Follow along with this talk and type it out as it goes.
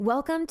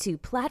Welcome to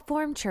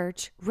Platform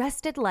Church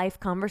Rested Life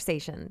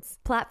Conversations.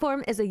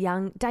 Platform is a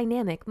young,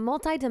 dynamic,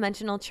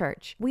 multidimensional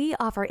church. We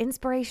offer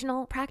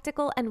inspirational,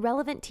 practical, and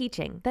relevant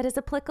teaching that is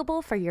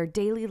applicable for your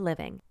daily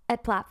living.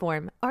 At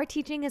Platform, our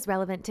teaching is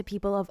relevant to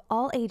people of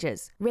all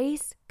ages,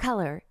 race,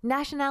 color,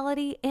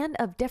 nationality, and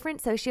of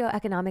different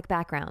socioeconomic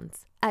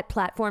backgrounds. At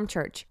Platform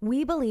Church,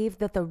 we believe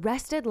that the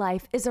rested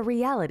life is a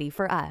reality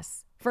for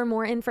us. For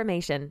more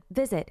information,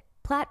 visit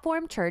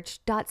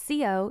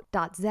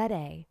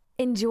platformchurch.co.za.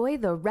 Enjoy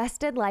the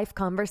Rested Life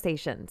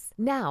Conversations.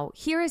 Now,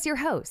 here is your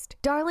host,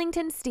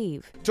 Darlington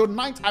Steve.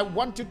 Tonight, I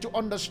want you to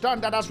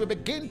understand that as we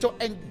begin to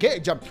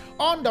engage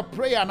on the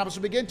prayer and as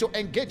we begin to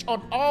engage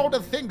on all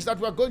the things that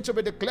we're going to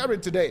be declaring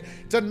today,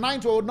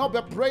 tonight we will not be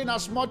praying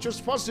as much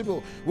as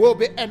possible. We'll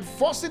be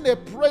enforcing a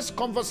praise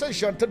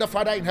conversation to the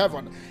Father in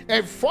heaven.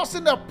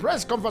 Enforcing a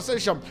praise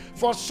conversation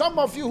for some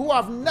of you who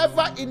have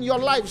never in your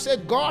life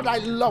said, God, I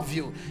love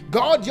you.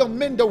 God, you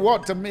mean the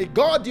world to me.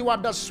 God, you are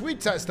the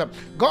sweetest.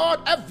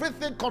 God, everything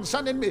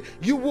concerning me,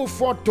 you will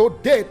for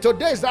today.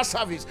 Today is that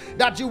service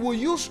that you will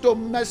use to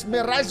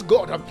mesmerize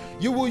God.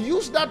 You will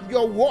use that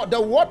the word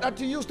that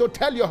you use to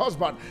tell your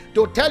husband,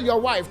 to tell your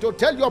wife, to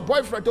tell your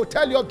boyfriend, to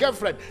tell your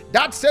girlfriend.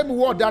 That same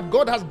word that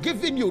God has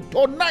given you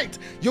tonight,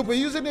 you'll be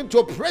using it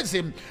to praise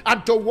Him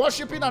and to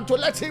worship Him and to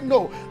let Him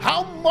know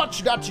how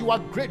much that you are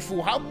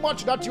grateful, how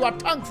much that you are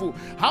thankful,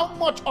 how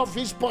much of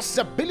His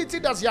possibility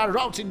that He are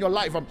out in your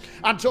life.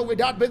 And so with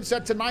that being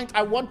said, tonight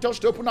I want us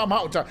to open our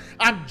mouth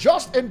and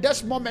just in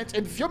this moment,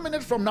 in a few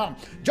minutes from now,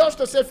 just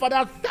to say,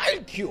 Father,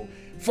 thank you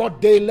for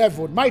day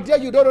 11. My dear,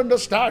 you don't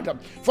understand.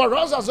 For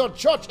us as a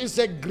church, it's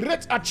a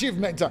great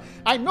achievement.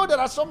 I know there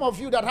are some of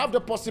you that have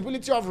the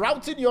possibility of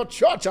routing your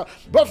church,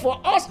 but for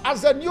us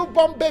as a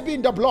newborn baby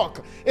in the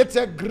block, it's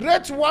a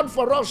great one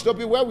for us to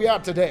be where we are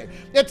today.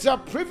 It's a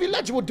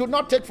privilege we do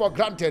not take for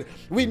granted.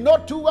 We know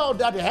too well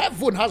that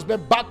heaven has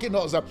been backing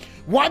us.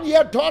 1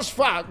 year thus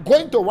far,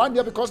 going to 1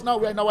 year because now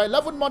we're in our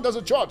 11th month as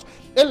a church.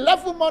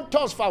 11 months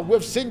thus far,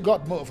 we've seen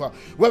God move.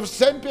 We've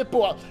seen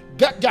people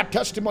get their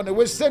testimony.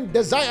 We've seen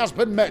desires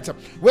been met.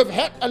 We've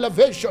had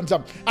elevations,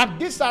 and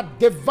these are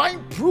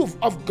divine proof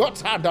of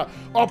God's hand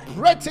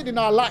operating in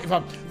our life.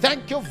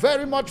 Thank you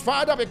very much,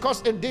 Father,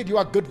 because indeed you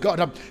are good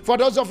God. For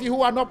those of you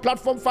who are not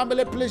platform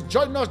family, please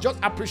join us. Just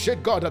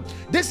appreciate God.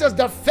 This is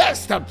the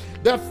first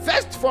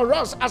for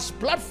us as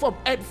platform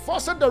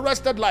enforcing the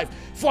rested life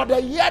for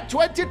the year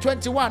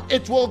 2021.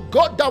 It will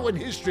go down in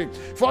history.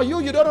 For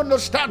you don't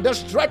understand the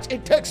stretch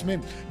it takes me,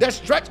 the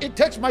stretch it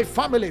takes my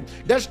family,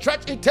 the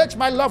stretch it takes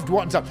my loved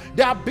ones,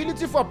 the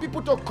ability for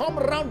people to come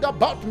round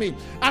about me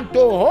and to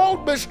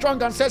hold me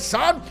strong and say,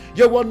 son,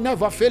 you will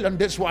never fail in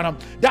this one.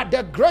 That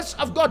the grace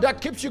of God that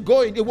keeps you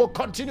going, it will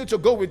continue to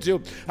go with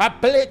you. I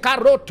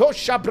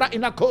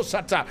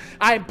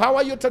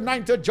empower you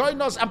tonight to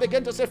join us and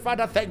begin to say,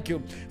 Father, thank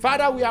you.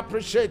 Father, we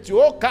appreciate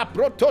you.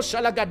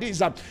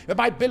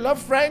 My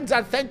beloved friends,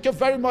 I thank you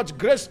very much,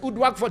 Grace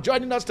Udwak, for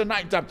joining us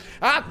tonight. Grace,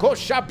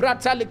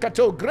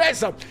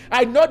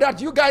 I know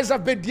that you guys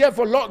have been there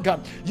for longer.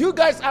 You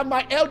guys are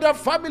my elder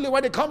family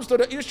when it comes to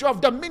the issue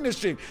of the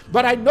ministry,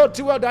 but I know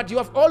too well that you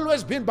have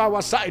always been by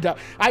our side.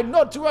 I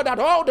know too well that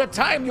all the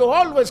time you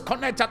always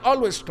connect and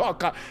always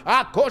talk.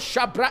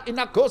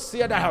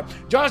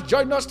 Just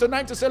join us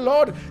tonight to say,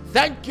 Lord,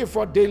 thank you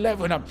for day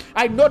 11.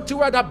 I know too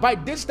well that by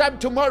this time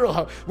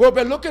tomorrow we'll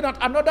be looking at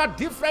another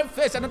different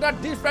face, another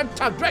different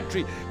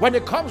trajectory when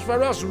it comes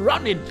for us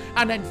running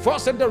and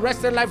enforcing the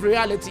rested life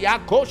reality.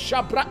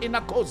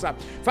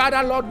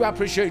 Father, Lord, we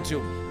appreciate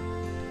you.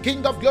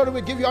 King of glory,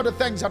 we give you all the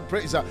thanks and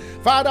praise.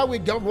 Father, we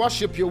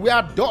worship you. We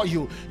adore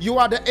you. You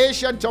are the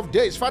ancient of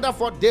days. Father,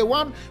 for day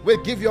 1,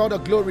 we give you all the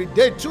glory.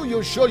 Day 2,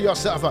 you show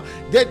yourself.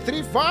 Day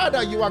 3,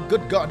 Father, you are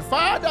good God.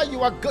 Father,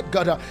 you are good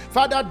God.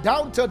 Father,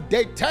 down to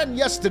day 10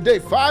 yesterday,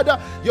 Father,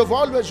 you've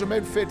always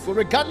remained faithful,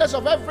 regardless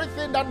of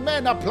everything that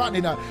men are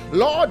planning.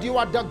 Lord, you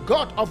are the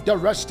God of the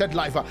rested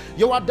life.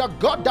 You are the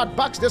God that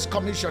backs this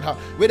commission.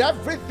 With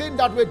everything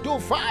that we do,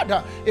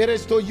 Father, it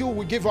is to you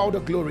we give all the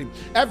glory.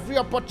 Every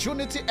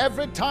opportunity,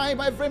 every time,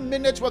 every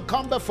minute will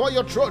come before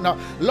your throne.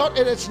 Lord,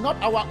 it is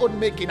not our own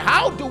making.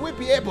 How do we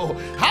be able?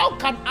 How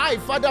can I,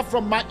 Father,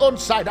 from my own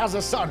side as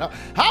a son,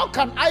 how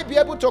can I be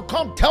able to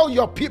come tell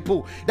your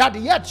people that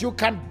yet you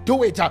can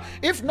do it?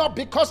 If not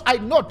because I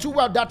know too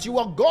well that you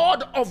are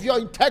God of your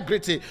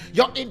integrity.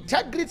 Your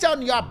integrity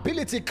and your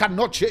ability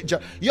cannot change.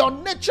 Your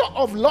nature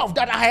of love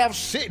that I have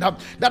seen,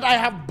 that I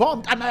have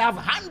bumped and I have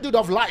handled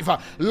of life,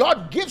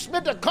 Lord, gives me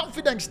the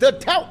confidence to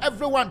tell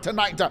everyone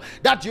tonight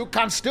that you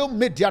can still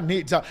meet their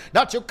needs,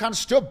 that you can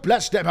still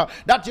bless them,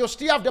 that you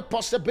still have the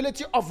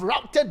possibility of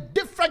routing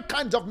different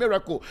kinds of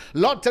miracle.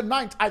 Lord,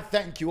 tonight I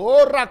thank you.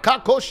 I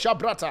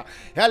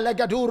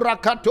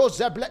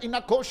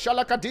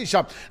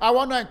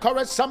want to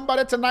encourage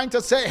somebody tonight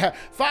to say,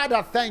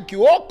 Father, thank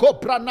you.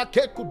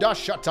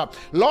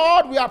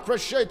 Lord, we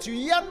appreciate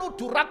you.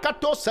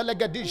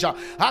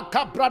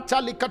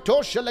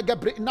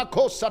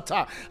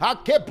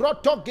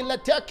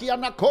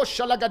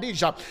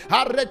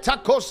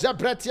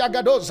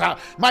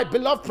 My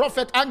beloved prophet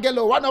Prophet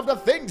Angelo, one of the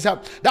things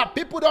that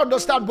people don't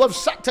understand, we've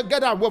sat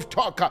together and we've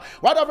talked.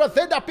 One of the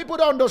things that people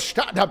don't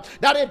understand,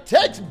 that it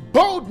takes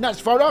boldness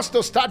for us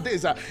to start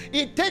this.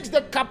 It takes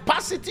the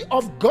capacity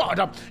of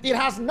God. It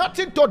has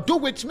nothing to do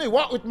with me,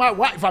 with my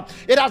wife.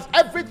 It has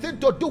everything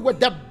to do with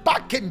the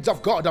backings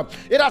of God.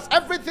 It has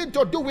everything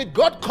to do with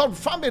God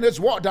confirming His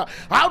word.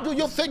 How do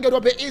you think it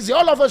will be easy?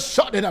 All of a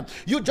sudden,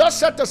 you just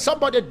said to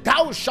somebody,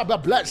 thou shalt be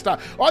blessed.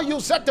 Or you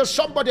said to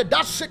somebody,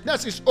 that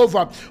sickness is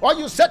over. Or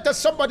you said to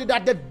somebody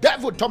that the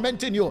devil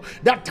tormenting you,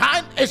 the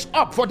time is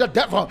up for the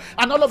devil.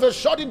 And all of a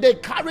sudden, they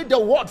carry the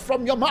word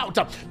from your mouth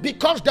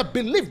because they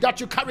believe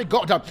that you carry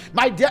God.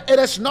 My dear, it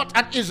is not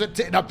an easy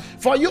thing.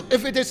 For you,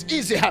 if it is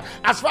easy,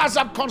 as far as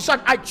I'm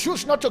concerned, I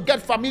choose not to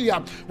get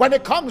familiar when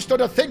it comes to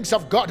the things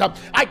of God.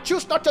 I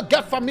choose not to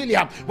get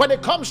familiar when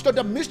it comes to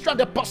the mystery and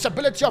the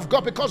possibility of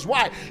God. Because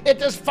why?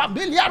 It is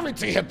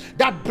familiarity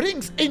that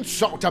brings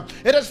insult.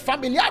 It is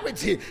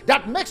familiarity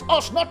that makes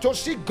us not to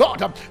see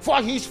God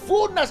for His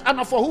fullness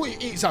and for who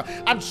He is.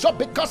 And so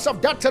because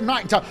of that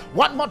tonight,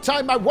 one more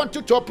time, I want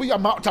you to open your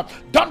mouth.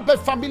 Don't be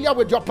familiar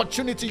with the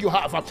opportunity you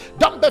have.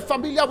 Don't be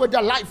familiar with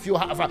the life you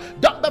have.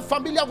 Don't be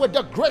familiar with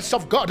the grace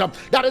of God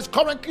that is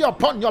currently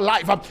upon your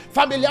life.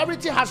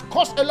 Familiarity has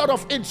caused a lot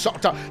of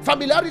insult.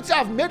 Familiarity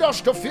has made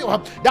us to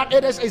feel that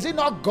is it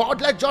not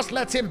God? Let's just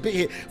let Him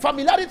be.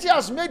 Familiarity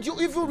has made you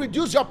even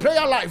reduce your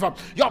prayer life.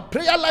 Your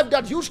prayer life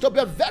that used to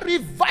be very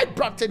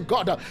vibrant in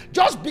God,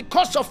 just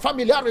because of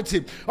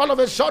familiarity. All of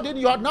a sudden,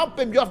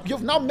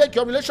 you've now made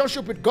your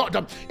relationship with God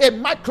a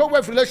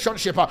microwave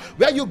relationship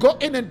where you go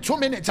in 2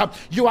 minutes,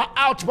 you are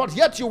out, but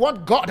yet you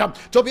want God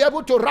to be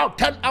able to route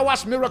 10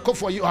 hours miracle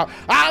for you.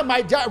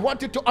 My dear, I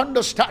want you to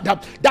understand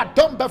that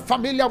don't be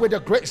familiar with the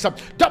grace,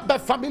 don't be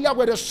familiar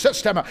with the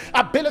system,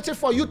 ability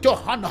for you to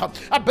honor,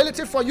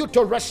 ability for you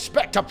to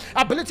respect,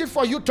 ability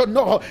for you to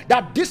know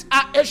that these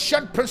are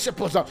ancient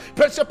principles,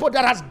 principle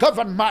that has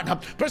governed man,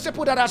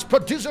 principle that has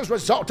produced this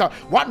result.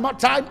 One more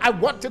time, I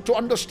want you to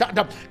understand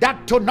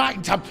that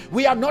tonight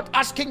we are not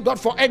asking God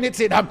for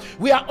anything.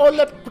 We are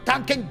only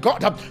thanking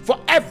God for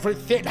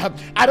everything.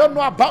 I don't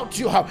know about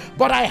you,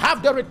 but I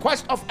have the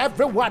request of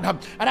everyone,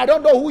 and I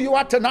don't know who you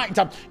are tonight.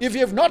 If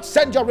you have not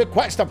sent your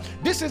request,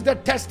 this is the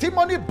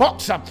testimony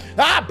box.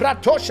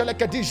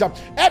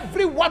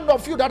 Every one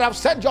of you that have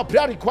sent your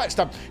prayer request,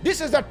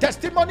 this is the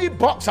testimony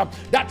box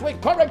that we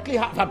currently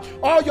have.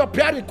 All your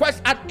prayer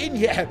requests are in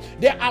here.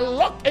 They are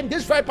locked in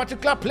this very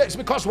particular place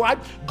because why?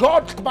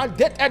 God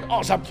mandated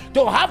us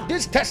to have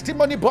this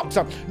testimony box,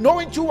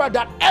 knowing too well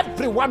that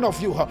every one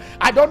of you,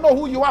 I don't know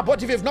who you are,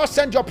 but if you've not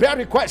sent your prayer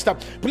request,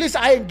 please,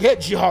 I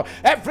engage you.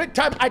 Every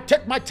time I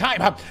take my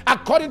time,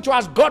 according to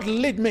as God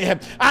lead me,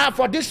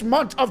 for this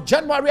month of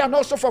January and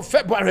also for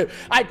February,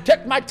 I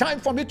take my time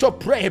for me to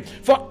pray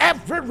for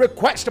every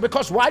request,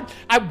 because why?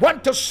 I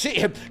want to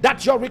see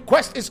that your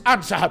request is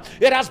answered.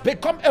 It has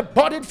become a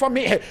burden for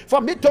me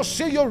to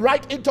see you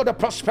right into the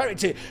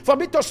prosperity, for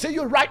me to see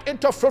you right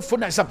into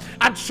fruitfulness.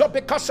 And so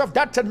because of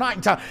that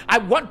tonight, I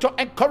want to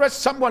encourage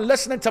someone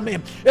listening to me.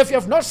 If you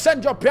have not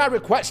sent your prayer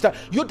request,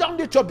 you don't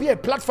need to be a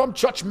platform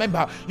church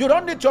member. You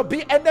don't need to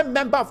be any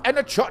member of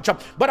any church.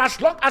 But as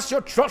long as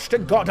you trust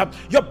in God,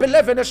 you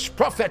believe in His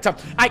prophet,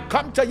 I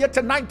come to you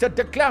tonight to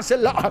declare and say,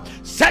 Lord,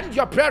 send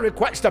your prayer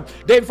request.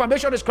 The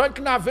information is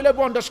currently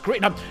available on the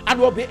screen, and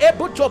we'll be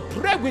able to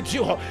pray with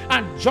you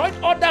and join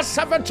other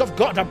servants of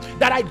God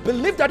that I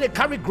believe that they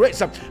carry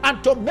grace,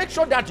 and to make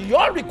sure that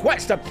your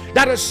request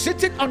that is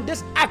sitting on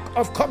this ark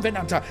of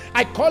covenant,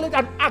 I call it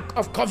an ark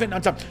of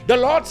covenant. The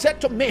Lord said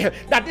to me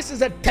that this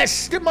is a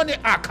testimony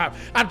ark,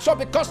 and so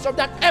because of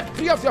that,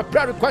 every of your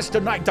prayer requests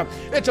tonight,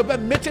 it will be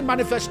meeting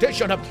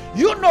manifestation.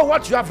 You know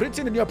what you have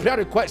written in your prayer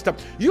request.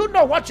 You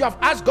know what you have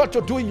asked God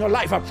to do in your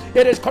life.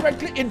 It is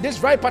currently in this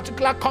very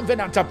particular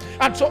covenant,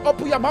 and so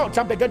open your mouth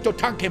and begin to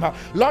thank Him.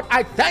 Lord,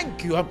 I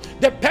thank you.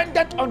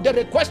 Dependent on the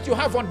request you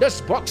have on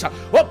this box,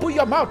 open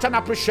your mouth and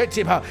appreciate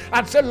Him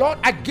and say, Lord,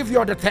 I give you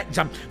all the thanks.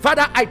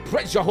 Father, I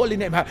praise your holy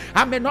name.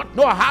 I may not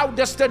know how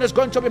this thing is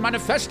going to be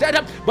manifested,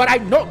 but I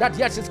know that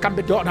yes, it can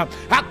be done.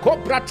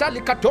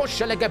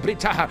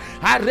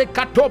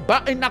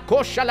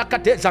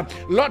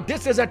 Lord,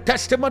 this is a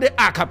testimony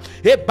ark.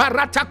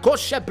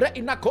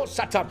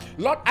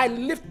 Lord, I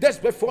lift this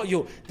before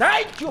you.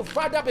 Thank you,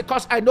 Father,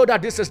 because I know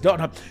that this is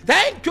done.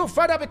 Thank you,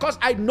 Father, because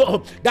I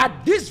know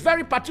that this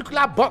very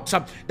particular box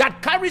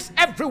that carries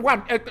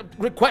everyone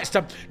request,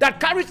 that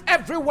carries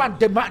everyone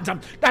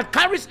demand, that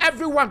carries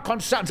everyone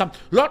concerns.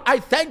 Lord, I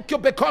thank you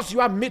because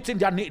you are meeting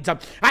their needs.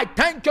 I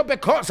thank you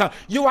because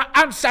you are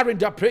answering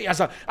their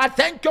prayers. I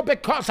thank you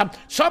because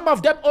some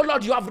of them, oh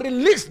Lord, you have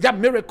released their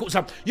miracles.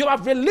 You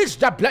have released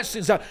their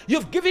blessings.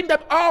 You've given them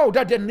all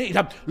that they need.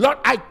 Lord,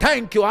 I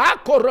thank you.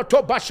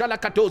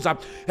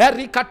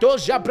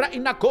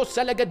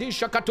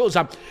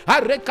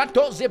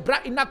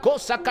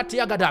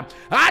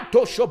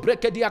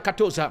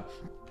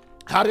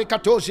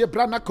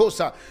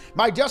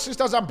 My dear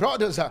sisters and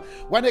brothers,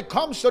 when it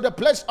comes to the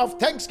place of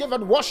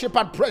thanksgiving, worship,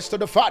 and praise to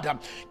the Father,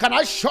 can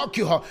I shock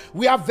you?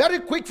 We are very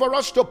quick for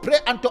us to pray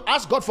and to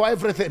ask God for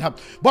everything,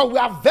 but we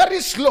are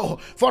very slow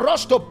for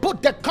us to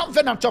put the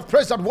covenant of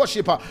praise and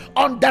worship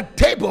on the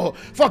table,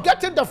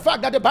 forgetting the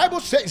fact that the Bible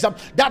says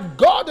that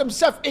God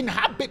himself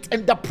inhabits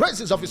in the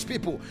praises of his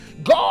people.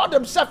 God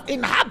himself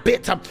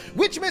inhabits,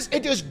 which means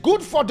it is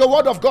good for the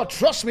word of God.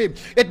 Trust me,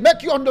 it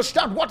makes you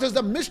understand what is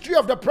the mystery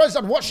of the praise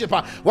and worship.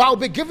 Well, I'll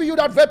be giving you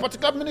that very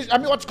particular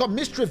what's called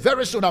mystery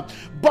very soon.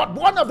 But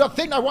one of the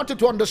things I want you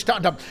to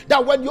understand,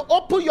 that when you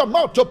open your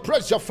mouth to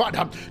praise your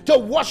Father, to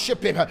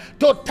worship him,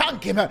 to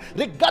thank him,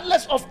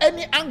 regardless of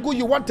any angle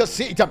you want to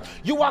see it,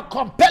 you are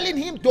compelling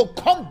him to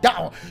come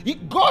down.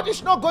 God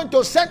is not going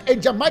to send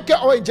Angel Michael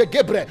or Angel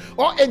Gabriel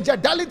or Angel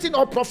Darlington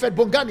or Prophet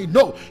Bongani.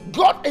 No,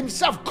 God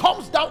himself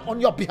comes down on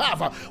your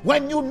behalf.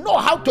 When you know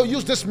how to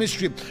use this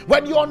mystery,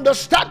 when you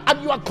understand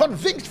and you are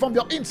convinced from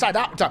your inside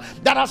out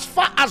that as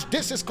far as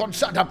this is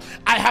concerned,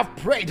 I have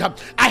prayed,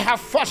 I have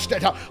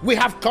fasted, we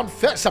have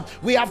confessed,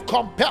 we have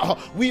compelled,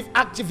 we've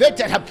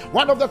activated.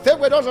 One of the things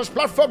with us as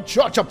Platform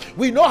Church,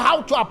 we know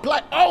how to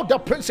apply all the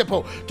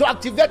principle to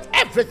activate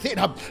everything.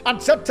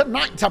 And so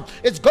tonight,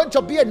 it's going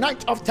to be a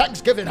night of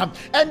thanksgiving.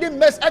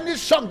 Any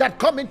song that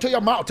come into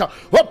your mouth,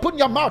 open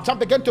your mouth and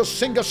begin to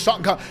sing a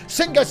song of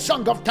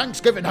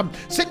thanksgiving,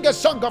 sing a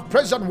song of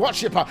praise and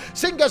worship,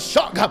 sing a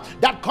song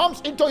that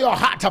comes into your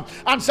heart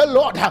and say,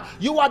 Lord,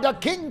 you are the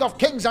King of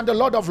kings and the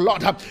Lord of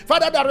lords.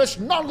 Father, there is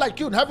none like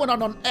you in heaven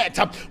and on earth.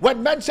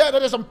 When men say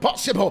that it is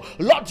impossible,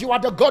 Lord, you are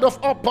the God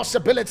of all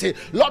possibility.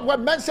 Lord,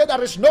 when men say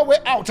there is no way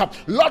out,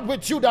 Lord,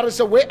 with you there is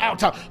a way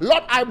out.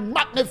 Lord, I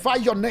magnify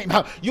your name.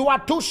 You are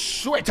too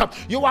sweet.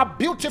 You are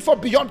beautiful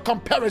beyond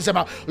comparison.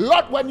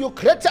 Lord, when you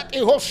created a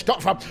whole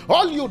stuff,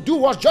 all you do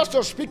was just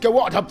to speak a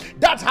word.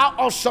 That's how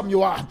awesome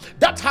you are.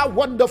 That's how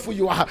wonderful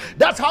you are.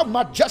 That's how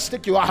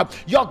majestic you are.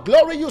 Your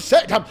glory, you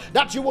said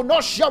that you will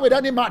not share with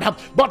any man,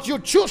 but you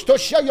choose to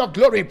share your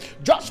glory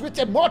just with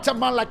a mortal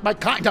man like my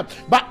kind,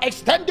 by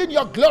extending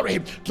your glory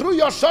through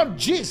your son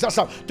Jesus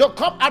to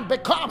come and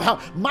become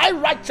my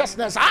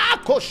righteousness.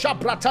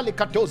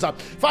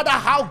 Father,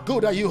 how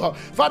good are you?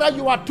 Father,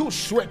 you are too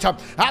sweet.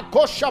 Like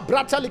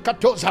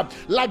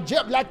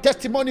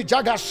testimony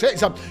Jaga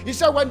says, he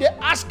said when they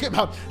ask him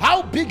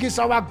how big is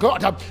our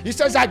God, he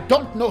says, I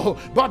don't know,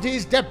 but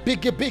he's the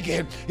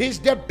biggie. He's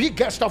the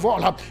biggest of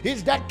all.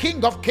 He's the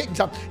King of kings.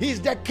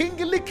 He's the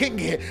kingly king.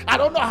 I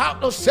don't know how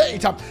to say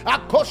it. You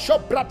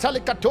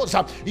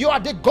are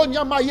the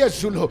Gonyama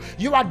Yezulu.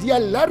 You are the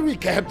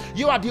Elerike.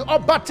 You are the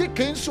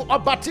Obatikinsu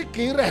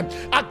Obatikire.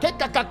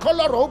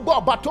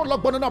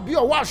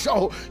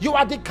 You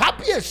are the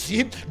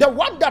Kapiesi, the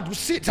one that will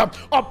sit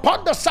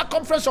upon the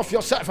circumference of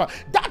yourself.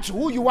 That's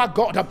who you are,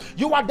 God.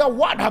 You are the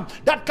one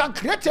that can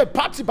create a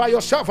party by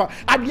yourself,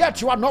 and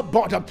yet you are not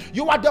bored.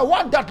 You are the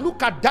one that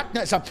look at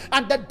darkness,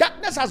 and the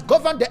darkness has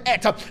governed the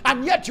earth,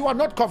 and yet you are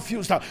not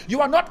confused.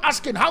 You are not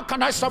asking, how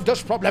can I solve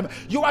this problem?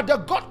 You are the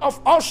God of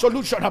all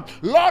solution.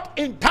 Lord,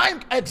 in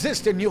time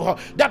exists in you.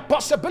 The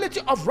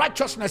possibility of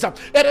righteousness,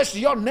 it is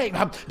your name.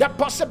 The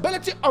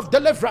possibility of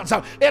deliverance,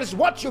 it is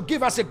what you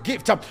give as a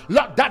gift.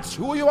 Lord, that's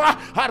who you are.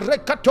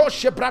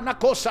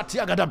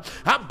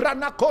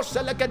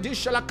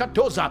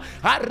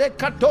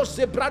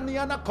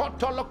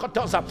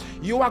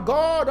 You are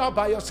God all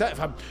by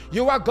yourself.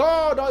 You are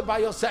God all by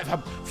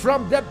yourself.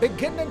 From the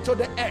beginning to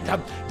the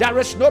end, there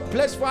is no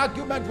place for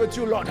argument with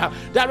you, Lord.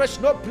 There is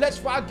no place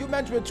for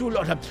argument with you,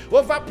 Lord.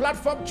 Over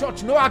Platform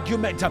Church, no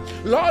argument.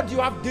 Lord, you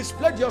have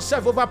displayed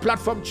yourself over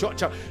Platform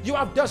Church. You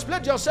have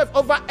displayed yourself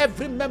over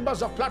every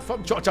members of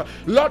Platform Church.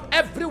 Lord,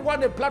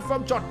 everyone in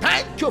Platform Church,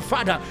 thank you,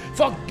 Father,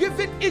 for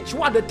giving each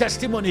one a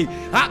testimony.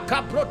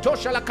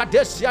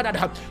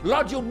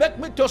 Lord, you make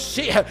me to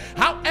see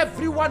how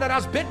everyone that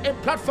has been in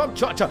Platform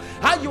Church,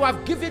 how you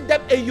have given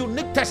them a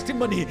unique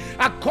testimony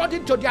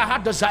according to their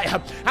heart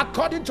desire,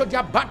 according to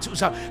their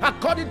battles,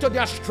 according to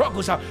their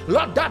struggles.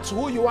 Lord, that's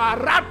who you are.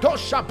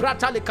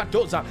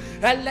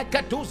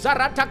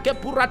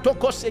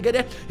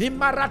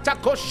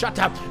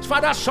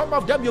 Father, some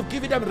of them you've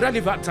given them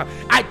relevance.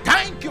 I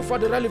thank you for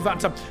the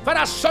relevance.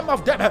 Father, some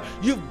of them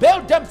you've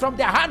bailed them from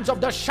the hands of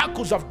the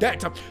shackles of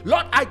death.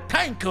 Lord, I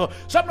thank you.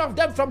 Some of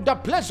them from the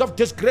place of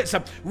disgrace,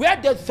 where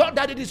they thought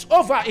that it is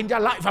over in their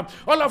life,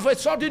 all of a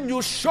sudden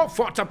you show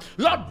forth.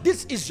 Lord,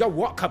 this is your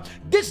work.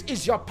 This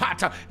is your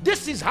part.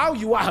 This is how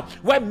you are.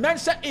 When men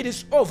say it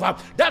is over,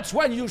 that's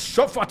when you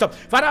show forth.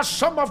 Father,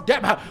 some of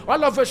them,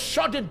 all of a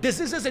sudden,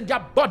 diseases in their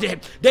body,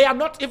 they are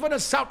not even in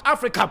South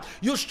Africa.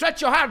 You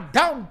stretch your hand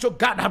down to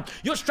Ghana.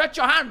 You stretch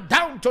your hand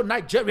down to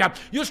Nigeria.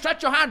 You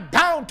stretch your hand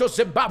down to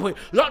Zimbabwe.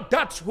 Lord,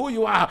 that's who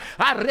you are.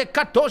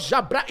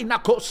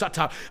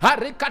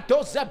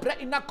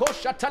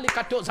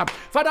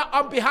 Father,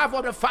 on behalf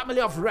of the family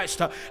of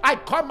rest, I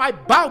come, I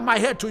bow my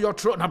head to your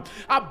throne.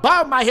 I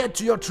bow my head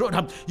to your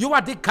throne. You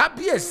are the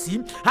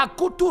Kabiesi,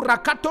 Hakutu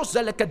Rakato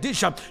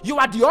Zelekedisha. You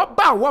are the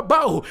Oba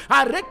Wabao,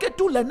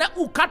 Areketu Lene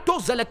Ukato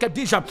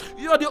Zelekedisha.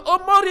 You are the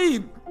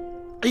Omori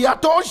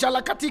Iatoja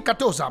lakati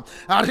katoza.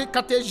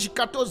 Arikate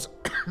jikatoza.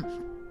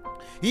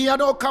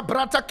 Iano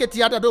kabrata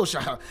ketiada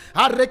dosha.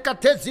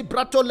 Arekate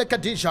zibrato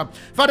lekadisha.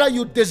 Father,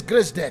 you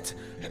disgrace that.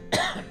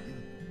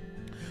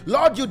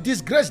 Lord, you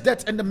disgrace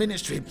that in the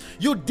ministry.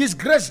 You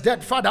disgrace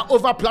that, Father,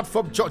 over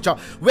Platform Church,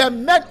 where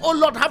men, oh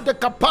Lord, have the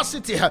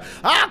capacity.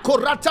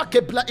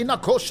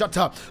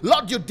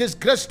 Lord, you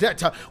disgrace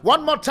that.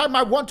 One more time,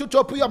 I want you to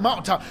open your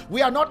mouth.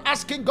 We are not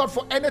asking God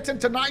for anything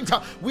tonight.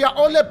 We are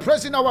only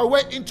praising our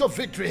way into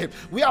victory.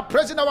 We are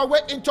praising our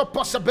way into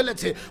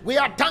possibility. We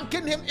are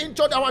thanking Him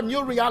into our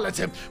new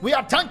reality. We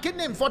are thanking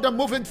Him for the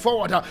moving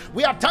forward.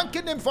 We are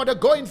thanking Him for the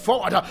going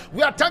forward.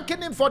 We are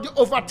thanking Him for the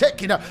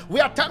overtaking.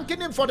 We are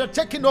thanking Him for the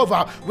taking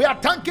over. We are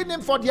thanking Him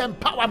for the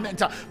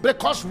empowerment,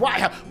 because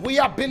why? We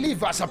are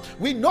believers.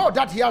 We know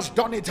that He has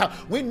done it.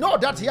 We know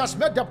that He has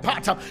made the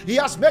path. He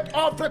has made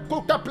every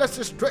crooked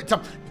places straight.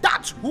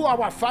 That's who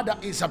our Father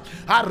is.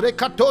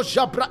 Arekato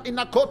jabra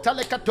inakota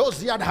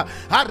lekatoziana.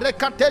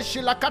 Arekate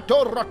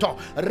shilakato roto.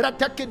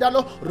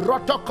 Retekidalo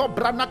rotoko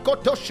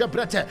branakoto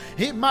shebrete.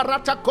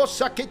 Himarata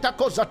kosa kita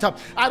kozata.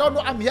 I don't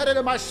know, I'm hearing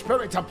in my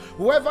spirit.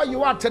 Whoever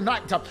you are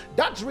tonight,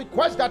 that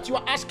request that you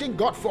are asking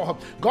God for,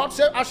 God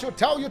said, I should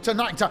tell you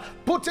tonight,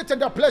 put it in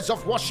the place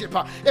of worship.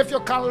 If you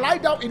can lie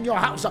down in your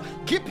house,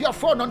 keep your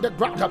phone on the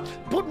ground.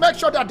 Make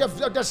sure that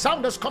the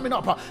sound is coming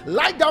up.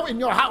 Lie down in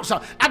your house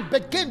and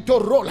begin to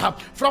roll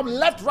from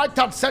left, right,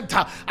 and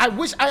center. I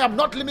wish I am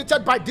not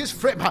limited by this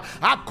frame.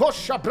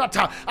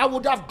 I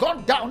would have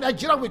gone down.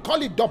 Nigeria, we call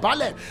it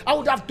dobale. I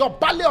would have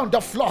dobale on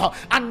the floor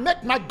and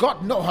make my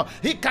God know.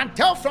 He can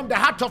tell from the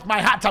heart of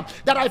my heart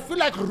that I feel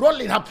like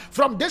rolling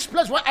from this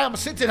place where I am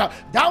sitting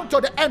down to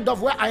the end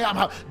of where I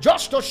am,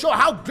 just to show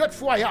how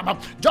grateful I am,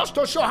 just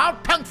to show how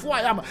thankful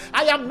I am.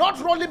 I am not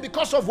rolling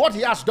because of what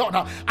He has done.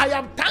 I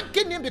am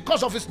thanking Him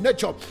because of His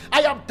nature.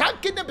 I am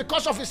thanking Him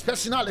because of His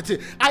personality.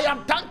 I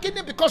am thanking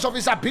Him because of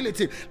His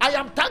ability. I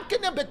am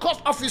thanking Him because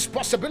of His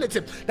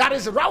possibility that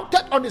is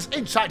routed on His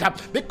inside.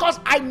 Because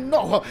I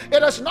know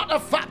it is not a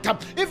fact.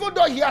 Even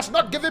though He has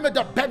not given me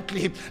the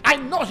Bentley, I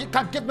know He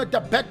can give me the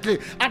Bentley.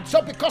 And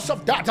so because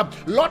of that,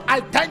 Lord,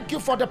 I thank You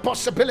for the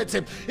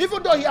possibility.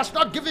 Even though He has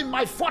not given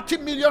my 40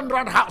 million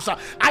rand house,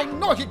 I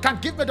know He can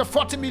give me the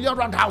 40 million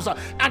rand house.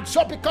 And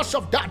so because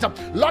of that,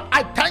 Lord,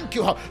 I thank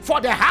You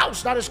for the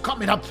house that is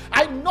coming up.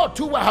 I know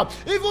too well,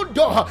 even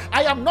though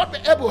I am not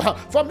able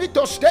for me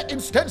to stay in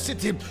Sten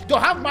City, to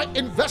have my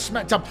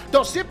investment,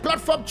 to see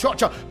Platform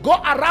Church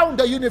go around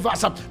the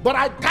universe, but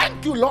I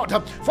thank You, Lord,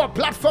 for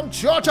Platform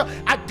Church.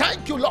 I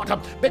thank You, Lord,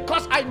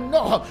 because I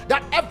know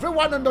that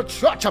everyone in the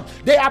church,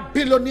 they are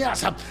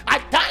billionaires. I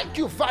thank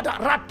You, Father.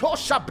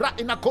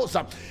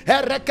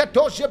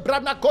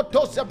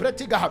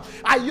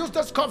 I use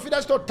this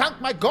confidence to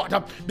thank my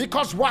God,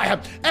 because why?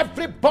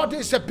 Everybody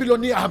is a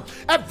billionaire.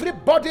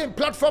 Everybody in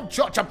Platform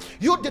Church,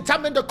 you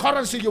determine the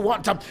currency you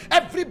want.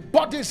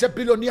 Everybody is a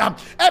billionaire.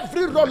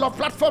 Every role of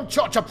Platform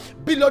Church,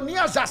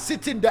 billionaires are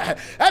sitting there.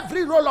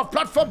 Every role of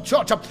Platform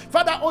Church,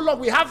 Father, oh Lord,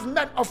 we have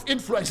men of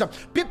influence,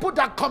 people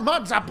that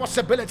command our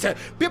possibility,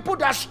 people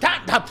that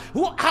stand up,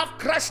 who have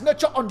Christ's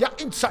nature on their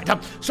inside.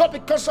 So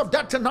because of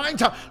that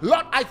tonight,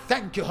 Lord, I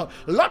thank You.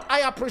 Lord,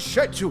 I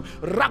appreciate You.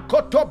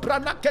 Rakoto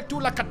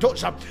branaketu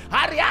lakatosa.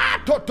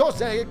 Ariato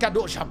toze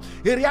kadosha.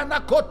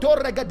 Iriana koto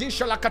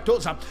regadisha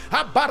lakatosa.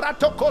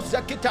 Abarato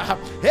koza kita.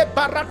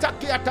 Ebarata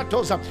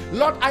kiatatosa.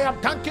 Lord, I am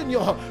thanking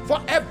You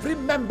for every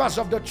members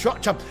of the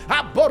church.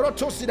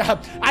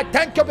 I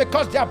thank You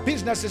because their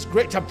business is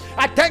great.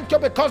 I thank You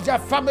because their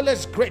family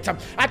is great.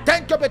 I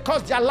thank You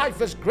because their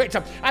life is great.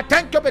 I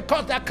thank You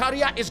because their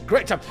career is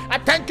great. I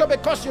thank You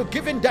because You're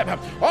giving them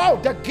all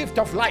the gift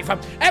of life,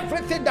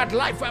 everything that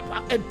life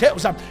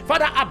entails.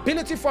 Father,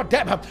 ability for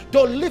them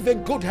to live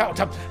in good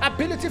health,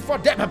 ability for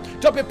them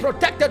to be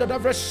protected on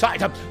every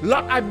side.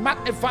 Lord, I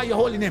magnify Your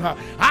holy name.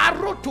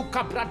 Arutu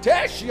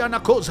kaprateshi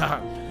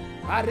anakoza.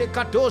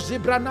 Arekatozi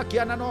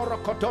branakiana noro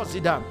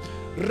kotozida.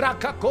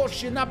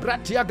 Rakakoshi na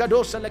bratia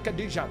gadosa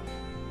lekadija.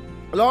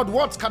 Lord,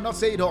 words cannot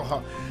say it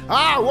all.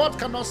 Words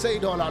cannot say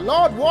it all.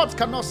 Lord, words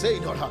cannot say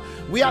it all.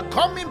 We are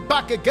coming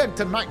back again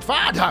tonight,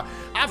 Father,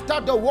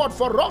 after the word,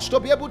 for us to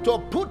be able to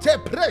put a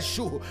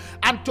pressure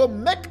and to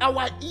make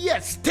our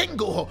ears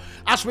tingle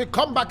as we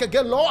come back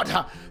again. Lord,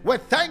 we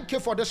thank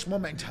You for this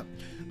moment.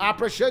 I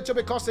appreciate You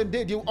because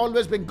indeed You've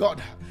always been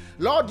God.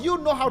 Lord, You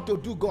know how to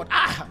do God.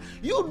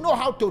 You know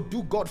how to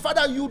do God.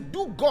 Father, You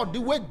do God the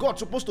way God's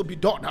supposed to be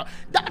done.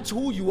 That's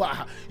who You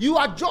are. You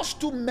are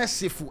just too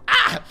merciful.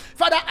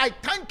 Father, I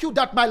thank You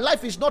that my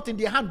life is not in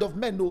the hand of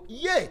men. No,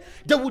 yeah,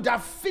 they would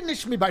have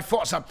finished me by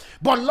force.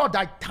 But Lord,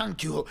 I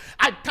thank You.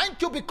 I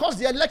thank You because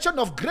the election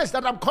of grace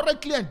that I'm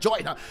currently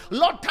enjoying,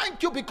 Lord,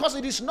 thank You because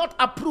it is not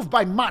approved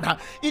by man.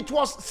 It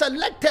was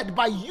selected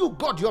by You,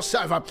 God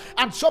Yourself.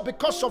 And so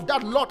because of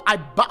that, Lord, I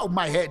bow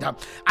my head.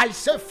 I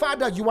say,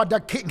 Father, you are the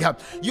King.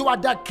 You are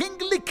the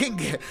kingly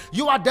King.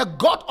 You are the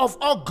God of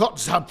all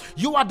gods.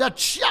 You are the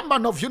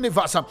chairman of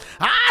universe.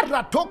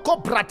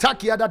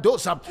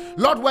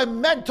 Lord,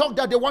 when men talk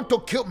that they want to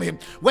kill me,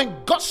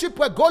 when gossip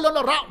were going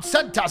on around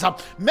centers,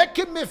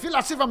 making me feel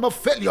as if I'm a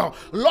failure,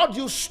 Lord,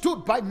 you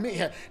stood by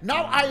me.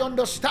 Now I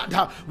understand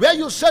where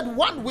you said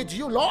one with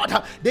you, Lord,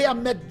 they are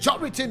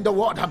majority in the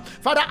world.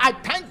 Father, I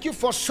thank you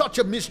for such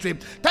a mystery.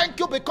 Thank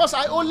you because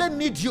I only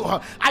need you.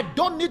 I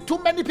don't need too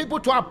many people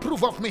to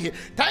approve of me.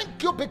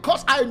 Thank you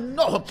because I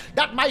know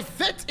that my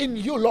faith in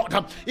you, Lord,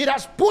 it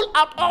has pulled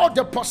out all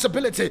the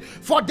possibility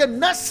for the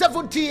next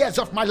 70 years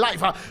of my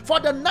life, for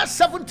the next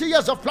 70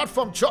 years of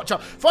Platform Church,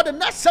 for the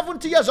next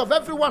 70 years of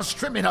everyone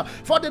streaming,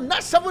 for the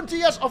next 70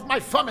 years of my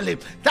family.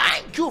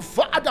 Thank you,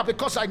 Father,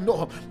 because I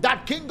know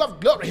that King of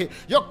Glory,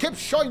 you keep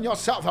showing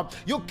yourself.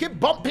 You keep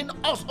bumping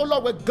us, oh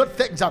Lord, with good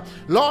things.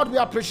 Lord, we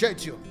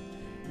appreciate you.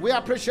 We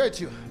appreciate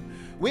you.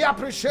 We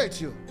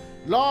appreciate you.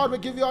 Lord, we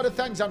give you all the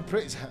thanks and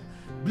praise.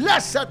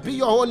 Blessed be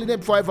your holy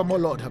name forevermore,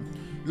 Lord.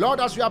 Lord,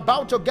 as we are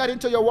about to get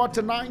into your word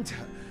tonight,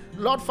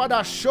 Lord,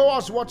 Father, show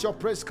us what your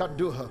praise can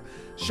do.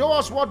 Show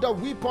us what the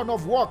weapon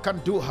of war can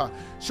do.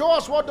 Show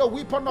us what the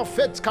weapon of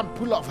faith can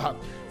pull off.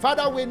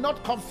 Father, we're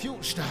not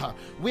confused.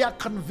 We are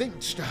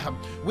convinced.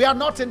 We are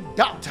not in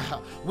doubt.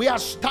 We are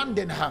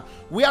standing.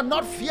 We are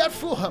not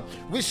fearful.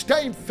 We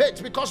stay in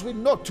faith because we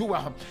know too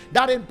well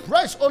that in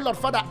praise, oh Lord,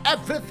 Father,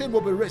 everything will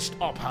be raised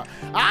up.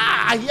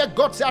 I hear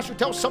God say I should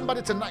tell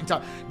somebody tonight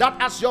that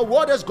as your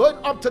word is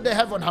going up to the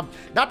heaven,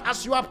 that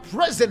as you are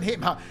praising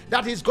him,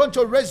 that he's going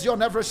to raise you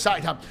on every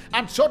side.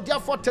 And so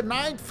therefore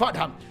tonight,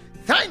 Father,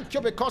 thank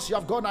you because you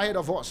have gone ahead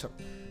of us.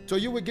 To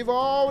you we give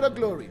all the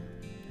glory.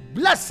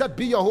 Blessed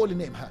be your holy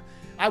name.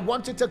 I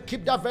want you to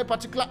keep that very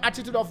particular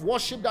attitude of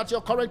worship that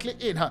you're currently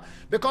in,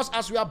 because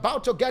as we are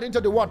about to get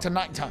into the word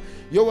tonight,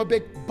 you will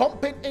be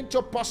bumping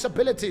into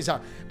possibilities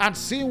and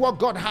seeing what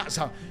God has.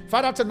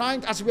 Father,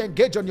 tonight as we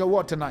engage on your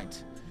word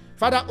tonight,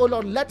 Father, oh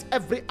Lord, let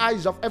every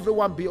eyes of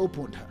everyone be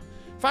opened.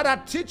 Father,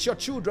 teach your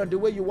children the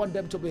way you want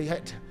them to be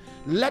heard.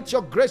 Let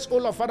your grace, oh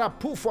Lord, Father,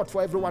 pull forth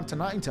for everyone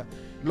tonight.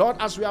 Lord,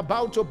 as we are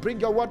about to bring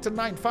your word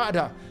tonight,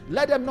 Father,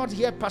 let them not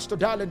hear Pastor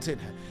Darlington.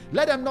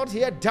 Let them not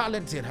hear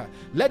Darlington.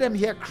 Let them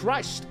hear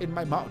Christ in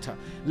my mouth.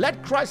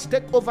 Let Christ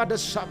take over the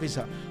service.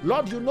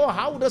 Lord, you know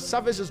how the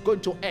service is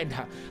going to end.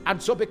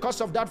 And so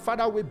because of that,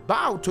 Father, we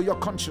bow to your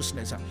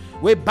consciousness.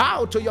 We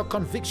bow to your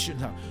conviction.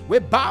 We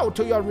bow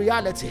to your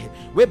reality.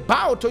 We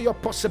bow to your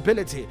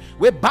possibility.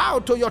 We bow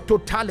to your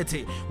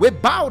totality. We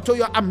bow to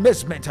your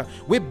amazement.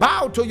 We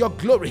bow to your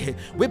glory.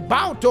 We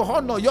bow to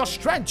honor your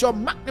strength, your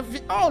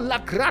magnificence. Oh, la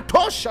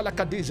kratosha la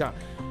kadiza.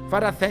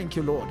 Father, thank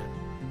you, Lord.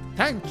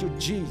 Thank you,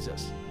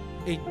 Jesus.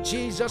 In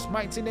Jesus'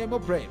 mighty name we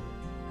pray.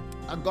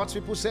 And God's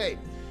people say,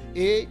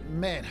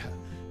 amen.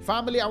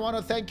 Family, I want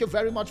to thank you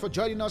very much for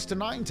joining us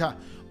tonight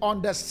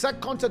on the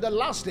second to the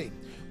last day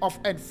of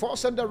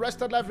enforcing the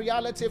rested life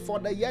reality for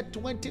the year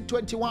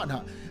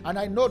 2021. And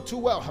I know too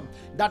well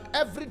that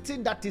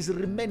everything that is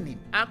remaining,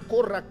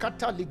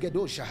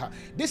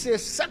 this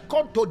is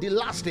second to the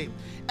last day.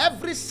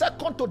 Every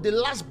second to the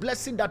last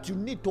blessing that you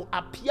need to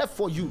appear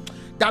for you,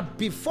 that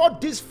before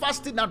this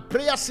fasting and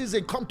prayer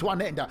season come to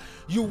an end,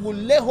 you will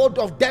lay hold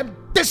of them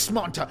this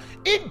month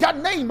in the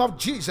name of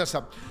Jesus.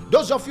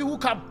 Those of you who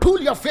can pull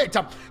your faith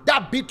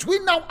that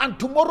between now and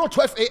tomorrow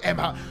 12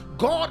 a.m.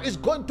 God is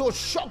going to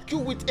shock you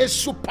with a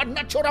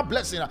supernatural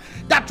blessing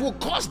that will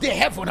cause the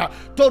heaven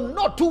to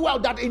know too well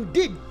that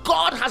indeed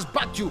God has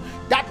backed you.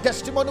 That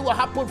testimony will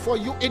happen for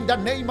you in the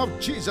name of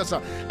Jesus.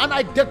 And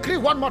I decree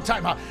one more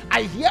time,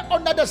 I hear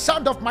under the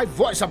sound of my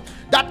voice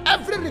that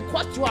every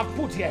request you have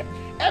put here,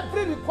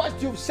 every request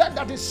you've said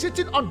that is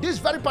sitting on this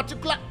very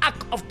particular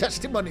act of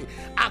testimony,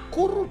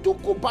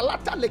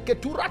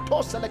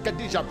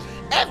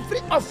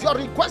 every of your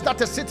requests that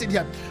is sitting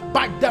here,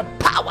 by the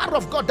power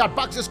of God that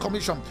backs this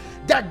commission,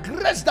 the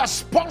grace that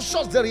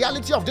sponsors the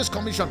reality of this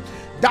commission,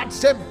 that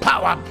same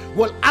power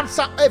will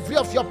answer every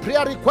of your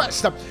prayer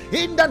requests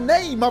in the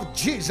name of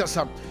Jesus.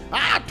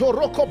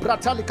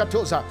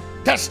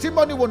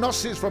 Testimony will not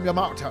cease from your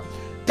mouth.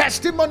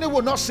 Testimony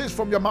will not cease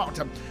from your mouth.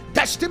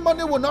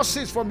 Testimony will not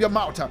cease from your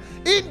mouth.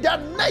 In the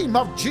name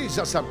of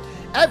Jesus,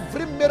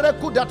 every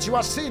miracle that you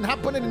are seeing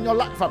happening in your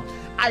life,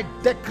 I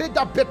decree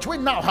that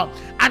between now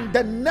and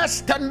the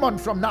next 10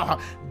 months from now,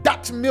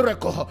 that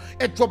miracle,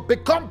 it will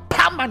become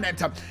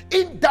permanent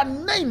in the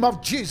name of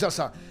Jesus.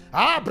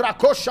 I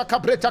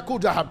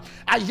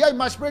hear in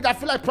my spirit, I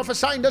feel like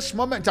prophesying this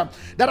moment.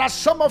 There are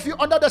some of you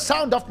under the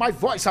sound of my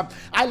voice.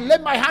 I lay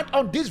my hand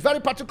on this very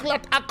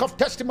particular act of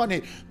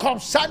testimony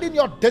concerning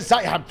your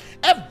desire.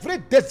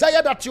 Every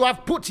desire that you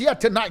have put here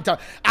tonight,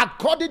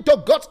 according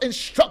to God's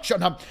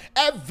instruction,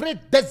 every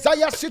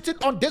desire sitting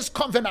on this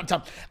covenant,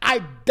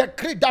 I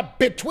decree that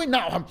between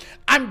now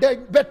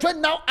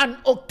and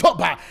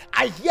October,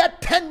 I hear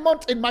 10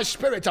 months in my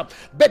spirit.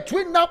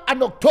 Between now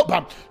and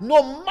October,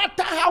 no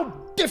matter how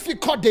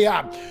difficult they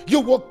are, you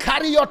will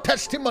carry your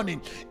testimony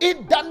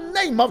in the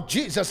name of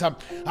Jesus. There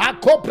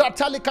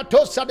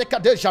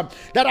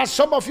are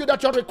some of you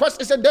that your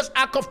request is in this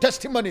ark of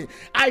testimony.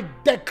 I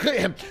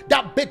decree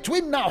that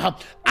between now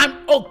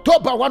and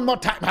October, one more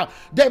time,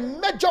 the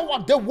major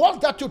one, the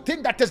ones that you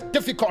think that is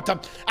difficult,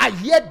 I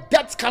hear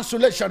debt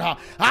cancellation. I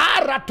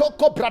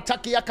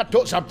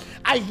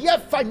hear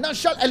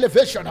financial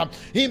elevation. I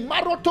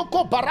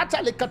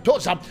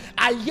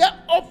hear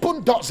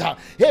open doors. I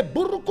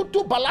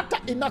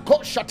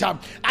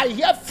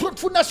hear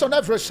fruitfulness on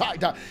every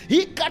side. I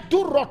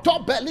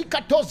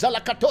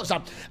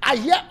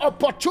hear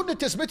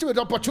opportunities meeting with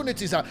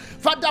opportunities.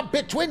 Father,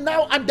 between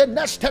now and the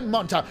next 10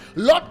 months,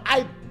 Lord,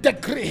 I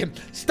decree,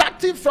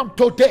 starting from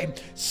today,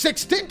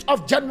 16th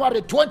of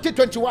January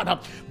 2021,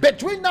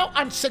 between now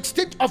and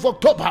 16th of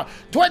October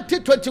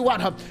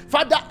 2021,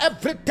 Father,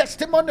 every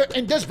testimony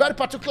in this very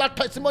particular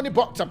testimony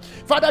box,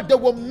 Father, they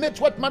will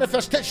meet with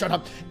manifestation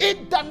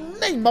in the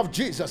name of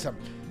Jesus.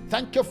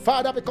 Thank you,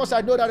 Father, because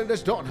I know that it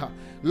is done.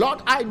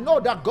 Lord, I know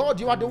that, God,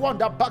 you are the one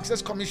that backs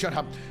this commission.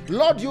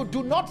 Lord, you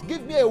do not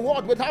give me a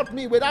word without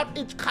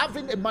it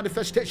having a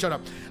manifestation.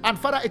 And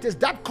Father, it is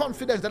that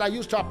confidence that I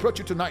use to approach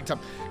you tonight.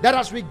 That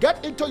as we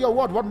get into your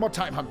word one more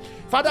time,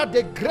 Father,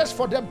 the grace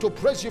for them to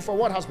praise you for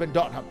what has been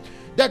done.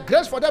 The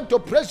grace for them to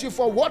praise you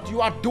for what you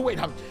are doing.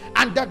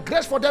 And the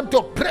grace for them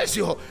to praise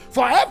you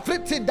for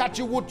everything that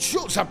you would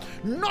choose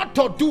not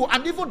to do,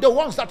 and even the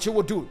ones that you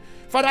would do.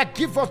 Father,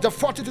 give us the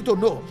fortitude to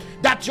know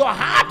that your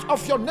heart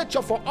of your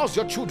nature for us,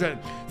 your children,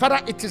 Father,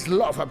 it is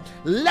love.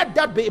 Let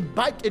that be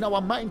imbibed in our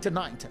mind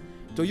tonight.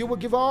 So you will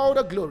give all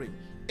the glory.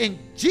 In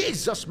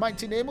Jesus'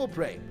 mighty name we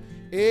pray.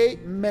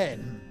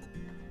 Amen.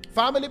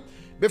 Family,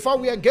 before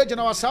we engage in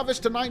our service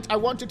tonight, I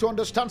want you to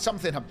understand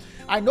something.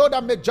 I know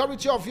that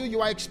majority of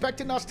you are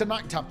expecting us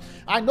tonight.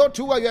 I know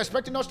too you're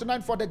expecting us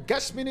tonight for the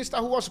guest minister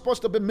who was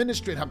supposed to be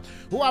ministering,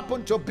 who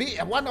happened to be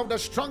one of the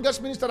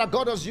strongest ministers that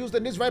God has used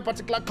in this very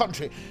particular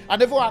country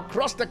and even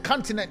across the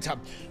continent.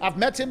 I've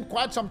met him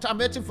quite some time,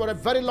 met him for a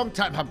very long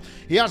time.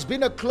 He has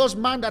been a close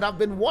man that I've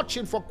been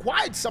watching for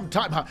quite some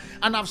time,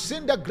 and I've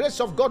seen the grace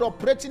of God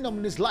operating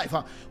in his life,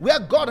 where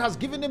God has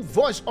given him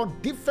voice on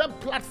different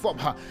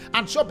platforms.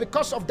 And so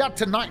because of that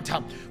tonight,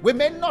 we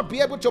may not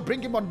be able to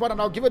bring him on board,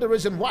 and I'll give you the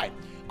reason why.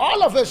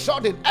 All of a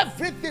sudden,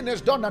 everything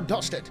is done and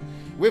dusted.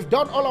 We've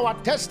done all our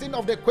testing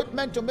of the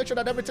equipment to make sure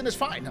that everything is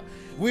fine.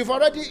 We've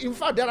already, in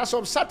fact, there are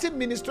some certain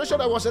ministration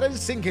that was already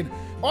singing.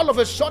 All of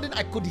a sudden,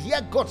 I could hear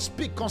God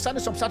speak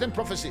concerning some certain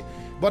prophecy.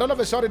 But all of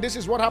a sudden, this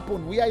is what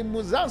happened. We are in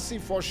Muzansi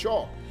for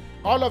sure.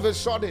 All of a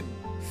sudden,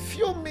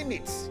 few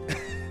minutes.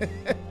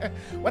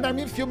 When I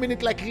mean few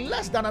minutes, like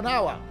less than an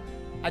hour,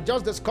 I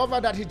just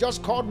discovered that he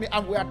just called me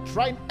and we are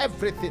trying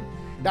everything.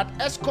 That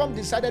ESCOM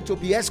decided to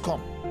be ESCOM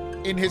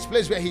in his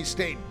place where he's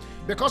staying.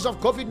 Because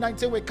of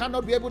COVID-19, we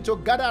cannot be able to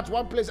gather at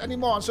one place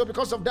anymore. And so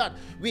because of that,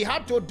 we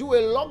had to do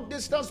a long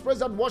distance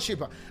praise and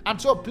worship.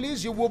 And so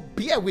please, you will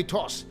bear with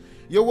us.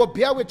 You will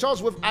bear with us.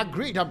 We've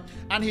agreed.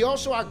 And he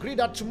also agreed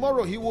that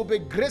tomorrow he will be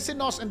gracing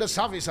us in the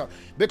service.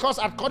 Because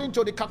according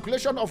to the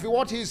calculation of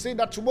what he's saying,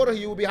 that tomorrow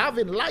he will be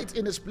having light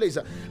in his place.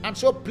 And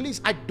so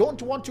please, I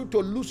don't want you to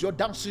lose your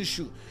dancing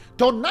shoe.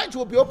 Tonight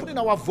we'll be opening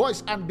our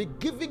voice and be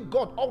giving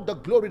God all the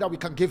glory that we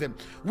can give him.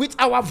 With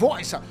our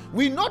voice,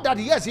 we know that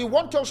yes, he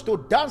wants us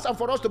to dance and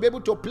for us to be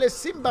able to play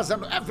cymbals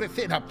and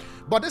everything.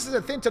 But this is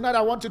the thing tonight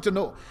I want you to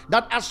know,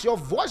 that as your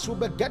voice will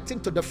be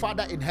getting to the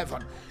Father in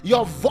heaven,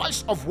 your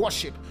voice of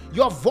worship,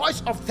 your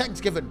voice of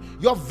thanksgiving,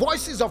 your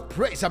voices of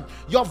praise,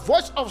 your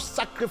voice of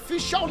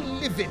sacrificial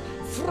living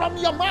from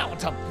your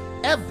mouth,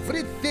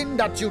 everything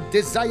that you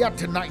desire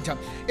tonight,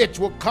 it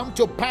will come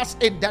to pass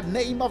in the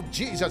name of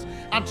Jesus.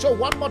 And so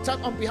one more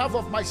time, on behalf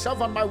of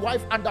myself and my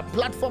wife and the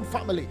platform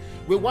family,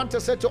 we want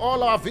to say to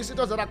all our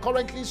visitors that are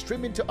currently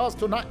streaming to us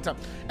tonight,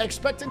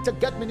 expecting to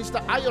get Minister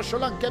Ayo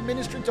Solanke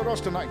ministering to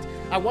us tonight,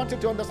 I want you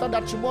to understand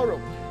that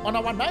tomorrow on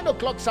our 9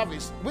 o'clock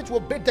service, which will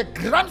be the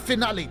grand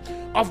finale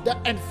of the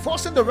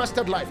Enforcing the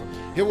Rested Life,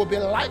 he will be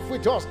live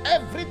with us.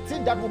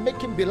 Everything that will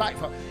make him be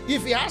live.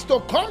 If he has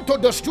to come to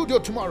the studio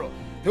tomorrow,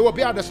 he will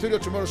be at the studio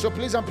tomorrow. So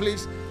please and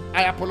please,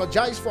 I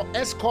apologize for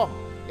ESCOM.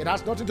 It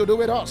has nothing to do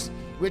with us.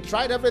 We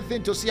tried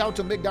everything to see how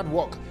to make that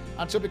work.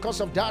 And so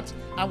because of that,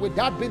 and with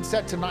that being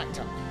said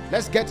tonight,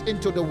 let's get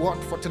into the word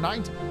for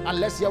tonight, and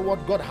let's hear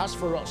what God has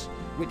for us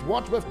with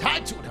what we've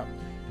titled.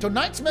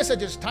 Tonight's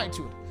message is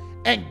titled,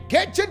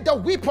 Engaging the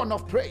Weapon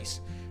of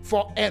Praise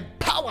for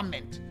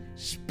Empowerment,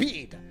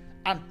 Speed,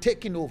 and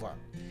Taking Over.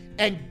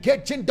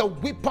 Engaging the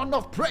weapon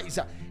of praise.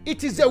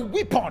 It is a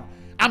weapon.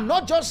 I'm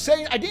not just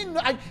saying, I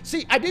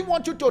didn't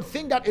want you to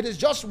think that it is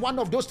just one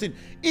of those things.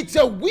 It's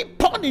a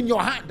weapon in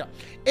your hand.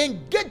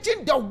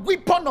 Engaging the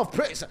weapon of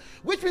praise,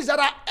 which means there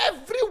are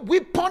every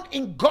weapon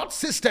in God's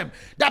system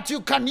that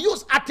you can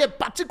use at a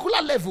particular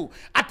level,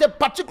 at a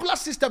particular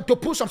system to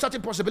push some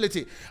certain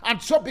possibility.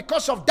 And so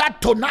because of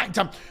that tonight,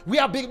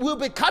 we'll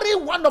be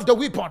carrying one of the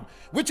weapon,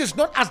 which is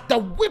known as the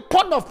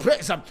weapon of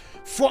praise,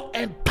 for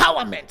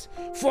empowerment,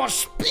 for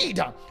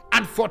speed,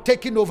 and for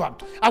taking over.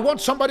 I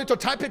want somebody to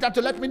type it and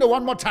to let me know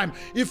one more time.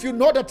 If you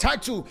know the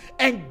title,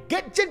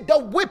 engaging the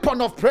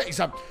weapon of praise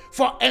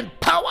for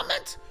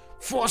empowerment,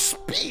 for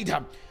speed,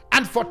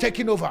 and for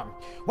taking over.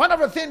 One of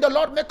the things the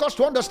Lord make us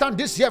to understand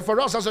this year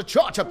for us as a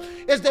church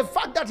is the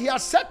fact that He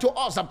has said to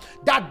us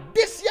that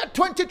this year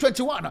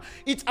 2021,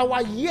 it's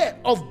our year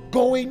of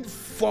going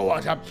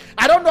forward.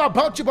 I don't know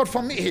about you, but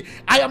for me,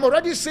 I am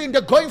already seeing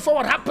the going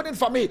forward happening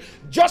for me.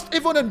 Just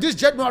even in this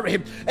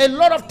January, a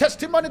lot of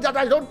testimony that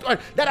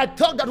I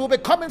thought that will be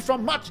coming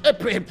from March,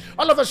 April.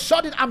 All of a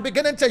sudden, I'm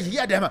beginning to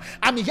hear them.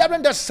 I'm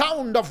hearing the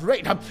sound of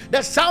rain,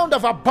 the sound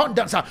of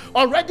abundance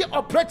already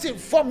operating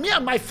for me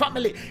and my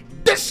family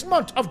this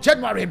month of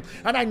January.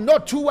 And I know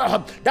too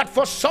well that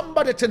for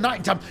somebody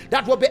tonight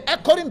that will be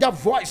echoing the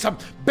voice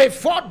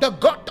before the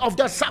God of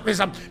the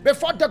service,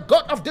 before the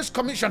God of this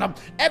commission,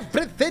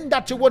 everything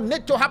that you will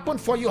need to happen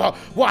for you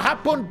will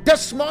happen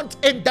this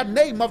month in the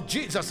name of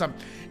Jesus.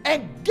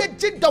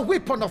 Engaging the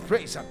weapon of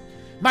praise.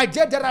 My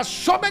dear, there are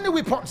so many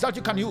weapons that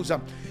you can use.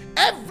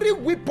 Every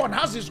weapon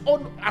has its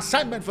own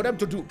assignment for them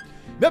to do.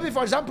 Maybe,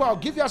 for example, I'll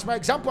give you as my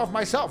example of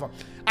myself.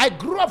 I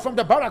grew up from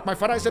the barrack. My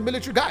father is a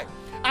military guy.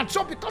 And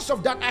so because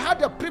of that, I had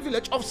the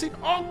privilege of seeing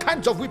all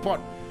kinds of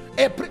weapons.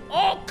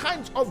 All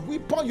kinds of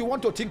weapons you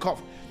want to think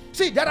of.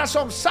 See, there are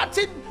some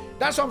certain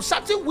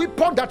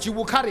weapon that you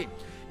will carry.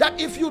 That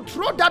if you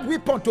throw that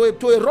weapon to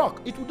a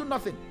rock, it will do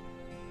nothing.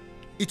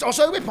 It's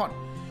also a weapon.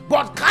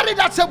 But carry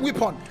that same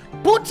weapon,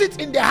 put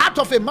it in the heart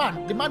of a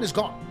man, the man is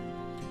gone.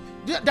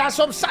 There are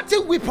some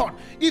certain weapon.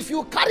 If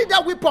you carry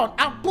that weapon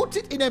and put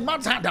it in a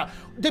man's hand,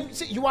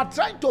 you are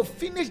trying to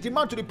finish the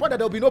man to the point that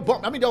there will be no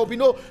bomb. I mean, there will be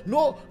nothing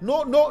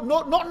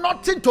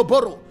to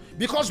borrow.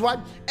 Because why?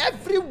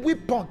 Every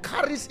weapon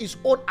carries its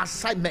own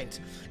assignment.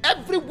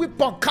 Every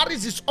weapon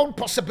carries its own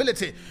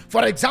possibility.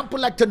 For example,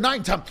 like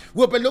tonight,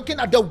 we'll be looking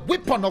at the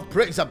weapon of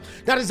praise.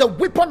 There is a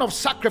weapon of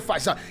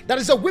sacrifice. There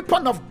is a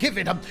weapon of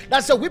giving.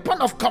 There's a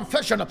weapon of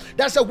confession.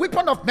 There's a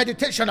weapon of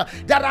meditation.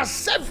 There are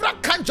several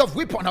kinds of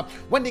weapons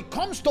when it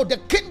comes to the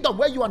kingdom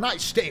where you and I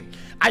stay.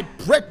 I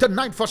pray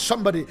tonight for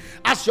somebody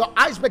as your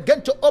eyes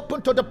begin to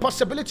open to the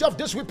possibility of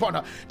this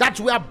weapon that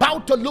we are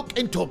about to look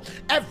into.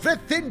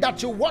 Everything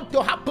that you want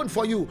to happen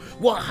for you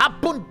will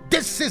happen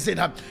this season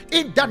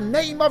in the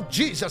name of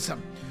Jesus.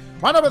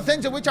 One of the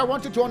things in which I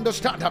want you to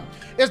understand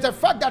is the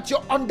fact that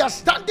your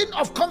understanding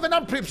of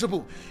covenant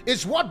principle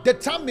is what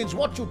determines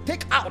what you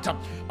take out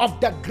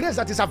of the grace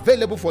that is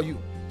available for you.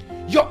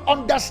 Your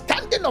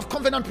understanding of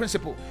covenant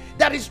principle.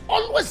 There is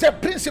always a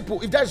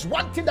principle. If there is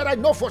one thing that I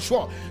know for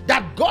sure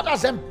that God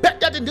has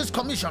embedded in this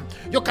commission,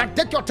 you can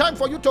take your time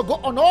for you to go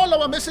on all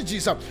our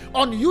messages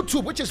on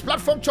YouTube, which is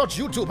Platform Church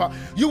YouTube.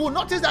 You will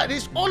notice that there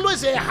is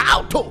always a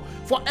how-to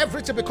for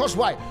everything. Because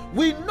why?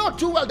 We know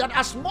too well that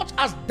as much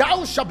as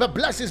thou shalt be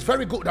blessed is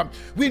very good.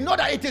 We know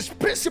that it is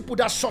principle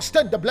that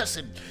sustains the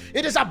blessing.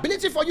 It is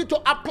ability for you to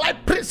apply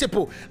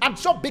principle. And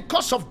so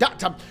because of that,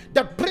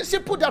 the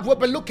principle that we'll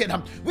be looking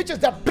at, which is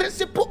the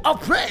principle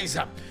of praise,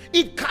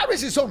 it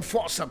carries its own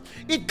force.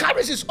 It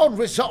carries its own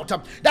result.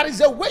 There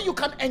is a way you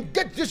can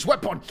engage this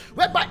weapon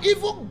whereby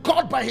even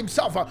God by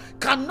himself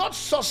cannot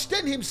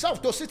sustain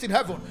himself to sit in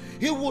heaven.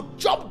 He will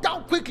jump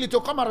down quickly to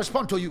come and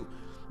respond to you.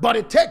 But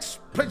it takes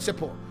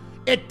principle.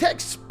 It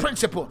takes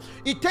principle.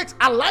 It takes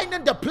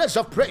aligning the place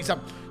of praise.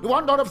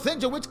 One of the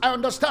things in which I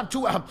understand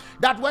too,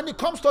 that when it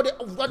comes to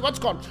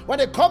when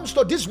it comes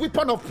to this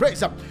weapon of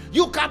praise,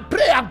 you can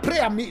pray and pray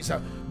amiss,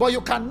 but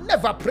you can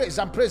never praise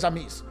and praise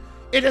amiss.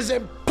 It is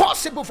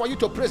impossible for you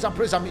to praise and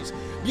praise amiss.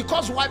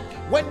 Because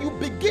when you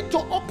begin to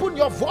open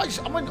your voice,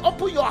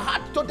 open your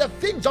heart to the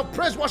things of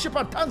praise, worship,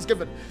 and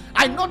thanksgiving.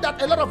 I know that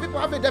a lot of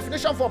people have a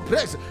definition for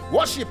praise,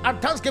 worship,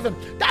 and thanksgiving.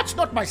 That's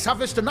not my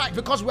service tonight,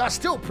 because we are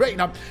still praying.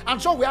 And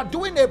so we are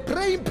doing a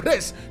praying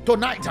praise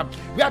tonight.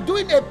 We are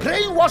doing a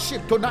praying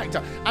worship tonight.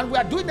 And we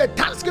are doing a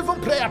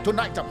thanksgiving prayer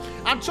tonight.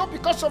 And so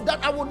because of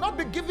that, I will not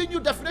be giving you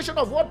definition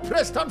of what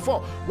praise stands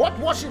for, what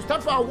worship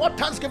stands for, and what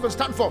thanksgiving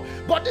stands for.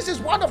 But this is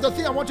one of the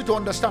things I want you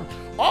to understand.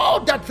 All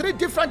the three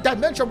different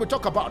dimensions we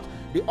talk about,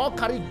 they all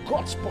carry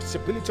God's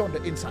possibility on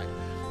the inside.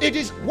 It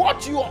is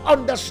what you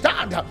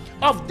understand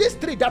of these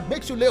three that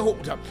makes you lay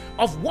hold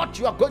of what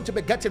you are going to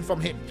be getting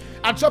from him.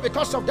 And so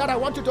because of that, I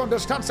want you to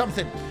understand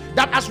something,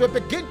 that as we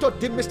begin to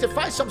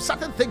demystify some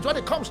certain things when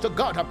it comes to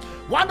God,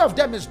 one of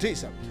them is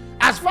this.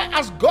 As far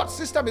as God's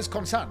system is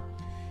concerned,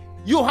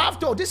 you have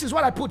to, this is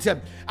what I put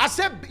him. I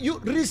said you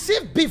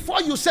receive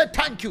before you say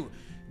thank you.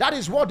 That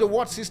is what the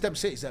word system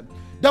says.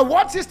 The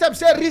word system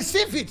says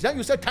receive it, then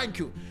you say thank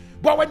you.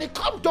 But when it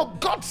comes to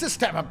God's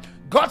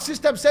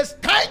system says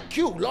thank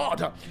you,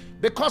 Lord,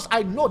 because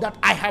I know that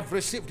I have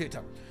received it.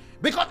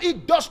 Because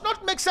it does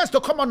not make sense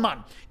to common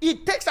man.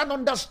 It takes an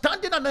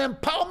understanding and an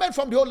empowerment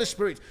from the Holy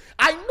Spirit.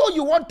 I know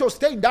you want to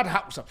stay in that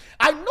house.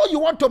 I know you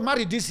want to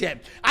marry this year.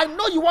 I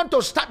know you want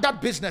to start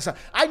that business.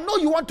 I know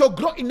you want to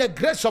grow in the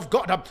grace of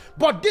God.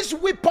 But this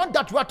weapon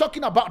that we are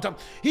talking about,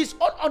 his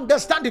own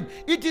understanding,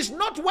 it is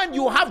not when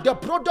you have the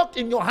product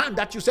in your hand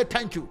that you say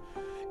thank you.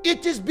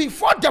 It is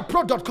before the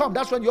pro.com.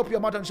 That's when you open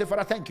your mouth and say,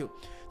 Father, thank you.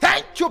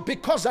 Thank you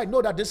because I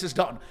know that this is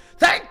done.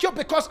 Thank you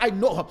because I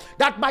know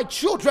that my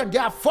children, they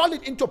are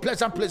falling into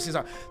pleasant places.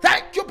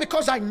 Thank you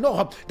because I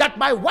know that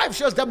my wife,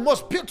 she is the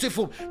most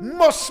beautiful,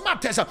 most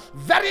smartest,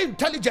 very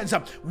intelligent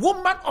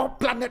woman on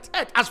planet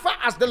Earth, as far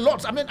as the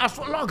Lord, as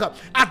long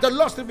as the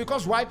Lord still,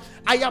 because why?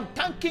 I am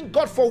thanking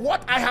God for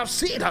what I have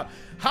seen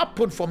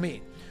happen for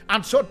me.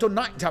 And so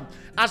tonight,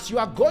 as you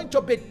are going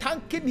to be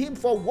thanking Him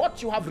for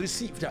what you have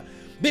received,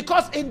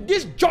 because in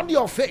this journey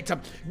of faith,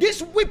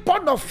 this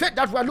weapon of faith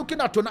that we are looking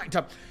at tonight,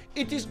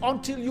 it is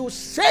until you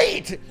say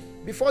it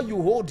before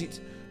you hold it,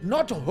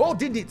 not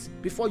holding it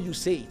before you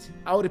say it.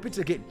 I will repeat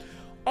it again.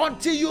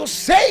 Until you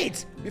say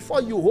it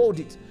before you hold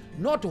it,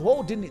 not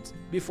holding it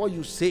before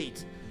you say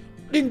it.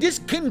 In this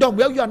kingdom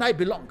where you and I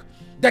belong,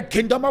 the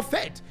kingdom of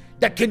faith,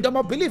 the kingdom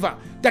of believer,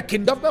 the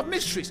kingdom of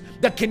mysteries,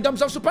 the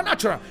kingdoms of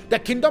supernatural, the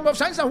kingdom of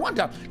signs and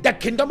wonder, the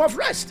kingdom of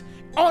rest,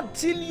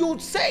 until you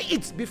say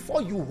it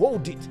before you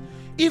hold it.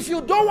 If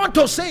you don't want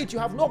to say it, you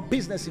have no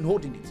business in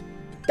holding it.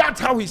 That's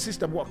how His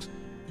system works.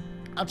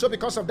 And so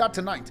because of that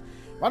tonight,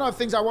 one of the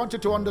things I want you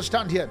to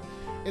understand here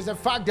is the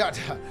fact that,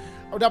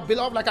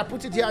 beloved, like I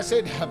put it here, I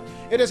said,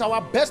 it is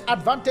our best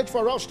advantage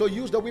for us to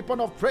use the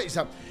weapon of praise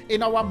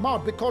in our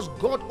mouth, because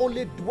God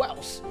only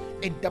dwells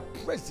in the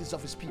praises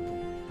of His people.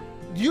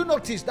 Do you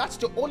notice that's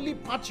the only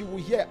part you will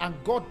hear, and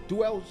God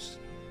dwells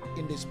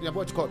in this,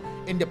 what's called,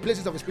 in the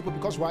places of His people?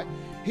 Because why?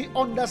 He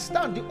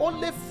understands the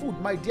only food,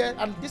 my dear,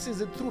 and this is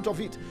the truth of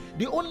it,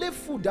 the only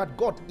food that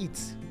God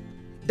eats,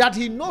 that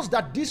He knows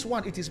that this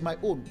one, it is my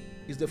own,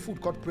 is the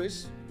food called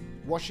praise,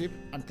 worship,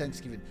 and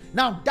thanksgiving.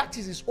 Now that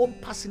is His own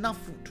personal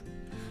food.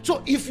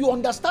 So if you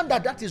understand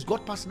that that is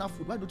God's personal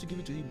food, why don't you give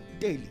it to Him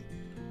daily?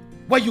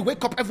 When you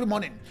wake up every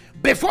morning,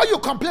 before you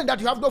complain that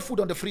you have no food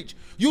on the fridge,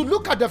 you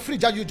look at the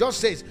fridge and you just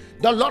say,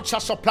 the Lord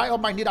shall supply all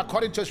my need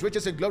according to His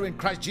riches and glory in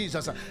Christ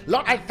Jesus.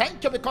 Lord, I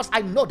thank you because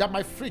I know that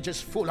my fridge is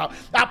full. I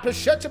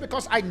appreciate you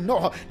because I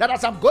know that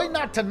as I'm going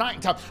out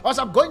tonight, as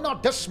I'm going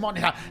out this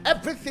morning,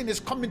 everything is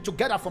coming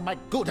together for my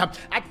good.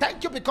 I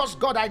thank you because,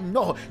 God, I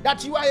know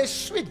that you are a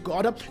sweet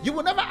God. You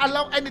will never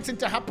allow anything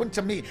to happen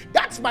to me.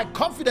 That's my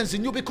confidence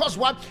in you, because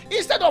what?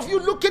 Instead of you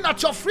looking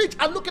at your fridge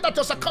and looking at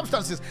your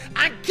circumstances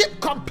and keep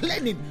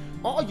complaining,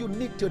 all you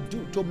need to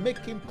do to make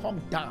Him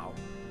come down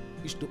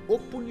is to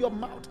open your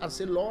mouth and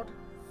say, Lord,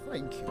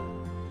 thank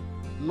you.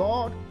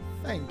 Lord,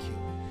 thank you.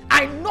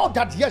 I know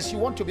that, yes, you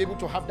want to be able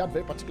to have that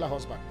very particular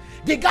husband.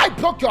 The guy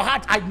broke your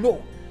heart, I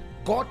know.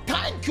 God,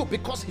 thank you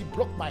because he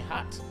broke my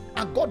heart.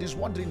 And God is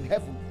wondering in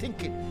heaven,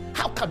 thinking,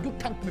 how can you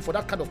thank me for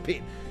that kind of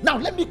pain? Now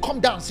let me come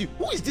down and see,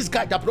 who is this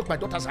guy that broke my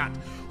daughter's heart?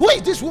 Who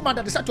is this woman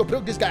that decided to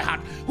break this guy's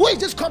heart? Who is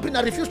this company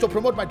that refused to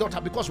promote my daughter?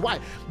 Because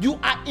why? You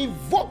are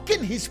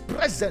invoking His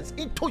presence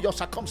into your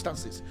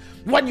circumstances.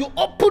 When you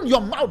open your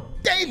mouth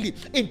daily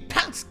in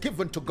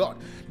thanksgiving to God.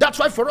 That's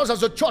why for us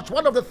as a church,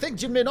 one of the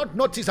things you may not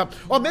notice,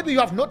 or maybe you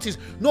have noticed,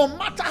 no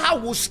matter how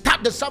we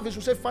start the service,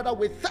 we say, Father,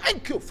 we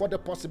thank you for the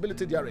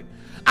possibility therein.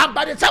 And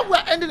by the time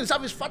we're ending the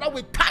service, Father,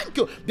 we thank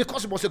you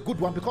because it was a good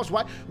one. Because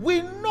why?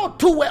 We know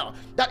too well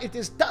that it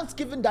is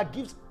thanksgiving that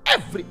gives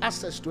every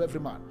access to every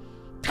man.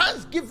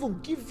 Thanksgiving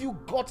gives you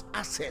God's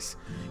access.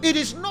 It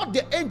is not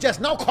the angels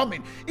now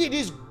coming. It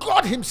is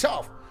God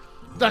Himself.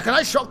 That can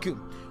I shock you?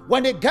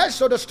 When it gets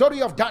to the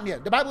story of Daniel,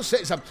 the Bible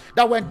says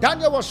that when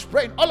Daniel was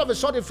praying, all of a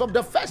sudden from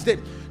the first day,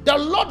 the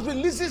Lord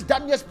releases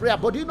Daniel's prayer.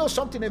 But you know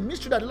something, a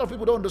mystery that a lot of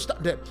people don't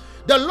understand there.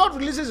 The Lord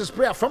releases His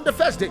prayer from the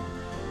first day.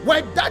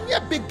 When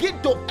Daniel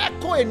began to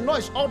echo a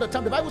noise all the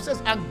time, the Bible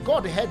says, and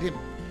God heard him.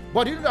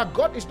 But you know that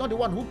God is not the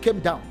one who came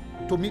down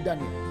to meet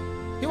Daniel.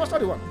 He was not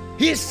the one.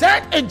 He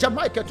sent Angel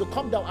Michael to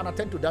come down and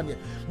attend to Daniel.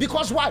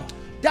 Because why?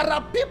 There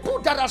are people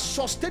that are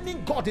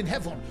sustaining God in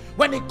heaven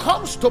when it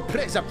comes to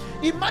praise.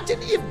 Imagine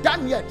if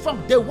Daniel,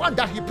 from day one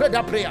that he prayed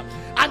that prayer,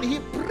 and he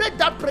prayed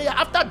that prayer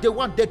after day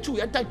one, day two,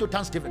 he entered into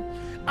thanksgiving.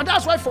 And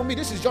that's why for me,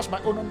 this is just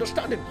my own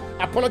understanding.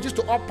 Apologies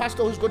to all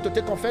pastors who's going to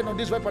take offense on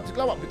this very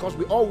particular one, because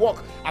we all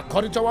walk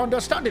according to our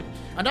understanding.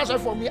 And that's why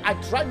for me, I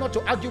try not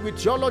to argue with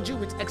theology,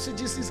 with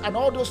exegesis, and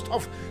all those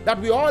stuff that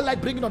we all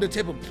like bringing on the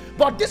table.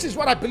 But this is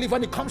what I believe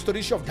when it comes to the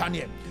issue of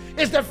Daniel.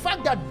 It's the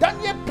fact that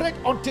Daniel prayed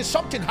until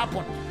something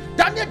happened.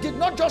 Daniel did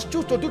not just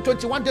choose to do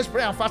 21 days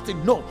prayer and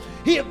fasting. No,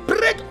 he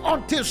prayed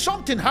until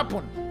something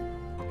happened.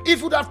 If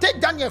it would have taken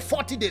Daniel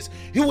 40 days,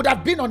 he would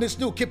have been on his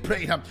knee, keep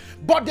praying.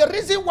 But the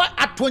reason why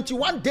at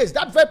 21 days,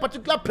 that very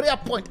particular prayer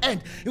point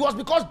ended, it was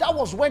because that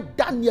was when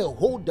Daniel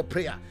held the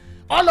prayer.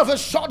 All of a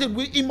sudden,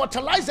 we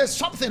immortalized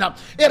something, a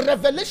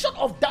revelation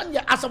of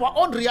Daniel as our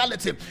own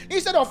reality,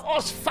 instead of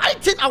us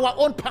fighting our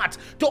own part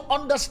to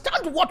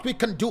understand what we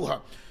can do.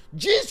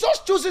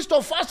 Jesus chooses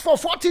to fast for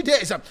 40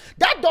 days.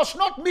 That does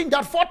not mean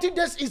that 40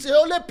 days is the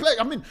only place.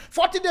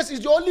 40 days is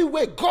the only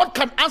way God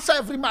can answer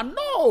every man.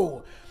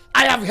 No.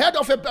 I have heard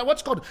of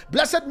what's called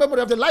blessed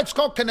memory of the lives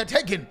called Kenneth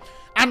Hagin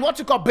and what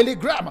you call Billy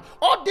Graham.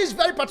 All these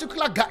very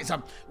particular guys.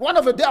 One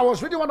of the day I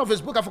was reading one of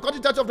his books. I forgot the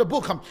title of the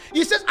book.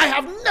 He says, I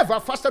have never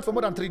fasted for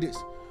more than 3 days.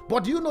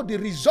 But do you know the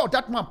result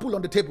that man pulled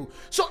on the table?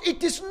 So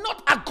it is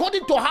not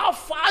according to how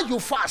far you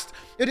fast.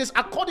 It is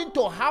according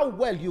to how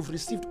well you've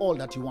received all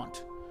that you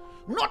want.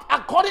 Not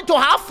according to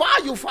how far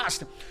you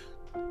fast.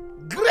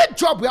 Great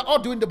job we are all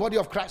doing the body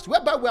of Christ,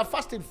 whereby we are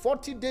fasting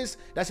 40 days.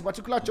 There's a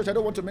particular church, I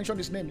don't want to mention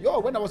his name.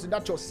 When I was in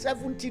that church,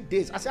 70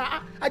 days. I said,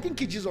 I didn't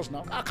kill Jesus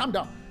now. Calm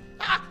down.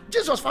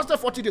 Jesus fasted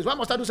 40 days. Why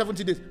must I do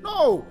 70 days?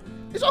 No,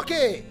 it's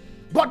okay.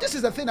 But this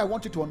is the thing I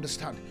want you to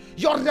understand.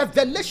 Your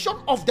revelation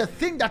of the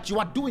thing that you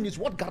are doing is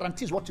what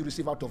guarantees what you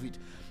receive out of it.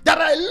 There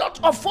are a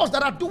lot of us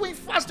that are doing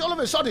fast all of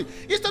a sudden.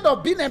 Instead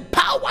of being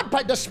empowered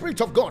by the Spirit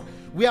of God,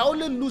 we are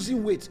only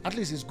losing weight. At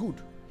least it's good.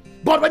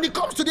 But when it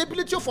comes to the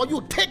ability for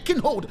you taking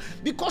hold,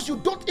 because you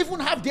don't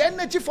even have the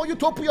energy for you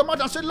to open your mouth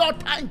and say,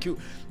 Lord, thank you.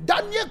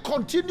 Daniel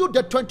continued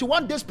the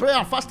 21 days prayer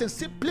and fasting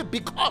simply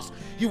because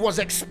he was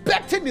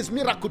expecting his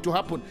miracle to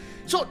happen.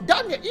 So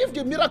Daniel, if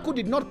the miracle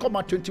did not come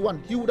at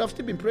 21, he would have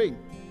still been praying.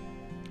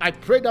 I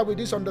pray that with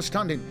this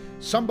understanding,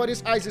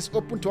 somebody's eyes is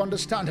open to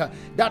understand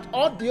that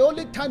the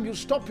only time you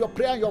stop your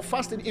prayer and your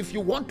fasting, if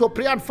you want to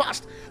pray and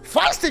fast,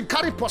 fasting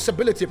carry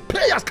possibility,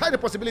 prayers carry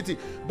possibility,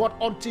 but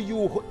until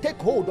you take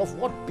hold of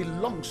what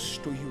belongs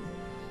to you,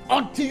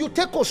 until you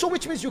take hold, so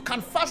which means you can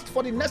fast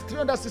for the next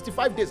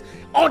 365 days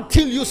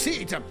until you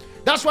see it.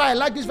 That's why I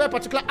like this very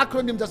particular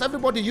acronym that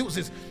everybody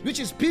uses,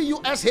 which is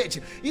PUSH.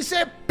 He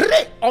said,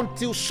 pray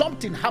until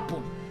something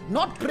happens.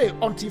 Not pray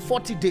until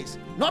 40 days.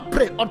 Not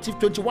pray until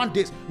 21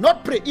 days.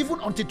 Not pray even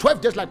until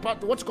 12 days like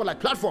what's called like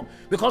platform.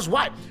 Because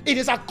why? It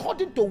is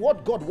according to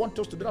what God wants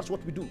us to do. That's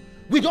what we do.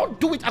 We don't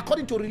do it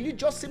according to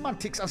religious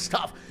semantics and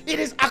stuff. It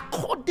is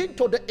according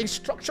to the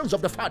instructions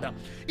of the Father.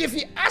 If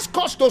He asks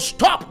us to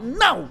stop,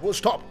 now we'll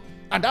stop.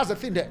 And that's the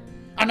thing there.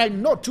 And I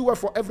know too well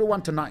for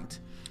everyone tonight,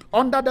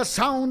 under the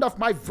sound of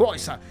my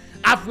voice,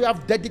 as we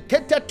have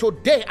dedicated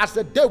today as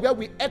the day where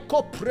we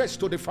echo praise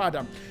to the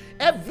Father,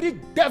 every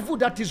devil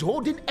that is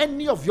holding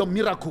any of your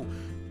miracle,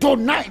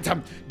 tonight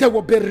they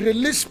will be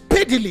released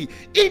speedily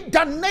in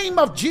the name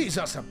of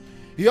Jesus.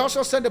 He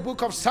also said the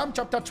book of Psalm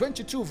chapter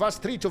 22 verse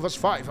 3 to verse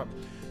 5.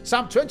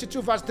 Psalm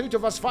 22 verse 3 to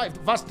verse 5.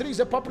 Verse 3 is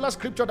a popular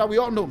scripture that we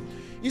all know.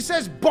 He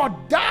says,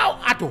 but thou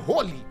art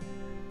holy,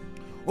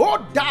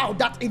 O thou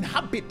that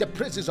inhabit the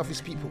praises of his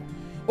people.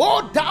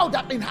 O thou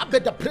that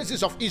inhabit the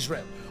praises of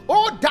Israel.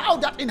 O thou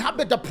that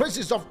inhabit the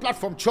praises of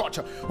Platform Church.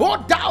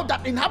 O thou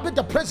that inhabit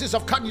the praises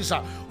of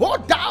Kanisa. O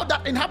thou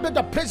that inhabit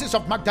the praises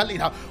of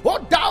Magdalena. O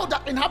thou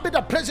that inhabit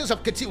the praises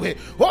of Ketiwe.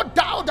 O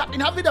thou that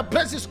inhabit the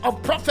praises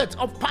of prophets,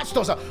 of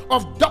pastors,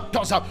 of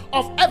doctors,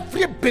 of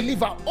every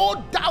believer.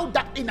 O thou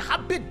that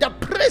inhabit the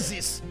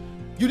praises.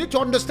 You need to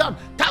understand.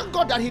 Thank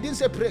God that he didn't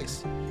say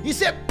praise. He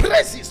said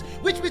praises,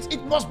 which means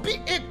it must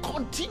be a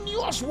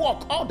continuous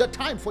walk all the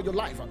time for your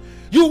life.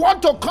 You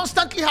want to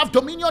constantly have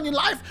dominion in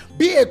life?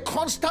 Be a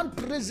constant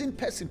praising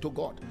person to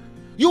God.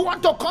 You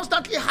want to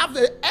constantly have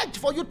the edge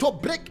for you to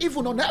break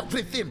even on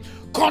everything?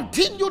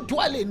 Continue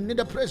dwelling in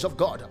the praise of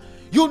God.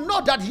 You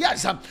know that,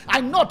 yes,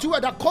 I know too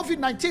that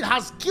COVID-19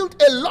 has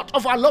killed a lot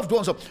of our loved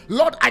ones.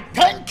 Lord, I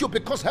thank you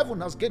because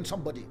heaven has gained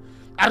somebody.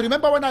 I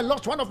remember when I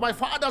lost one of my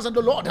fathers in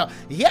the Lord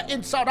here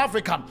in South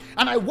Africa,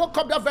 and I woke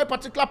up that very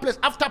particular place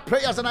after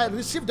prayers and I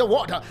received the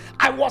word.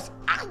 I was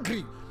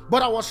angry,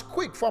 but I was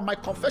quick for my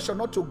confession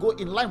not to go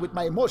in line with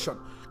my emotion.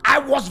 I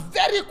was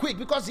very quick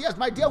because, yes,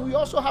 my dear, we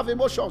also have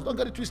emotions. Don't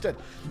get it twisted.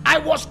 I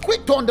was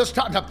quick to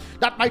understand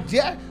that, my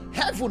dear,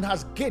 heaven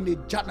has gained a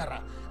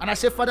general. And I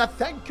say, Father,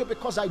 thank you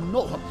because I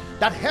know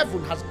that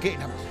heaven has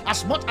gained him.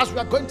 As much as we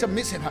are going to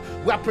miss him,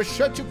 we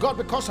appreciate you, God,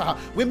 because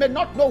we may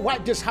not know why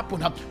this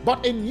happened,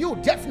 but in you,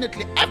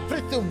 definitely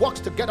everything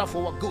works together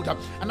for our good.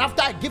 And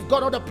after I give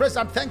God all the praise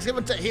and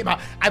thanksgiving to him,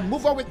 I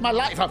move on with my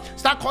life.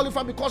 Start calling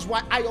for him because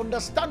why? I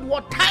understand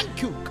what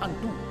thank you can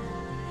do.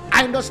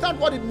 I understand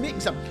what it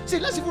means. See,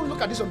 let's even look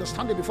at this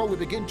understanding before we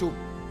begin to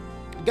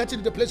get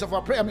into the place of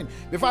our prayer.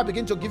 Before I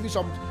begin to give you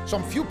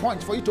some few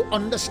points for you to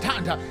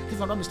understand,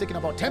 if I'm not mistaken,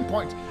 about 10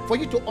 points for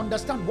you to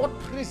understand what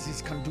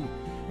praises can do.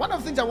 One of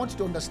the things I want you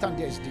to understand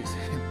there is this.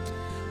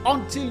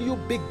 Until you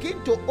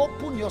begin to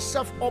open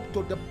yourself up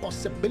to the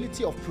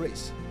possibility of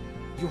praise,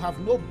 you have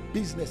no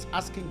business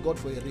asking God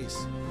for a raise.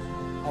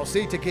 I'll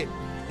say it again.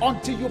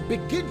 Until you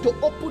begin to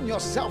open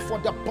yourself for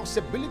the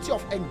possibility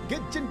of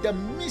engaging the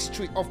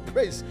mystery of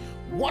praise,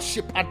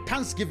 worship, and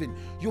thanksgiving,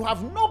 you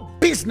have no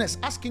business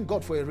asking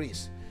God for a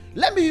raise.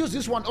 Let me use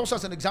this one also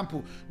as an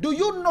example. Do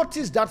you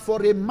notice that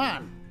for a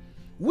man,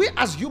 we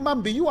as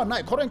human beings, you and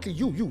I, currently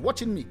you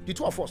watching me, the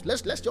two of us,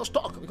 let's just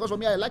talk, because for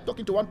me, I like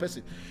talking to one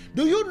person.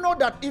 Do you know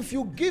that if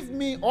you give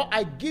me or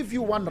I give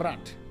you 1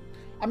 rand,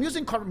 I'm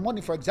using current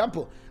money, for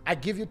example, I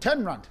give you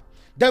 10 rand.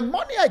 The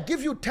money I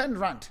give you 10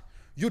 rand,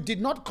 you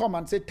did not come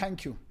and say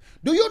thank you.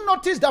 Do you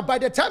notice that by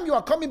the time you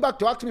are coming back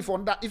to ask me for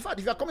that, in fact,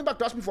 if you are coming back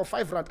to ask me for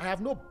 5 rand, I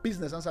have no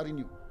business answering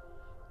you.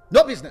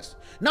 No business.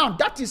 Now,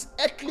 that is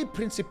earthly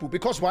principle,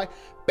 because why?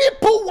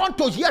 People want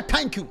to hear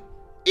thank you.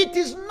 It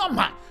is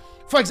normal.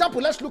 For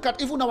example, let's look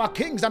at even our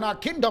kings and our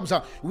kingdoms,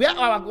 where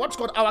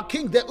our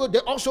king, they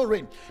also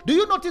reign. Do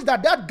you notice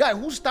that guy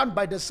who stand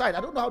by the side,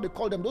 I don't know how they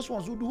call them, those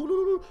ones who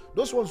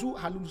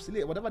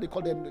hallucinate, whatever they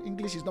call them.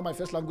 English is not my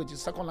first language,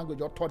 it's second language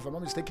or third, if I'm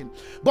not mistaken.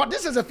 But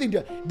this is the thing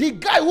there. The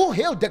guy who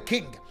hailed the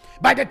king,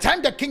 by the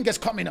time the king is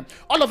coming,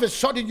 all of a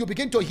sudden you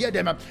begin to hear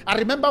them. I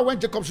remember when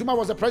Jacob Zuma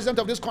was the president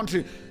of this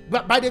country,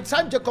 but by the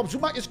time Jacob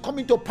Zuma is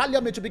coming to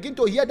parliament, you begin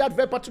to hear that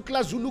very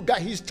particular Zulu guy,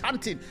 he's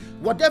chanting.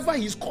 Whatever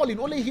he's calling,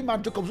 only him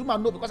and Jacob Zuma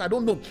know, because I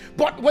don't know.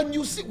 But when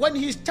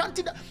he's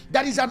chanting,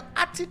 there is an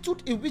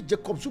attitude in which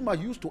Jacob Zuma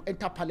used to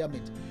enter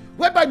parliament,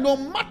 whereby no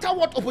matter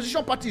what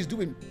opposition party is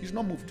doing, he's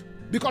not moved.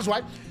 Because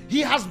why? He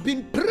has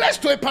been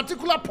pressed to a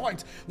particular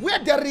point where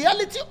the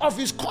reality of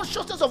his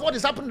consciousness of what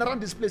is happening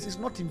around this place is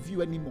not in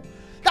view anymore.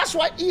 That's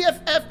why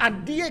EFF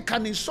and DA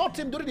can insult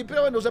him during the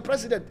period when he was a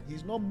president.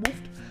 He's not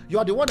moved. You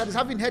are the one that is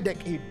having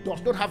headache. He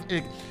does not have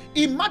headache.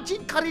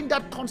 Imagine carrying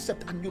that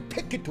concept and you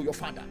take it to your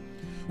father,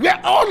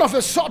 where all of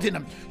a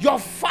sudden your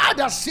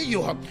father see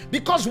you.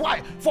 Because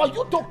why? For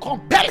you to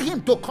compel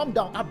him to come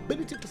down,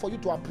 ability for you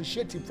to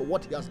appreciate him for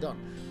what he has done.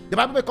 The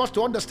Bible makes us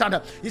to understand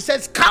that. He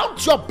says,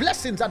 count your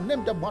blessings and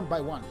name them one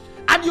by one.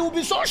 And you will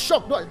be so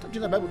shocked. No, it's not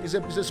in the Bible, it's a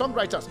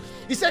songwriter.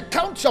 He said,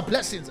 count your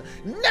blessings,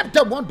 name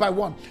them one by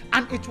one,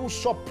 and it will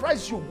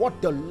surprise you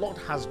what the Lord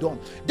has done.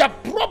 The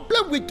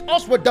problem with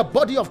us, with the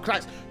body of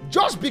Christ,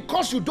 just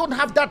because you don't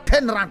have that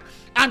 10 rand,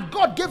 and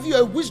God gave you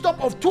a wisdom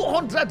of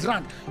 200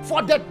 rand,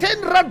 for the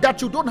 10 rand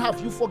that you don't have,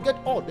 you forget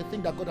all the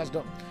thing that God has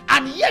done.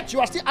 And yet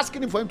you are still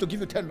asking him for him to give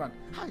you 10 rand.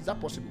 How is that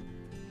possible?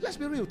 Let's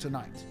be real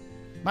tonight.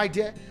 My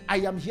dear, I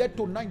am here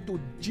tonight to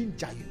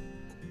ginger you.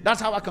 That's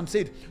how I can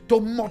say it.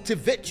 To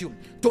motivate you,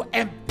 to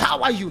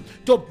empower you,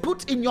 to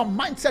put in your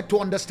mindset to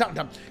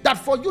understand that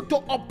for you to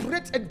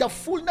operate in the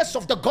fullness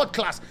of the God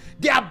class,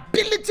 the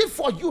ability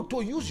for you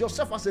to use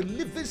yourself as a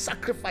living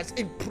sacrifice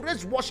in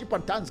praise, worship,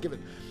 and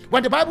thanksgiving.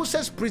 When the Bible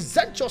says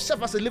present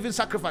yourself as a living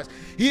sacrifice,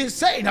 he is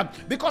saying,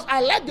 because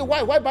I like the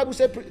why Bible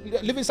says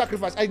living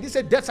sacrifice. I didn't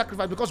say dead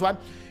sacrifice, because why?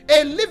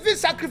 A living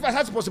sacrifice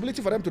has the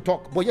possibility for them to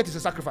talk, but yet it's a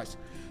sacrifice.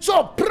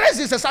 So praise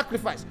is a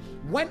sacrifice.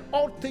 When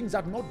all things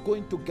are not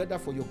going together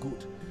for your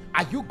good,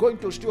 are you going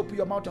to still open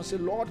your mouth and say,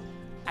 Lord,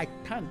 I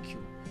thank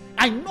you.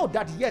 I know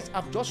that, yes,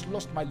 I've just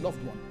lost my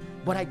loved one,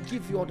 but I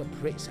give you all the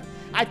praise.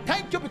 I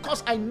thank you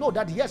because I know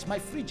that, yes, my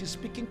fridge is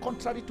speaking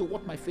contrary to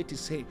what my faith is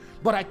saying,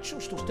 but I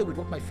choose to stay with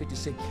what my faith is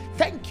saying.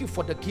 Thank you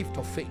for the gift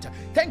of faith.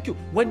 Thank you.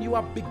 When you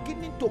are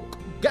beginning to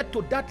get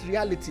to that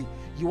reality,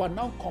 you are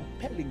now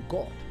compelling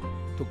God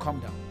to come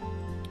down.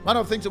 One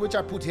of the things which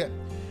I put here,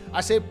 I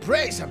say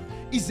praise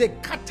is a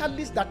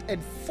catalyst that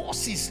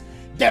enforces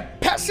the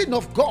person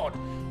of God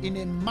in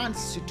a man's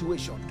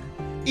situation.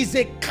 Is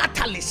a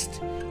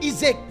catalyst.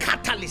 Is a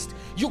catalyst.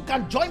 You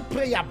can join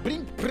prayer,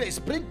 bring praise,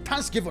 bring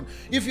thanksgiving.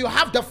 If you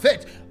have the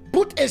faith,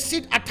 put a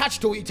seed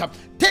attached to it.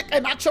 Take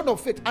an action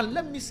of faith, and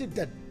let me see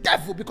the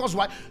devil. Because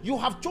why? You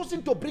have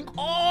chosen to bring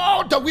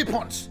all the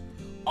weapons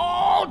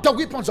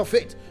of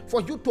faith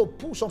for you to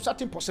pull some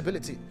certain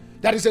possibility.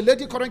 There is a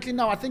lady currently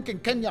now, I think in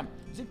Kenya.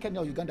 Is it Kenya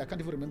or Uganda? I can't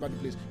even remember the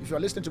place. If you are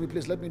listening to me,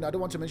 please let me know. I don't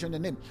want to mention the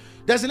name.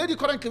 There's a lady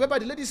currently whereby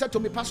the lady said to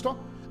me, Pastor,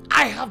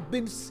 I have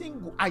been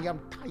single. I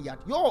am tired.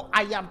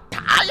 I am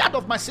tired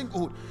of my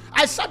singlehood.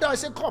 I sat there, I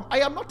said, come, I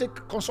am not a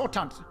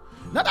consultant.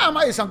 Not that am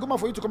I a sangoma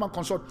for you to come and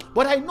consult,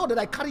 but I know that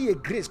I carry a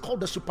grace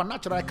called the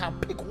supernatural. I can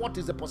pick what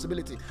is the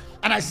possibility.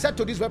 And I said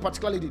to this very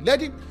particular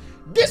lady,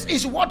 this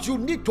is what you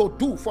need to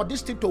do for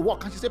this thing to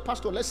work. And she said,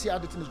 Pastor, let's see how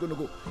the thing is going to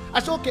go. I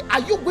said, okay, are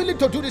you willing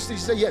to do this? She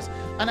said, yes.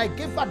 And I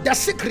gave her the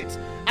secret.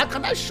 And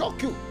can I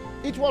shock you?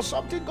 It was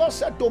something God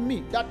said to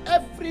me, that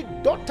every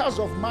daughters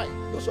of mine,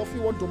 those of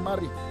you want to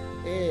marry,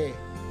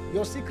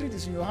 your secret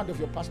is in your hand of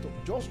your pastor.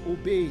 Just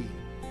obey.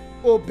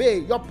 Obey.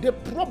 The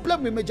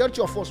problem with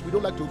majority of us, we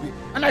don't like to obey.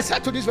 And I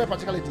said to this very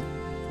particular thing,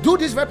 do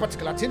this very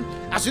particular thing.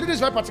 As you do this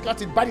very particular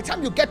thing, by the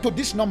time you get to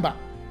this number,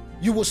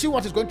 you will see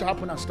what is going to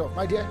happen and stuff.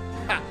 My dear,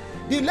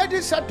 the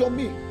lady said to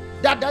me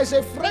that there is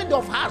a friend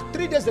of hers.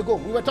 3 days ago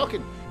we were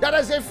talking. There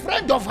is a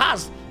friend of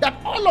hers that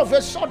all of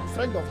a sudden,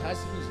 friend of hers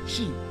is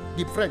she.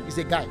 The friend is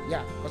a guy.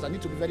 Yeah, because I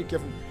need to be very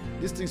careful.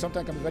 This thing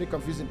sometimes can be very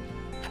confusing.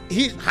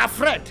 Her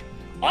friend,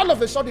 all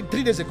of a sudden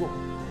 3 days ago,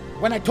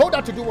 when I told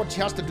her to do what she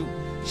has to do,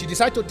 she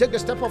decided to take the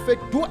step of faith,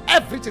 do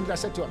everything that I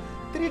said to her.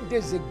 3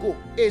 days ago,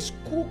 a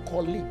school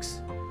colleagues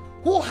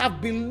who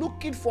have been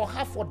looking for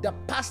her for the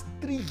past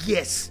 3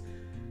 years,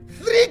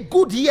 3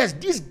 good years,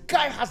 this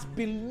guy has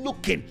been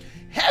looking.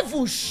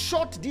 Heaven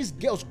shot this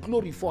girl's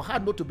glory for her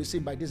not to be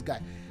seen by this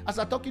guy. As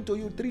I'm talking to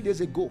you 3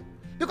 days ago,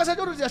 because I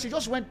don't know that she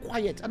just went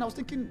quiet, and I was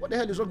thinking, what the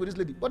hell is wrong with this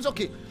lady? But it's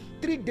okay.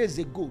 3 days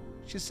ago,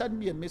 she sent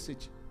me a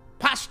message.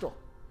 Pastor,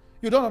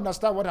 you don't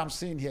understand what I'm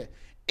saying here.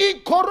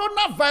 In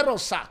coronavirus,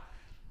 sir,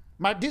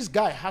 this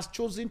guy has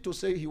chosen to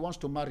say he wants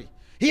to marry.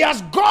 He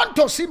has gone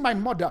to see my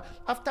mother.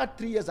 After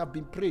 3 years, I've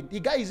been praying. The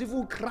guy is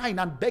even crying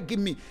and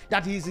begging me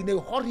that he's in a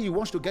hurry, he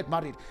wants to get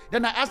married.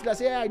 Then I asked her, I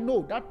say, I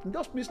know that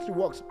mystery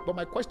works. But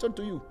my question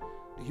to you,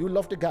 You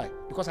love the guy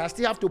because I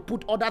still have to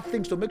put other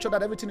things to make sure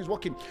that everything is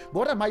working. But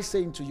what am I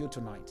saying to you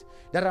tonight?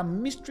 There are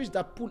mysteries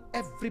that pull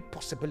every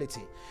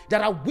possibility.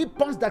 There are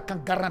weapons that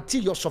can guarantee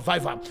your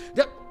survival.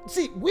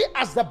 See, we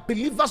as the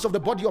believers of the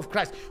body of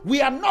Christ,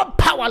 we are not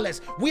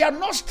powerless. We are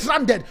not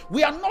stranded.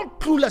 We are not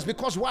clueless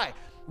because why?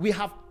 We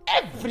have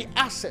every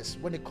access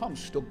when it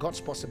comes to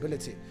God's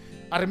possibility.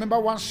 I remember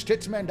one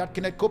statement that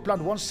Kenneth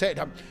Copeland once said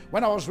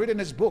when I was reading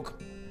his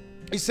book.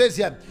 He says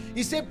here,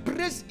 he said,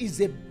 praise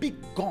is a big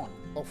gun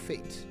of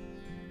faith.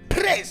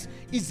 Praise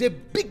is a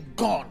big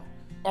gun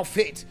of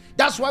faith.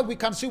 That's why we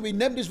can see we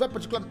name this very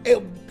particular a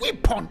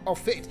weapon of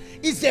faith.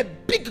 It's a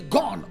big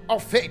gun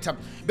of faith.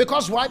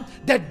 Because why?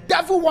 The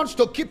devil wants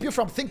to keep you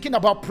from thinking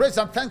about praise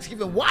and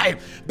thanksgiving. Why?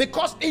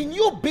 Because in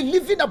you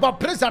believing about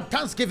praise and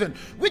thanksgiving,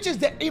 which is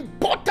the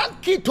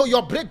important key to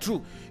your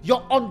breakthrough,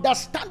 your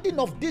understanding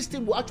of this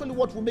thing will actually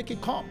what will make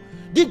it come.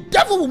 The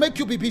devil will make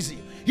you be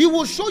busy. He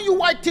will show you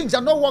why things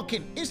are not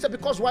working. Instead,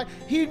 because why?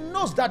 He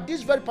knows that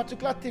this very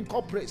particular thing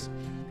called praise.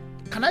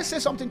 Can I say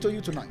something to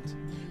you tonight?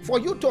 For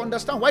you to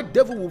understand why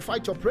devil will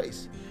fight your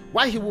praise,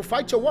 why he will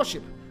fight your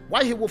worship,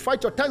 why he will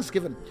fight your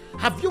thanksgiving.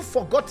 Have you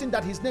forgotten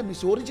that his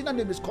original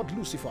name is called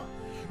Lucifer?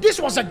 This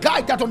was a guy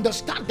that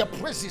understands the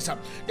praises.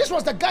 This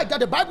was the guy that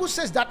the Bible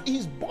says that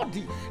his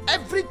body,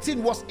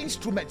 everything was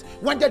instrument.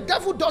 When the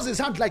devil does his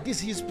hand like this,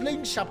 he's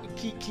playing sharp,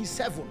 key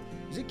 7.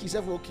 Is it key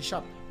 7 or key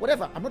sharp?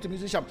 Whatever, I'm not a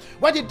musician.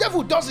 When the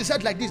devil does his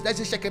head like this,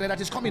 there's a shekere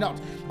that is coming out.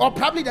 Or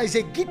probably there is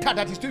a guitar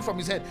that is doing from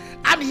his head.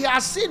 And he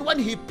has seen when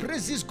he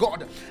praises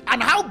God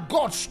and how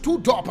God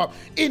stood up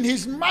in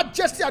his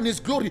majesty and his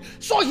glory.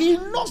 So he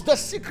knows the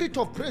secret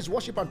of praise,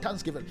 worship, and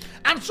thanksgiving.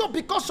 And so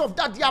because of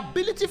that, the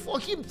ability for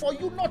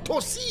you not to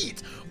see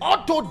it or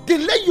to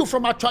delay you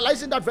from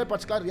actualizing that very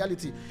particular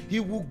reality, he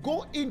will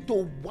go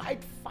into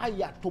white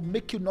fire to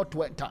make you not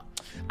to enter.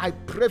 I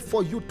pray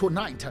for you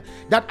tonight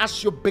that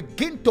as you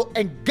begin to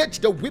engage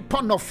the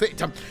weapon of faith,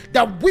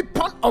 the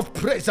weapon of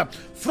praise,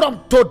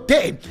 from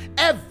today,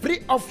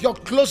 every of your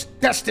closed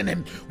destiny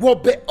will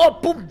be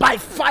opened by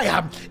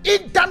fire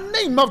in the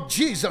name of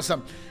Jesus.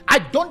 I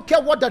don't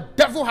care what the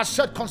devil has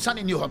said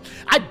concerning you.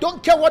 I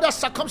don't care what the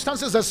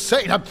circumstances are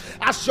saying.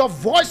 As your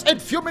voice in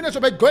few minutes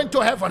will be going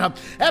to heaven,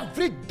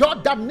 every door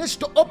that needs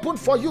to open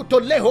for you to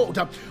lay hold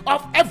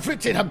of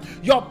everything,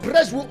 your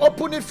praise will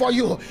open it for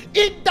you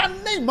in the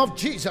name of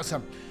Jesus.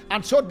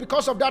 And so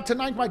because of that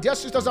tonight, my dear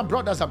sisters and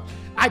brothers,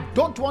 I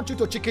don't want you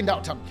to chicken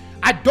out.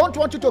 I don't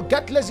want you to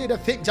get lazy in the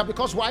things,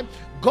 because why?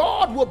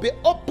 God will be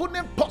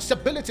opening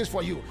possibilities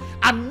for you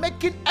and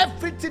making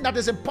everything that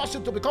is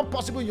impossible to become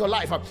possible in your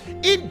life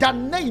in the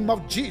name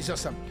of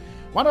Jesus.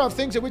 One of the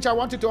things in which I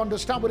want you to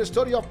understand with the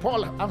story of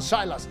Paul and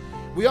Silas,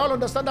 we all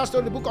understand that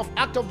story in the book of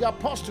Acts of the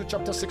Apostles,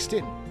 chapter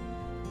 16.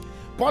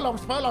 Paul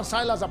and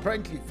Silas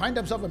apparently find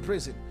themselves in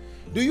prison.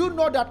 Do you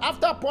know that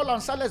after Paul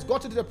and Silas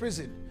got into the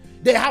prison,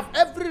 they have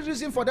every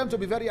reason for them to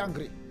be very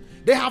angry.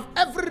 They have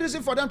every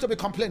reason for them to be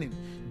complaining.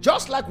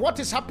 Just like what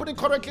is happening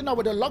currently now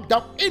with the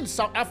lockdown in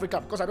South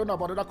Africa, because I don't know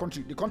about other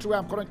country, the country where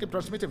I'm currently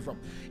transmitting from.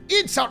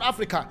 In South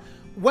Africa,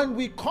 when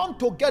we come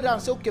together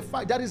and say, okay,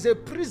 fine, there is a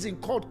prison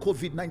called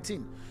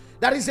COVID-19.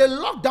 There is a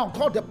lockdown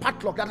called the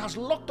padlock that has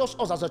locked us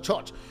as a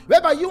church.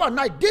 Whereby you and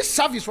I, this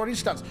service, for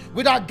instance,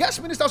 with our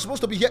guest minister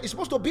supposed to be here, is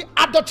supposed to be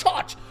at the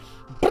church,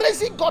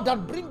 praising God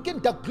and bringing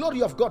the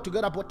glory of God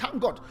together. But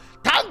thank God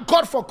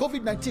for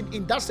COVID-19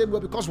 in that same way.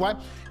 Because why?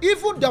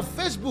 Even the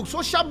Facebook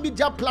social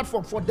media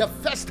platform, for the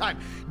first time,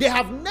 they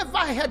have never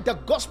heard the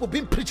gospel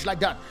being preached like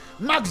that.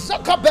 Mark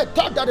Zuckerberg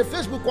thought that the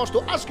Facebook was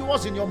to ask you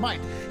what's in your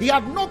mind. He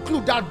had no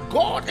clue that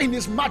God in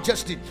his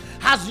majesty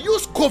has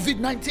used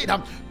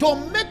COVID-19 to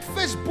make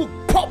Facebook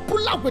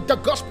popular with the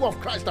gospel of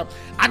Christ.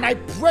 And I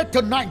pray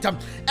tonight,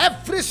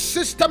 every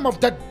system of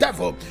the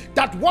devil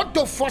that want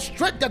to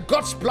frustrate the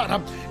God's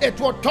plan, it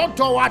will turn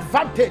to our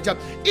advantage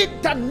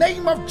in the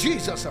name of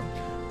Jesus.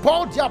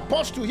 Paul the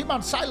apostle, him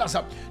and Silas,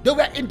 they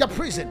were in the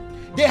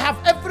prison. They have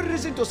every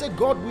reason to say,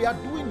 God, we are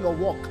doing your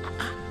work.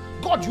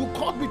 God, you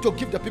called me to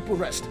give the people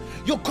rest.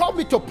 You called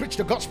me to preach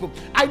the gospel.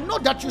 I know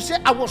that you say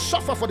I will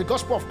suffer for the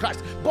gospel of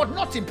Christ, but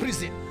not in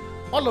prison.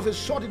 All of a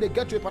sudden they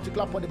get to a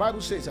particular point. The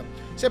Bible says,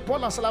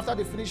 Paul and Silas,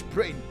 after they finished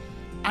praying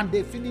and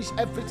they finished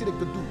everything they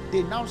could do,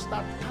 they now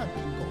start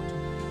thanking God.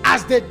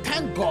 As they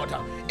thank God,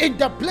 in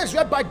the place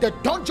whereby the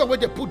dungeon where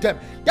they put them,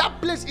 that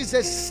place is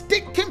a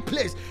stinking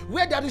place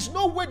where there is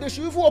no way they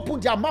should even open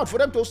their mouth for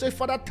them to say,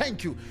 Father,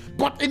 thank you.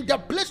 But in the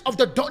place of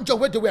the dungeon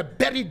where they were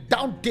buried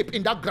down deep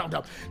in that ground,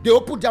 they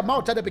opened their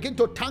mouth and they begin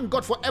to thank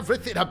God for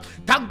everything.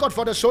 Thank God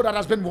for the soul that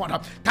has been won.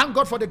 Thank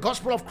God for the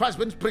gospel of Christ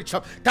being preached.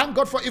 Thank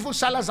God for even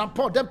Silas and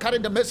Paul, them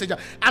carrying the message.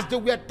 As they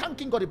were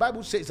thanking God, the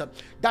Bible says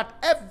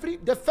that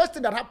the first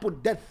thing that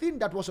happened, the thing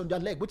that was on their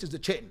leg, which is the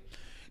chain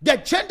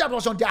that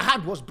was on their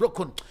hand was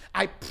broken.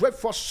 I pray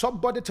for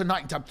somebody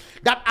tonight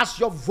that as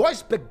your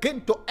voice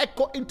begin to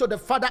echo into the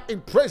Father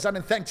in praise and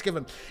in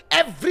thanksgiving,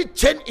 every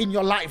chain in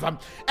your life,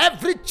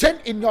 every chain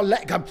in your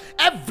leg,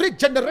 every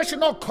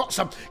generational curse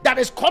that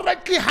is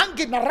currently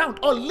hanging around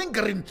or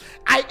lingering,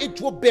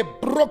 it will be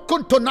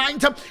broken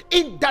tonight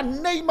in the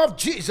name of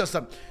Jesus.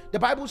 The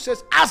Bible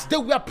says, as they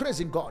were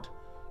praising God,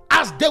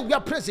 as they were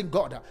praising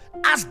God,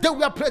 as they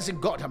were praising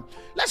God.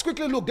 Let's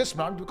quickly look this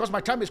month because my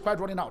time is quite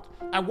running out.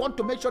 I want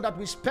to make sure that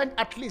we spend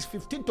at least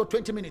 15 to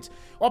 20 minutes,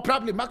 or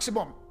probably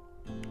maximum,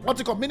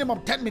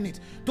 minimum 10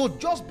 minutes, to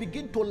just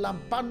begin to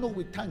lampano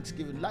with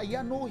thanksgiving.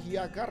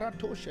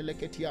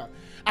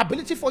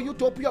 Ability for you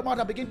to open your mouth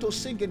and begin to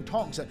sing in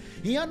tongues.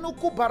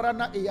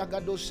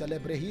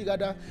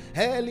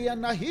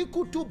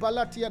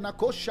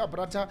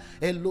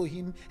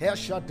 Elohim, El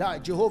Shaddai,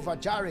 Jehovah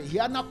Jireh,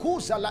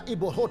 Yanakuzala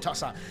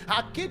Ibohotasa,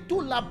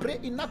 Akitu Labre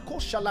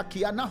Inakoshala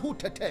Kiana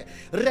Hutete,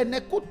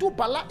 Renekutu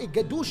Bala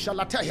Igedu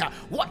Shalateya.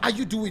 What are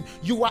you doing?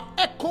 You are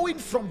echoing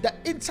from the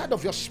inside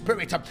of your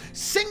spirit,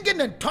 singing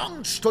in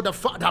tongues to the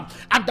Father,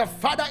 and the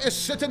Father is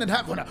sitting in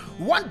heaven,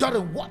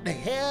 wondering what the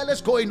hell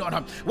is going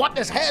on, what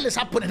the hell is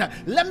happening.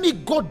 Let me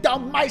go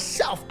down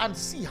myself and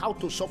see how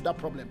to solve that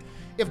problem.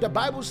 If the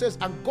Bible says,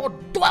 and God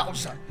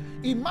dwells,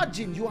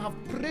 imagine you have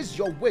praised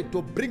your way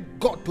to bring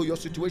God to your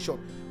situation.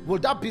 Will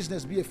that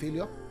business be a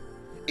failure?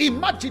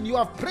 Imagine you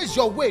have praised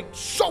your way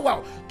so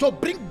well to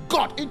bring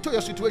God into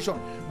your situation.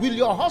 Will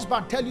your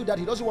husband tell you that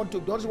he doesn't want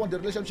the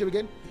relationship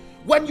again?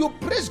 When you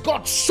praise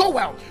God so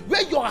well,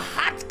 where your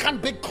heart can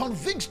be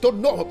convinced to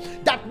know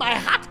that my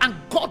heart and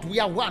God, we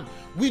are one,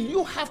 will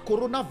you have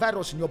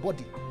coronavirus in your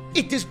body?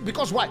 It is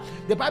because why?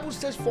 The Bible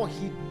says, for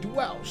he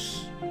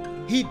dwells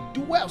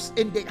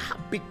in the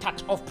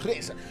habitat of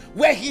praise.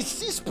 Where he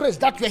sees praise,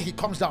 that's where he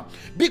comes down.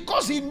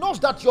 Because he knows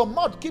that your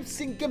mouth keeps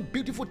singing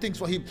beautiful things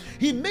for him.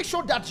 He makes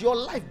sure that your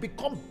life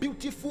becomes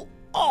beautiful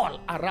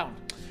all around.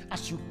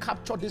 As you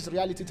capture this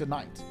reality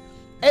tonight,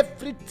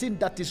 everything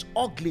that is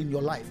ugly in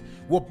your life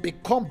will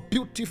become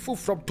beautiful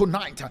from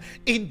tonight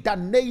in the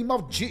name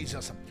of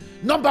Jesus.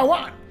 Number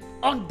one,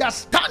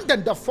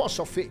 understanding the force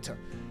of faith.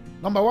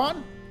 Number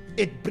one,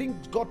 it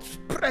brings God's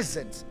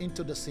presence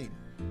into the scene.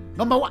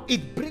 Number one,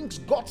 it brings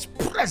God's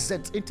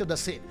presence into the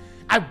scene.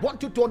 I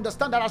want you to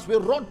understand that as we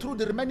run through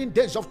the remaining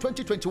days of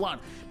 2021,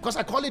 because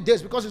I call it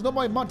days because it's no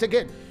more a month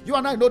again. You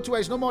and I know too,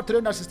 it's no more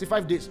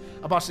 365 days.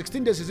 About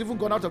 16 days is even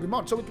gone out of the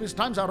month. So it means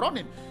times are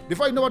running.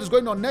 Before you know what is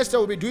going on, next year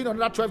we'll be doing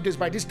another 12 days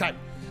by this time.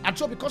 And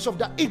so because of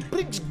that, it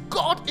brings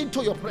God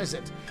into your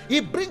present.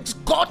 It brings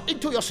God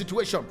into your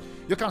situation.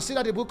 You can see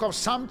that in the book of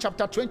Psalm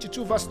chapter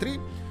 22 verse 3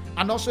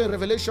 and also in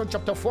Revelation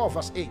chapter 4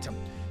 verse 8.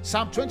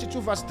 Psalm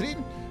 22 verse 3,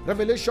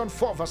 Revelation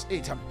 4 verse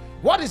 8.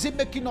 What is it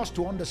making us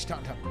to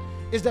understand?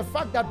 Is the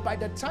fact that by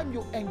the time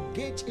you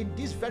engage in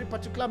these very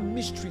particular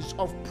mysteries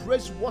of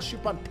praise,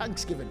 worship, and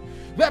thanksgiving,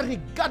 where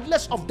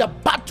regardless of the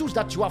battles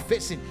that you are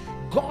facing,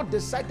 God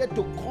decided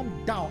to come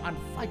down and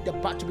fight the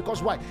battle.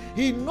 Because why?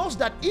 He knows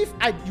that if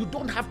you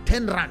don't have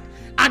 10 rand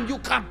and you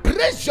can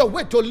praise your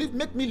way to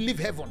make me leave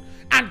heaven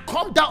and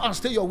come down and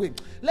stay your way,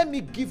 let me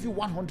give you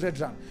 100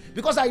 rand.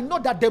 Because I know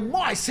that the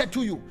more I say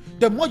to you,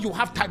 the more you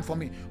have time for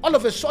me. All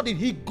of a sudden,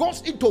 he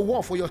goes into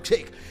war for your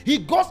sake. He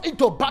goes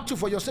into battle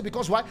for your sake.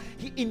 Because why?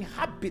 He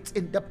inhabits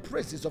in the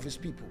praises of his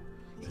people.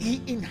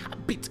 He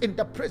inhabits in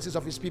the praises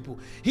of his people.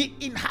 He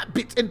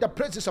inhabits in the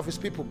praises of his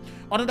people.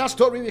 Another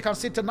story we can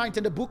see tonight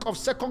in the book of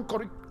 2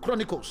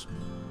 Chronicles.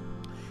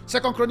 2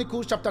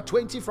 Chronicles chapter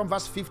 20 from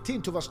verse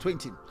 15 to verse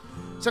 20.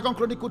 2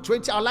 Chronicles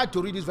 20, I like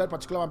to read this very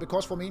particular one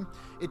because for me,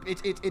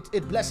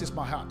 it blesses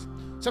my heart.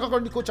 2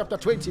 Chronicles chapter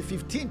 20,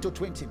 15 to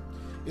 20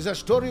 is a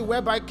story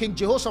whereby King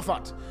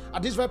Jehoshaphat,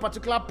 at this very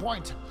particular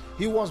point,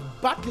 he was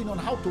battling on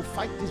how to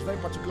fight these very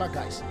particular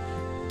guys.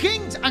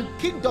 Kings and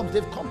kingdoms,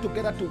 they've come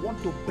together to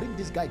want to bring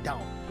this guy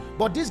down.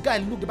 But this guy,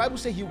 look, the Bible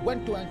says he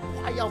went to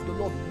inquire of the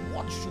Lord,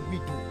 what should we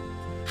do?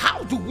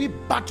 How do we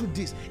battle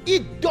this?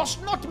 It does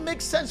not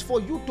make sense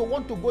for you to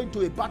want to go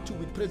into a battle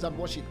with praise and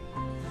worship.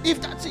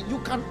 If that's it, you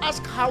can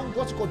ask how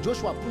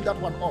Joshua pulled that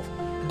one off.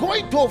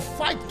 Going to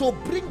fight to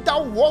bring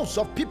down walls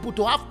of people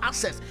to have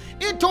access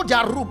into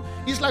their room.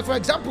 It's like, for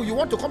example, you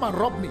want to come and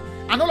rob me,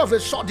 and all of a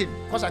sudden,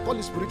 because I call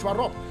it spiritual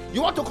rob,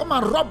 you want to come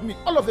and rob me,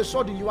 all of a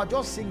sudden you are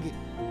just singing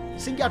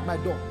at my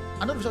door,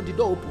 and all of a sudden the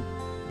door open.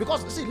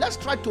 Because see, let's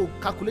try to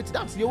calculate.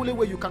 That's the only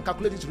way you can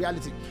calculate this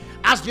reality.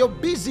 As you're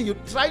busy, you're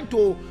trying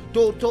to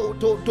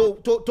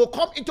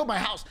come into my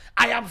house.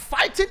 I am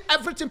fighting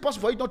everything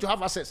possible for you not to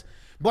have access.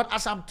 But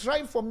as I'm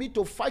trying for me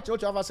to fight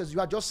not to have access, you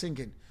are just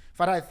singing.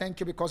 Father, I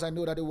thank you because I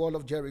know that the wall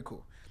of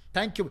Jericho.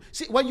 Thank you.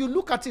 See, when you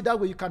look at it that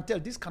way, you can tell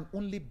this can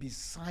only be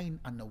sign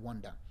and a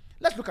wonder.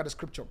 Let's look at the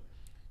scripture.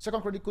 2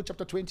 Chronicles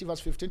chapter 20, verse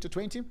 15 to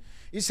 20.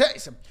 It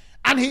says,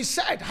 and he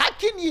said,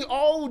 hearken ye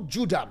all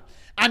Judah,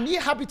 and ye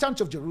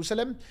inhabitants of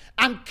Jerusalem,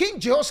 and King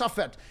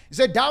Jehoshaphat. He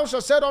said, thou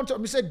shalt say unto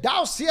him, he said,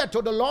 thou sayest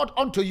to the Lord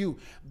unto you,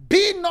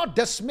 be not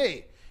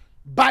dismayed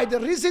by the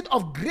reason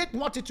of great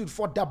multitude,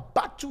 for the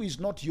battle is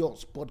not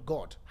yours, but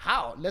God.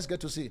 How? Let's get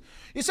to see.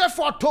 He said,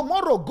 for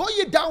tomorrow go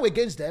ye down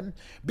against them.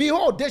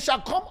 Behold, they shall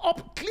come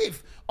up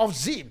cliff of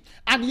Zin,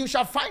 and you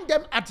shall find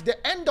them at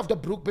the end of the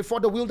brook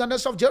before the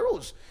wilderness of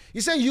Jerusalem.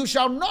 He said, you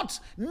shall not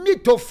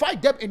need to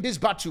fight them in this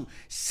battle.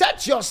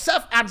 Set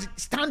yourself and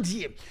stand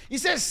here. He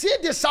says, see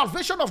the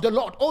salvation of the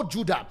Lord, O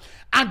Judah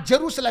and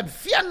Jerusalem.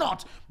 Fear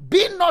not,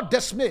 be not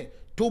dismayed.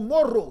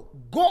 tomorrow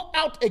go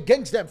out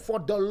against them, for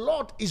the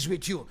Lord is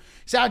with you.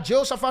 So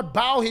Jehoshaphat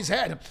bowed his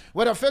head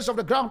with the face of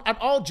the ground, and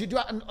all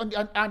Judea and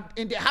the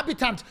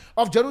inhabitants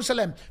of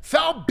Jerusalem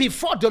fell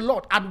before the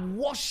Lord and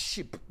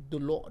worshiped the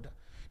Lord.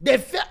 They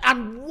fell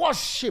and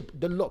worshiped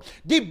the Lord.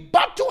 The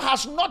battle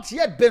has not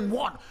yet been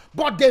won,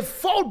 but they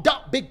fall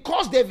down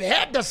because they've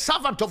heard the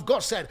servant of God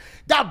said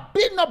that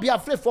be not be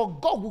afraid, for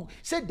God will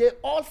say. They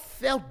all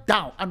fell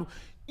down. And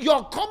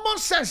your common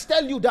sense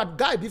tell you that,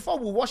 guy, before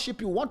we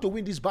worship you, we want to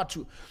win this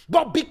battle.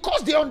 But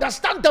because they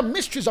understand the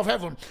mysteries of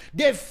heaven,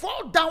 they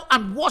fall down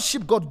and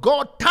worship God.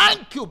 God,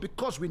 thank you,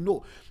 because we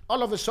know.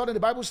 All of a sudden, the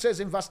Bible says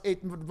in verse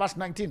 8, verse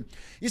 19,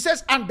 it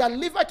says, and the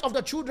Levite of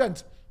the children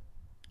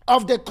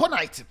of the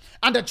Conite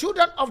and the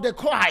children of the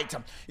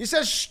Kohath, he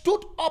says,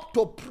 stood up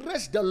to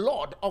praise the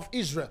Lord of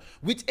Israel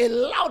with a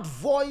loud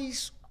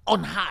voice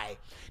on high.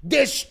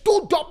 They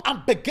stood up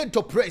and began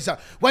to praise.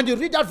 When you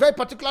read that very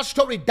particular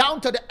story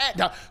down to the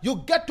end,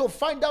 you get to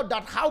find out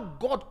that how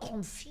God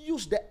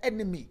confused the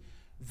enemy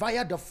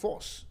via the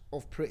force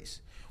of praise.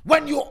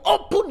 When you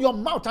open your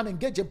mouth and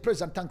engage in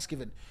praise and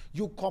thanksgiving,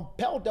 you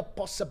compel the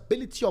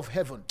possibility of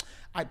heaven.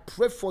 I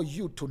pray for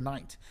you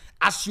tonight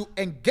as you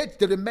engage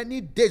the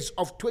remaining days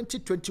of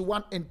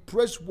 2021 in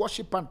praise,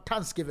 worship, and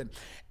thanksgiving.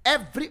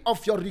 Every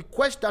of your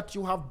requests that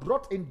you have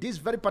brought in this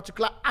very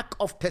particular act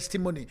of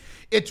testimony,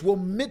 it will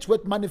meet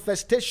with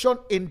manifestation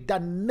in the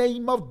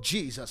name of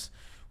Jesus.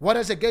 What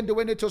else again do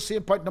we need to see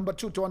in point number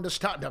 2 to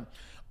understand them?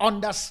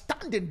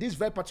 Understanding this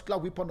very particular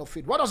weapon of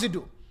faith. What does it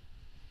do?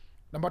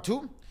 Number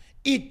 2,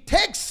 it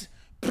takes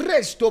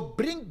praise to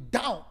bring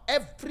down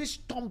every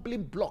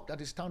stumbling block that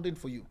is standing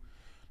for you.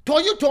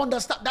 For you to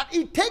understand that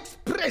it takes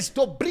praise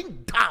to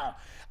bring down.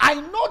 I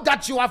know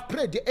that you have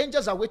prayed. The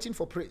angels are waiting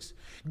for praise.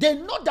 They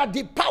know that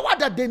the power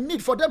that they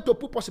need for them to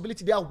put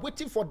possibility, they are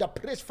waiting for the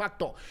praise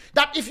factor.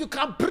 That if you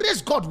can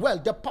praise God well,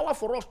 the power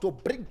for us to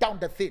bring down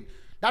the thing,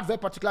 that very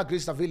particular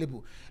grace is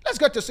available. Let's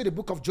get to see the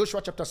book of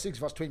Joshua chapter 6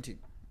 verse 20.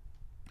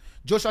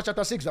 Joshua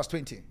chapter 6 verse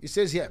 20. It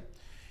says here,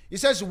 it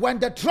says, when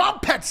the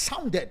trumpet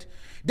sounded,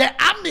 the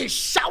army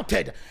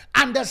shouted,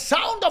 and the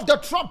sound of the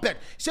trumpet,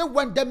 said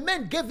when the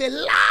men gave a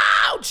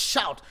loud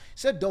shout,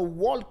 said the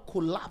wall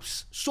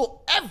collapsed.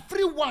 So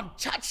everyone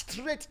charged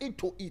straight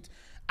into it,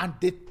 and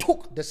they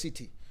took the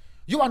city.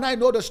 You and I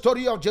know the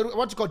story of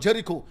what's called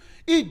Jericho.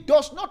 It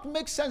does not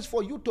make sense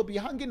for you to be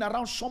hanging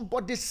around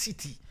somebody's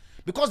city,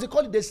 because they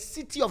call it the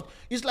city of.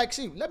 It's like,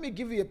 see, let me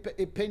give you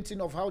a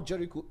painting of how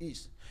Jericho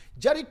is.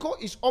 Jericho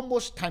is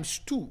almost times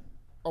 2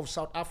 of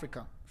South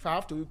Africa. If I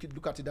have to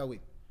look at it that way.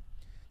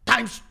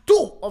 Times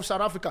 2 of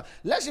South Africa.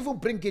 Let's even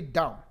bring it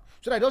down,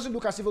 so that it doesn't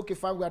look as if, okay,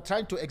 fine, we are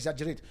trying to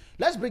exaggerate.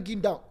 Let's bring it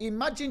down.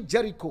 Imagine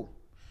Jericho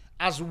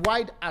as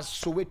wide as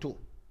Soweto.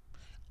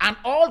 And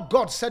all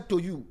God said to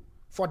you,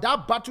 for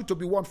that battle to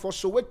be won, for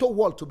Soweto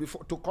wall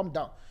to come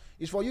down,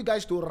 is for you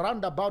guys to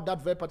round about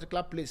that very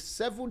particular place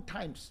 7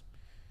 times.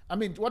 I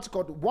mean, what's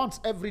called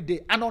once every day.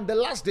 And on the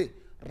last day,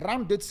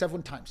 round it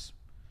 7 times.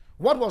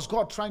 What was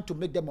God trying to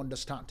make them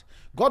understand?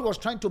 God was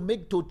trying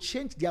to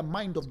change their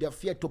mind of their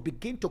fear, to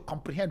begin to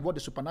comprehend what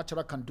the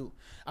supernatural can do.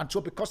 And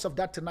so because of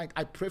that tonight,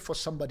 I pray for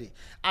somebody.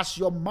 As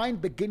your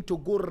mind begin to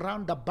go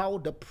round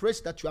about the praise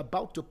that you're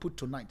about to put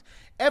tonight,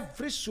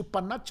 every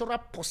supernatural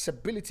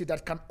possibility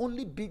that can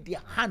only be the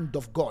hand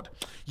of God,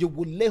 you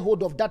will lay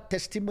hold of that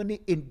testimony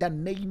in the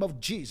name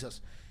of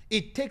Jesus.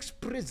 It takes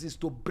praises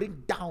to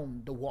bring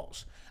down the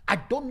walls. I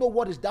don't know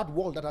what is that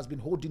wall that has been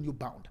holding you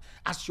bound.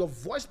 As your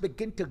voice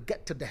begin to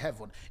get to the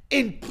heaven,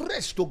 in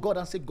praise to God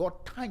and say, God,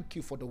 thank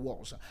you for the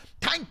walls.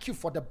 Thank you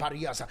for the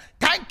barriers.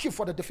 Thank you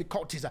for the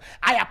difficulties.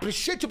 I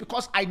appreciate you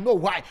because I know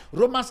why.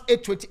 Romans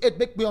 8:28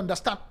 make me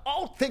understand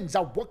all things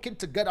are working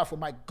together for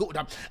my good.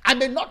 I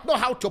may not know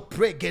how to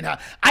pray again.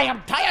 I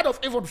am tired of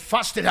even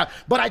fasting,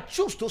 but I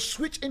choose to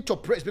switch into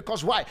praise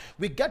because why?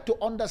 We get to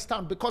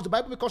understand, because the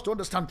Bible makes us to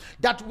understand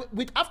that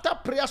with after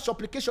prayer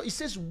supplication, it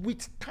says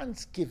with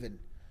thanksgiving.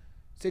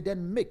 Say,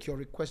 then make your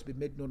request be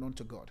made known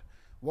unto God.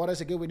 What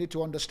else again we need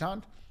to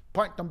understand?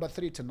 Point number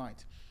 3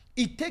 tonight.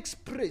 It takes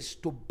praise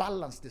to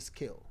balance the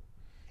scale.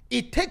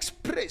 It takes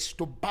praise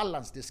to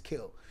balance the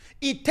scale.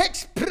 It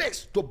takes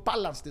praise to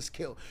balance the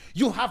scale.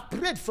 You have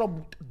prayed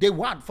from day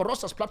one for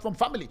us as Platform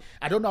Family.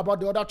 I don't know about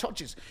the other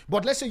churches,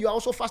 but let's say you are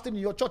also fasting in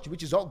your church,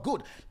 which is all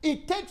good.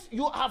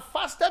 You have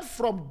fasted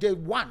from day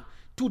 1.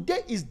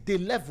 Today is day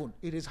 11.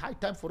 It is high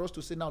time for us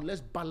to say, now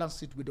let's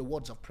balance it with the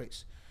words of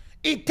praise.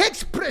 It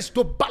takes praise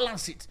to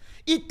balance it.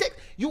 Do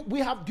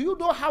you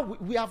know how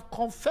we have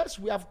confessed,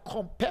 we have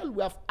compelled,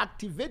 we have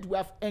activated, we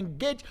have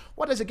engaged?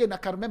 What else again? I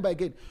can remember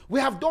again.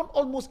 We have done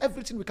almost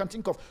everything we can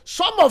think of.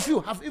 Some of you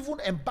have even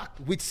embarked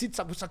with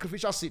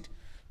sacrificial seed.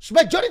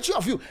 Majority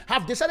of you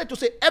have decided to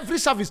say, every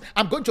service,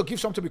 I'm going to give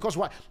something, because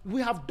why?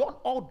 We have done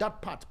all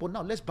that part, but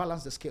now let's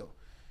balance the scale.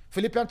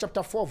 Philippians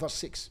chapter 4 verse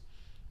 6.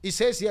 It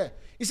says here,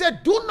 he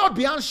said, do not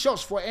be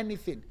anxious for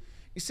anything.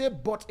 He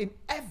said, but in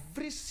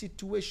every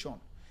situation.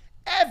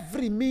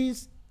 Every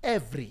means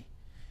every.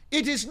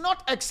 It is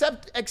not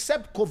except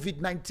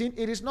COVID-19.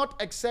 It is not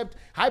except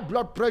high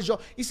blood pressure.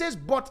 He says,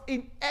 but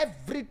in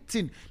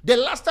everything. The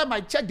last time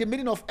I checked the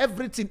meaning of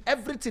everything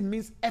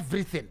means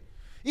everything.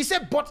 He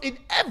said, but in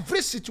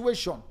every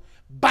situation,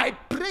 by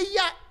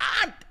prayer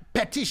and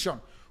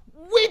petition,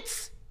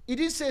 with,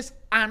 it says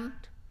and,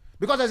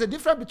 because there's a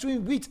difference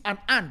between with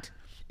and.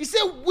 He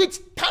said, with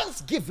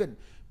thanksgiving,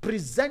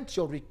 present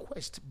your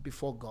request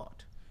before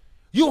God.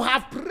 You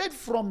have prayed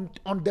from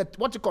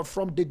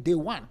the day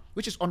 1,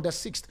 which is on the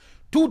 6th.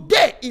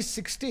 Today is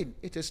 16.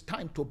 It is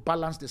time to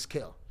balance the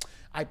scale.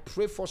 I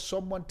pray for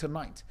someone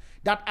tonight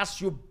that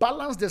as you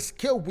balance the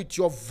scale with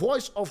your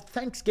voice of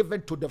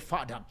thanksgiving to the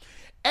Father,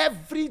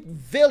 every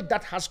veil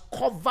that has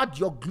covered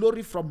your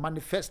glory from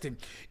manifesting,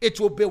 it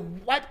will be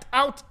wiped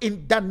out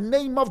in the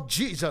name of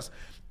Jesus.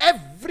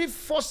 Every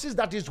forces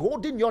that is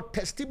holding your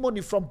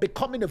testimony from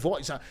becoming a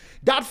voice,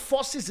 that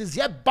forces is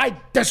hereby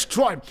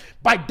destroyed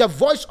by the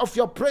voice of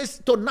your praise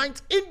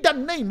tonight in the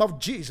name of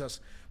Jesus.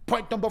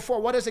 Point number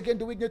 4, what else again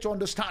do we need to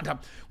understand?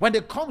 When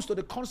it comes to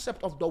the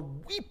concept of the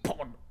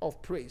weapon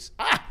of praise,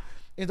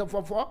 in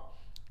number 4,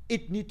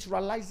 it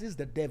neutralizes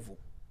the devil.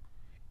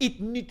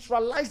 It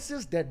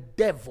neutralizes the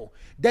devil.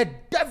 The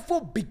devil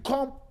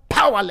become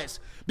powerless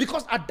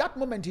because at that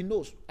moment he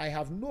knows, I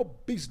have no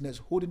business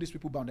holding these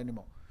people bound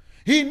anymore.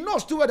 He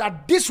knows too well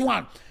that this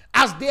one,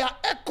 as they are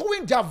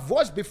echoing their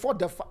voice before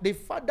the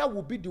Father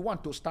will be the one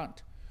to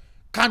stand.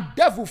 Can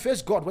devil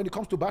face God when it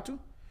comes to battle?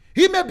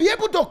 He may be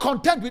able to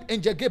contend with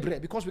Angel Gabriel,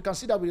 because we can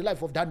see that with the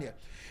life of Daniel.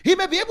 He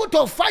may be able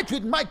to fight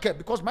with Michael,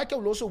 because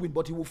Michael will also win,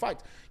 but he will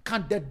fight.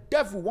 Can the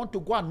devil want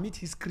to go and meet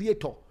his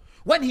creator?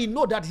 When he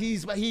know that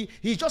he's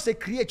just a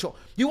creature,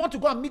 you want to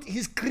go and meet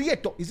his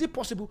creator. Is it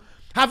possible?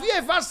 Have you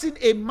ever seen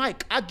a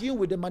mic arguing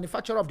with the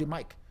manufacturer of the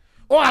mic?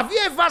 Or have you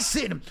ever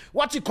seen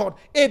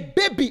a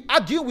baby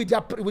arguing with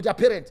their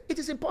parents? It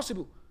is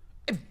impossible.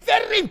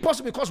 Very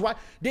impossible, because why?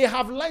 They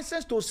have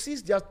license to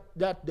seize their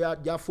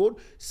phone,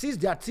 seize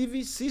their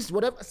TV, seize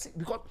whatever,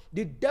 because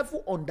the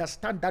devil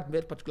understands that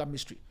very particular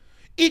mystery.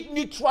 It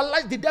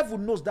neutralizes. The devil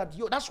knows that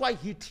that's why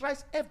he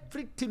tries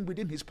everything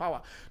within his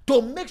power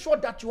to make sure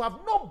that you have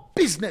no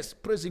business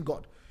praising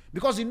God,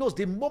 because he knows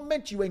the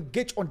moment you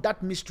engage on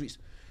that mysteries,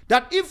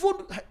 that even,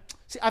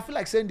 see, I feel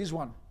like saying this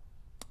one,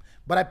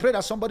 but I pray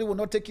that somebody will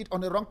not take it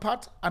on the wrong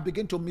path and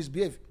begin to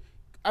misbehave.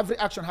 Every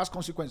action has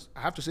consequence. I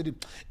have to say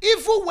it.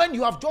 Even when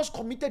you have just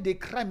committed a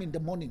crime in the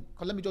morning,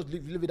 because let me just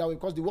leave it that way,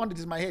 because the one that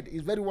is in my head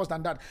is very worse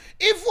than that.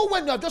 Even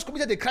when you have just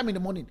committed a crime in the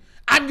morning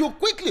and you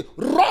quickly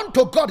run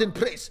to God in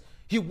praise,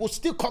 he will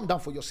still come down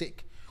for your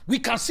sake. We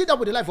can see that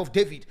with the life of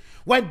David.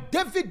 When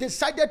David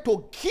decided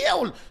to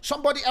kill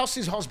somebody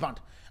else's husband,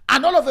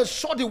 and all of a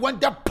sudden, when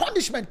the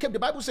punishment came, the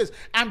Bible says,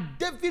 and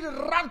David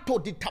ran to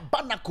the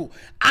tabernacle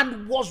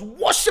and was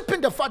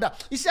worshiping the Father.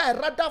 He said, I'd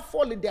rather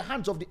fall in the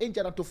hands of the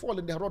angel than to fall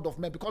in the rod of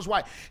men. Because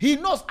why? He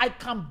knows I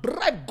can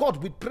bribe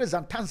God with praise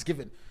and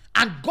thanksgiving,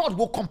 and God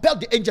will compel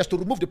the angels to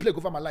remove the plague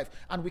over my life.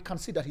 And we can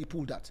see that he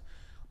pulled that.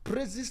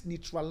 Praises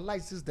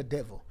neutralizes the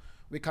devil.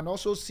 We can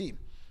also see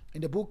in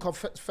the book of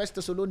 1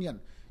 Thessalonians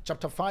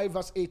chapter 5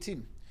 verse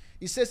 18.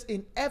 It says,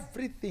 in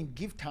everything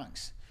give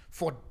thanks,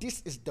 for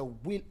this is the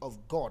will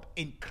of God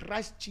in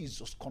Christ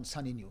Jesus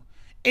concerning you.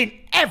 In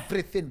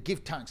everything give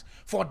thanks,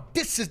 for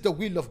this is the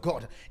will of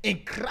God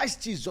in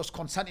Christ Jesus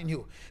concerning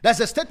you. There's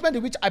a statement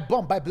in which I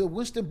bought by Bill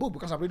Winston book,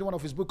 because I'm reading one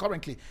of his books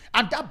currently,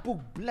 and that book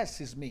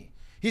blesses me.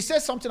 He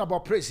says something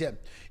about praise here.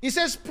 He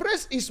says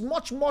praise is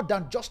much more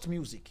than just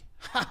music.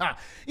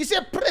 He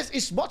said praise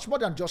is much more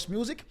than just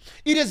music.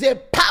 It is a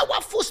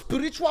powerful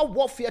spiritual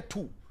warfare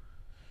tool.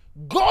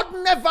 God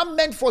never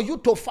meant for you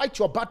to fight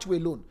your battle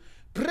alone.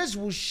 Praise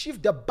will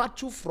shift the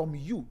battle from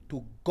you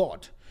to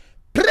God.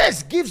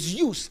 Praise gives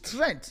you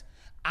strength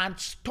and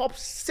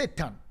stops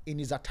Satan in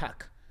his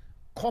attack.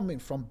 Coming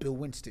from Bill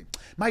Winston.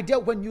 My dear,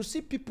 when you see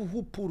people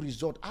who pull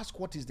result, ask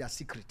what is their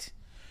secret.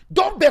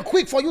 Don't be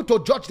quick for you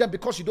to judge them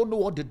because you don't know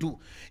what they do.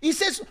 He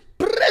says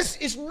praise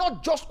is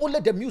not just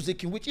only the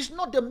music, in which it's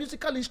not the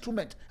musical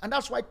instrument. And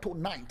that's why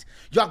tonight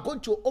you are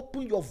going to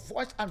open your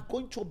voice and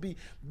going to be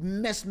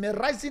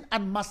mesmerizing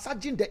and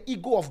massaging the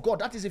ego of God.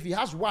 That is, if he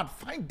has one,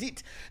 find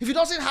it. If he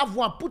doesn't have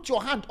one, put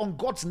your hand on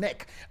God's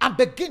neck and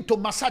begin to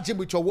massage him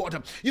with your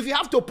word. If you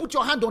have to, put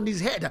your hand on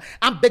his head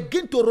and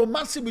begin to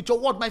romance him with your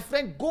word. My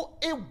friend, go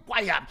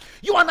haywire.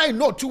 You and I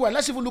know too well.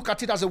 Let's even look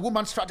at it as a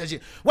woman's strategy.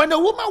 When a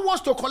woman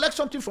wants to collect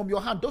something from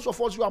your hand, those of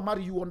us who are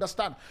married, you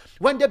understand.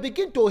 When they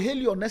begin to hail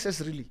you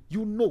unnecessarily,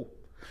 you know.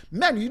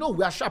 Men, you know,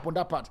 we are sharp on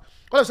that part.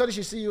 All of a sudden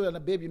she see you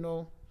and babe, you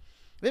know,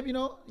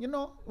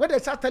 when they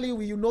start telling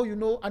you, you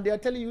know, and they are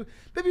telling you,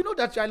 babe, you know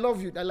that I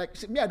love you. They're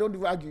like, me, I don't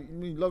even argue.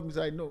 You love me,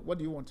 so I know. What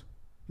do you want?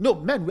 No,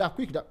 men, we are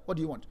quick. What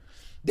do you want?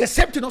 The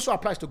same thing also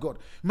applies to God.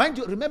 Mind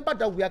you, remember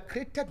that we are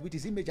created with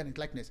his image and his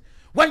likeness.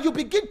 When you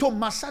begin to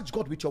massage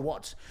God with your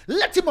words,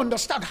 let him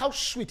understand how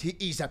sweet he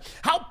is,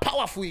 how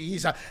powerful he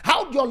is,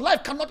 how your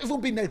life cannot even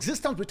be in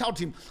existence without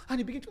him. And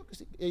he begins to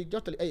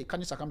just tell you, hey,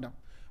 can you calm down?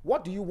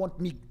 What do you want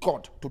me,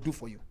 God, to do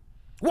for you?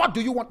 What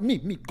do you want me,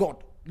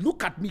 God?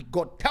 Look at me,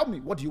 God. Tell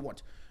me, what do you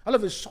want? All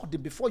of a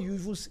sudden, before you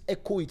even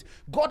echo it,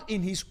 God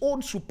in his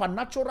own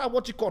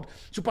supernatural,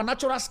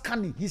 supernatural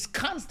scanning, he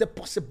scans the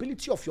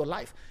possibility of your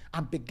life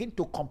and begin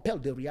to compel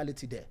the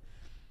reality there.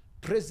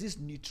 Praises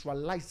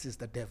neutralizes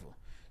the devil.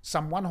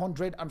 Psalm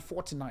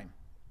 149.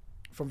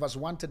 From verse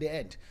 1 to the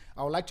end.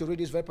 I would like to read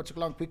this very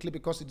particular and quickly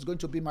because it's going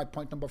to be my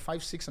point number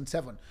 5, 6, and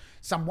 7.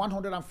 Psalm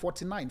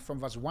 149 from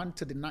verse 1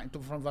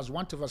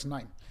 to verse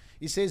 9.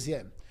 It says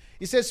here,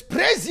 it says,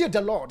 praise ye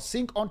the Lord,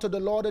 sing unto the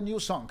Lord a new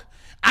song,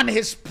 and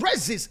his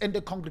praises in the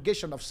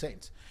congregation of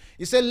saints.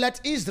 He said, let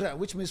Israel,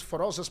 which means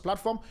for us as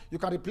platform, you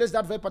can replace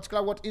that very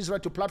particular word Israel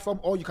to platform,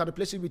 or you can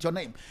replace it with your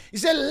name. He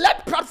said,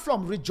 let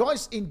platform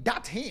rejoice in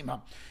that hymn.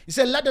 He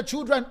said, let the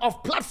children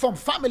of platform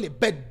family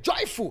be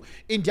joyful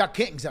in their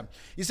kings.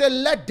 He said,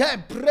 let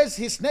them praise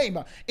his name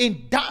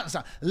in dance.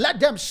 Let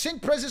them sing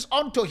praises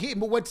unto him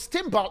with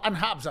timbrel and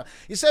harps.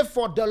 He said,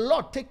 for the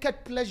Lord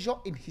taketh pleasure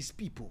in his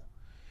people.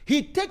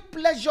 He takes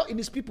pleasure in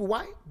his people.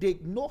 Why? They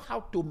know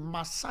how to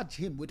massage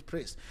him with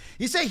praise.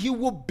 He said he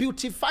will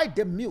beautify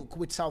the milk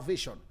with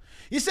salvation.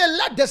 He said,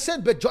 let the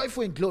saints be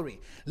joyful in glory.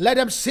 Let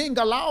them sing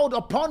aloud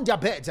upon their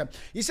beds.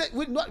 He said,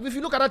 if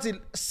you look at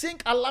that, sing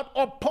aloud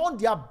upon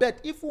their bed,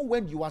 even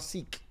when you are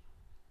sick.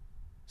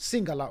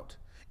 Sing aloud.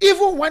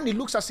 Even when it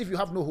looks as if you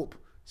have no hope,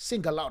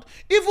 sing aloud.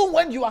 Even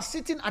when you are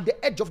sitting at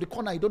the edge of the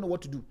corner, you don't know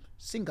what to do,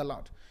 sing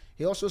aloud.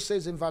 He also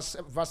says in verse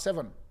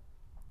 7,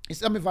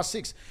 verse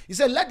 6, he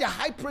said, let the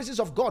high praises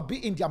of God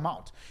be in their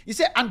mouth. He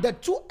said, and the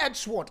two-edged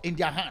sword in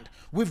their hand.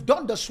 We've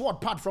done the sword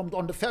part from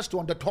on the first to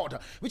on the third,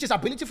 which is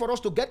ability for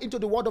us to get into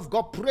the word of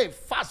God, pray,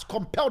 fast,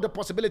 compel the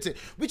possibility,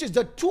 which is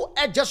the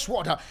two-edged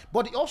sword.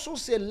 But he also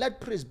said,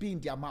 let praise be in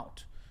their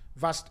mouth.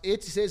 Verse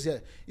 8,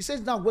 he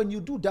says, now when you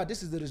do that,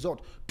 this is the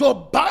result. To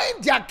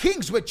bind their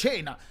kings with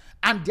chain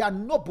and their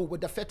noble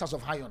with the fetters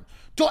of iron.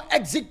 To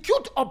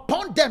execute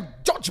upon them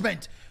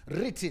judgment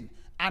written.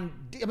 And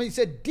he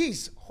said,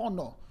 this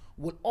honor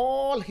will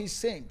all his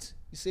saints.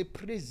 He said,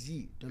 praise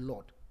ye the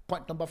Lord.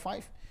 Point number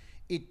 5,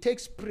 it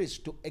takes praise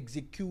to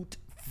execute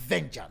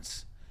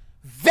vengeance.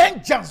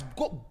 Vengeance.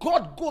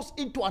 God goes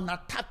into an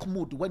attack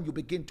mood when you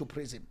begin to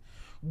praise him.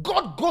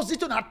 God goes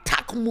into an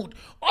attack mood.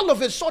 All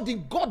of a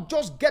sudden, God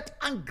just gets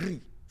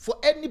angry for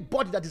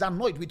anybody that is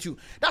annoyed with you.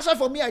 That's why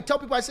for me, I tell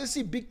people, I say,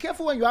 see, be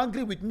careful when you're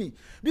angry with me,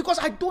 because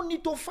I don't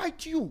need to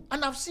fight you.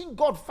 And I've seen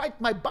God fight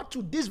my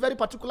battle this very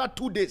particular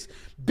 2 days,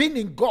 being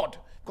in God.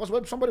 Because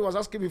when somebody was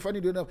asking me if I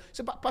need to know,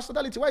 say, Pastor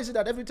Dality, why is it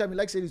that every time you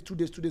like saying it's 2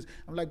 days, 2 days?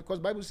 I'm like, because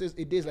Bible says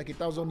a day is like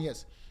 1,000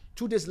 years.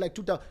 2 days like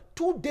 2,000.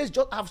 2 days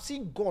just I've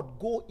seen God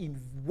go in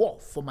war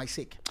for my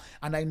sake.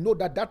 And I know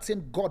that that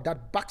same God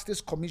that backs this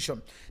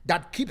commission,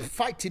 that keep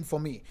fighting for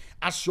me,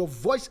 as your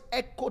voice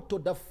echo to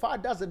the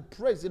fathers in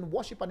praise, in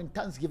worship, and in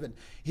thanksgiving,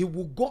 he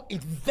will go in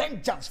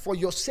vengeance for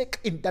your sake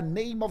in the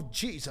name of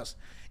Jesus.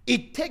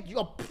 It takes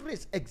your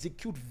praise,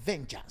 execute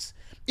vengeance.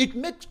 It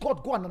makes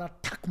God go on an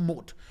attack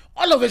mode.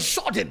 All of a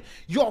sudden,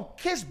 your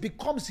case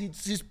becomes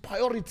his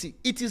priority.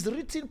 It is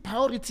written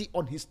priority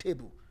on his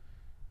table.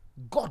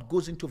 God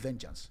goes into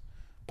vengeance.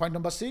 Point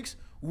number 6,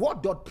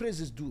 what does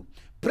praises do?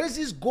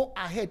 Praises go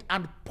ahead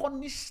and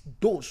punish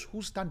those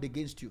who stand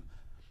against you.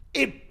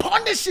 It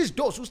punishes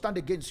those who stand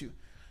against you.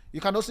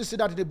 You can also see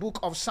that in the book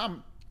of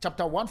Psalm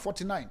chapter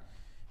 149,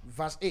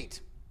 verse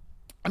 8.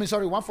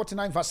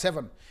 149 verse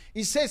 7.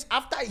 He says,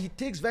 after he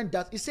takes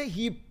vengeance, he says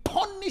he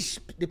punished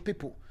the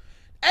people.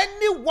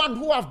 Anyone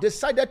who have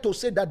decided to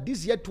say that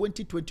this year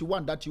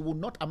 2021 that you will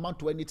not amount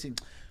to anything,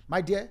 my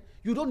dear,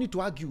 you don't need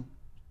to argue.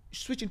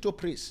 Switch into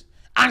praise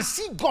and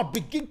see God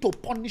begin to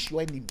punish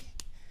your enemy.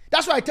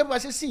 That's why I tell you, I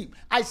say, see,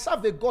 I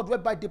serve a God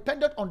whereby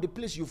dependent on the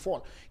place you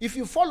fall. If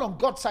you fall on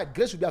God's side,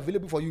 grace will be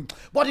available for you.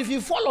 But if you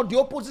fall on the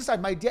opposite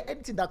side, my dear,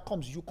 anything that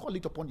comes, you call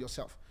it upon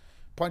yourself.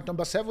 Point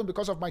number 7,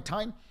 because of my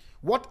time,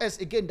 what else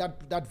again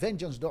that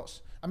vengeance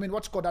does?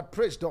 What's called that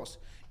praise does?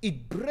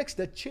 It breaks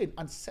the chain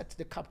and sets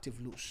the captive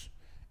loose.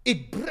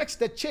 It breaks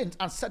the chains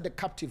and set the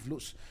captive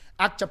loose.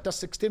 Acts chapter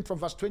 16 from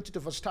verse 20 to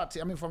verse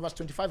 30. From verse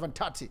 25 and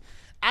 30.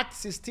 Acts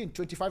 16,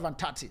 25 and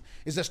 30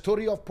 is the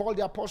story of Paul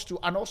the apostle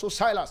and also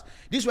Silas.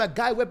 These were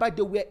guys whereby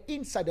they were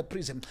inside the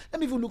prison. Let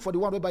me even look for the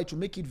one whereby to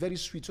make it very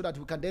sweet so that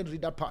we can then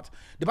read that part.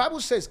 The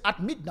Bible says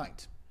at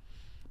midnight,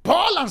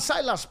 Paul and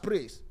Silas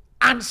prayed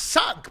and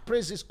sang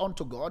praises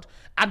unto God,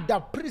 and the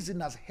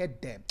prisoners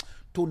heard them.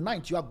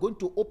 Tonight, you are going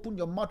to open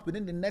your mouth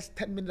within the next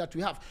 10 minutes that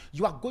we have.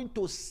 You are going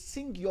to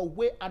sing your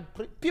way and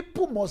pray.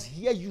 People must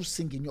hear you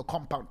sing in your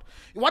compound.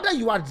 Whether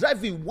you are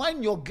driving,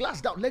 wind your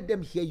glass down, let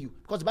them hear you.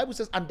 Because the Bible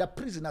says, and the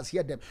prisoners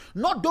hear them.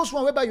 Not those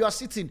ones whereby you are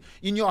sitting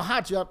in your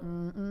heart, you are,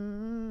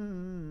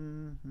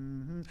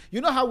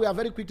 You know how we are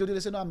very quick to do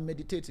this? Say, no, I'm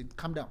meditating.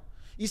 Calm down.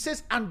 He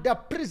says, and the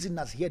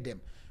prisoners hear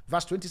them.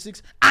 Verse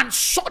 26, and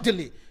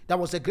suddenly there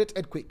was a great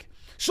earthquake.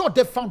 So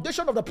the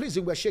foundation of the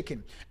prison were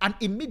shaken, and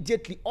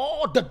immediately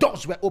all the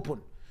doors were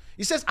open.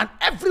 He says, and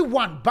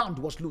everyone bound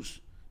was loose.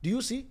 Do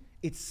you see?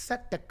 It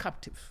set the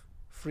captive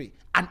free,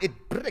 and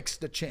it breaks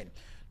the chain.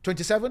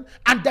 27,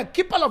 and the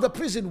keeper of the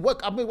prison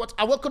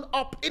awoken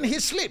up in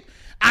his sleep,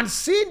 and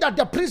seeing that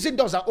the prison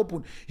doors are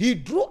open, he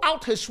drew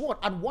out his sword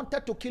and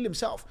wanted to kill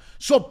himself,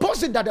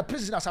 supposing that the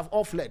prisoners have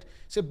all fled.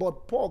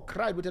 But Paul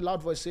cried with a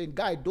loud voice, saying,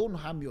 "Guy, don't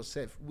harm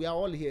yourself. We are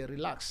all here.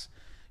 Relax.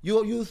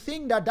 You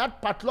think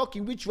that padlock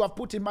in which you have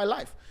put in my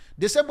life,"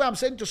 the same way I'm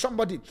saying to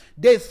somebody,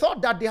 they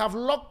thought that they have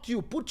locked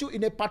you, put you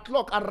in a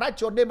padlock and write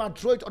your name and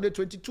throw it on the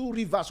 22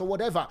 rivers or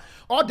whatever.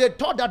 Or they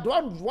thought that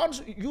one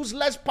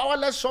useless,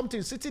 powerless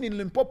something sitting in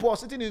Limpopo or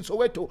sitting in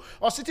Soweto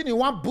or sitting in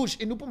one bush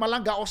in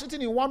Mpumalanga or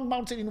sitting in one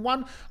mountain in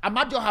one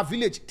Amadioha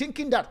village,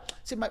 thinking that,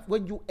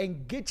 when you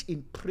engage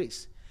in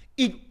praise,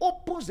 it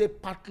opens a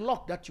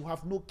padlock that you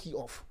have no key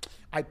of.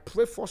 I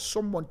pray for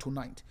someone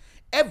tonight.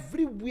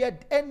 Everywhere,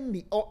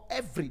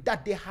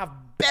 that they have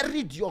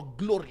buried your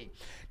glory,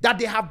 that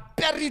they have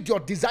buried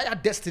your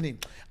desired destiny,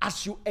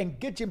 as you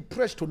engage in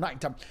praise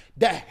tonight,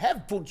 the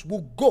heavens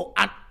will go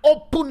and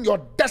open your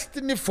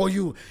destiny for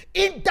you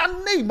in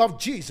the name of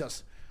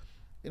Jesus.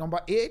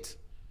 Number 8,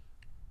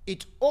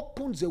 it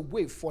opens a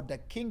way for the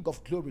King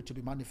of Glory to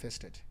be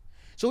manifested.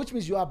 So which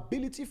means your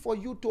ability for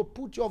you to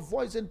put your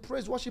voice in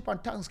praise, worship,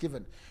 and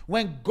thanksgiving.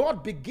 When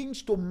God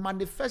begins to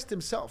manifest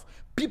himself,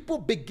 people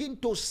begin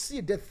to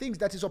see the things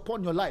that is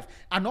upon your life.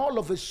 And all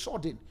of a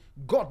sudden,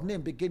 God's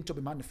name begins to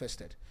be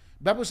manifested.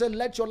 The Bible says,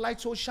 "Let your light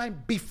so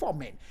shine before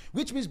men."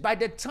 Which means by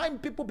the time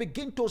people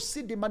begin to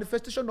see the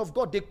manifestation of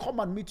God, they come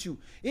and meet you.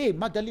 "Hey,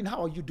 Magdalene,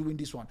 how are you doing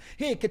this one?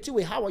 Hey,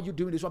 Ketiwe, how are you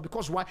doing this one?"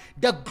 Because why?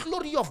 The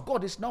glory of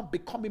God is now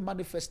becoming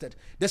manifested.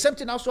 The same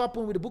thing also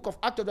happened with the book of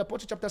Acts of the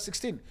Apostles chapter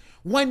 16.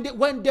 When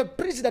the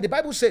prisoner, the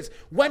Bible says,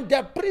 when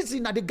the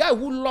prisoner, the guy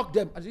who locked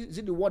them, is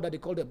it the warder they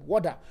call them?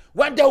 Warder.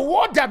 When the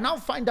warder now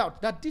find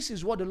out that this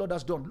is what the Lord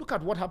has done, look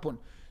at what happened.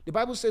 The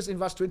Bible says in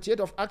verse 28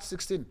 of Acts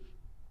 16,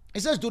 it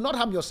says, "Do not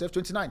harm yourself."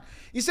 29.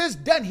 It says,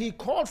 "Then he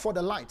called for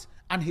the light,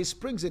 and he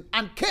springs in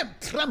and came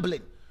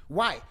trembling."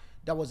 Why?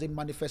 There was a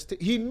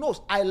manifestation. He knows,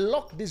 I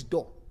locked this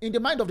door. In the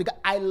mind of the guy,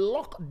 I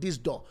locked this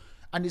door.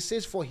 And it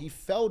says, "For he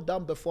fell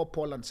down before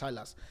Paul and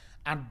Silas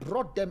and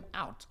brought them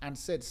out and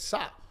said,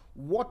 'Sir,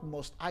 what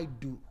must I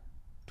do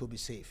to be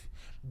saved?'"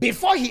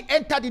 Before he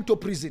entered into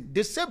prison,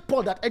 the same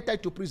Paul that entered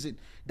into prison,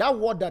 that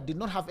warder did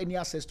not have any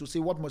access to say,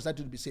 "What must I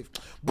do to be saved?"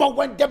 But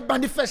when the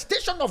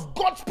manifestation of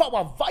God's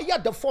power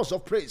via the force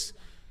of praise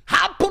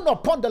happened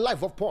upon the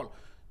life of Paul,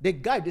 the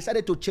guy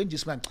decided to change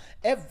his mind.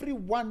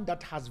 Everyone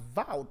that has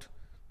vowed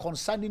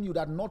concerning you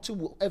that nothing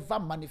will ever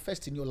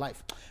manifest in your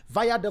life,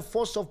 via the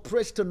force of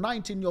praise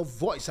tonight in your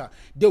voice,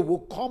 they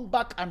will come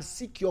back and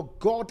seek your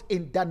God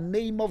in the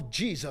name of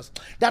Jesus.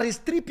 There is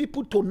 3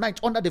 people tonight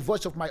under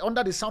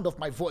the sound of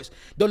my voice.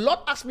 The Lord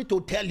asked me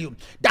to tell you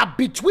that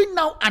between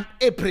now and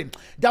April,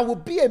 there will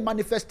be a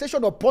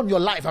manifestation upon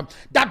your life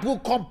that will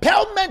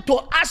compel men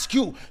to ask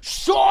you,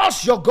 "Show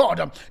us your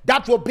God."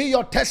 That will be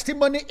your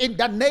testimony in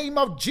the name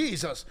of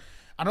Jesus.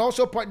 And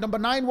also point number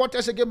 9, what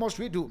else again must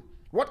we do?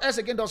 What else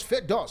again does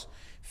faith do?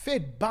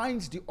 Faith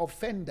binds the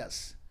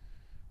offenders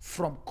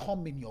from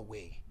coming your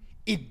way.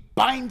 It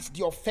binds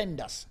the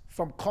offenders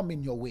from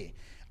coming your way.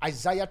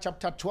 Isaiah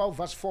chapter 12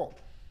 verse 4.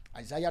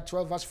 Isaiah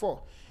 12 verse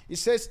 4. It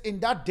says, "In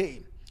that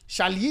day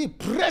shall ye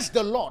praise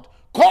the Lord,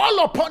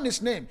 call upon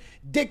his name,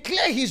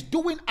 declare his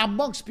doing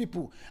amongst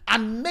people,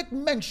 and make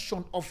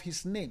mention of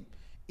his name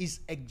is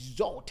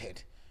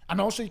exalted."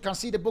 And also you can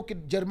see the book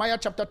in Jeremiah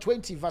chapter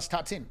 20 verse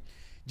 13.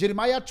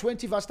 Jeremiah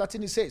 20 verse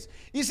 13, it says,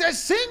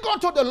 "Sing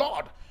unto the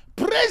Lord,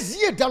 praise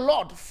ye the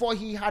Lord, for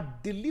he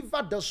had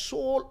delivered the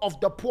soul of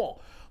the poor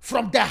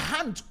from the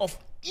hands of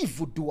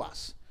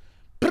evildoers."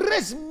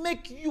 Praise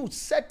make you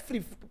set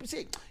free.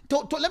 See,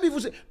 let me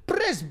even say,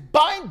 praise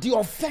bind the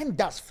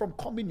offenders from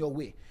coming your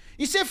way.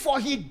 He said, "For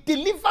he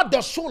delivered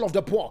the soul of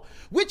the poor,"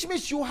 which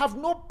means you have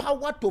no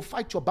power to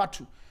fight your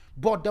battle,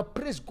 but the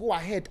praise go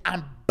ahead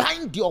and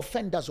bind the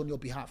offenders on your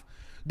behalf.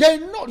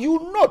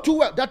 You know too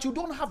well that you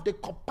don't have the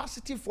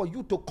capacity for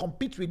you to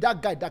compete with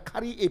that guy that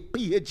carry a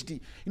PhD.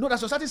 You know,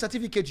 there's a certain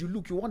certificate you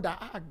wonder,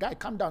 guy,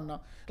 calm down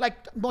now.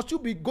 Like, must you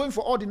be going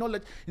for all the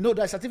knowledge? You know,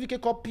 there's a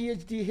certificate called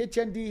PhD,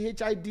 HND,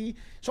 HID,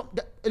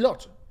 a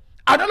lot.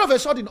 And all of a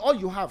sudden, all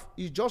you have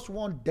is just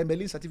one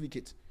Demelin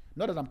certificate.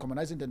 Not that I'm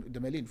commonizing the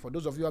Demelin. For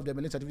those of you who have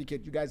Demelin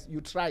certificate, you guys, you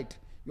tried.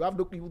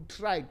 You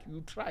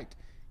tried.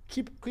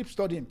 Keep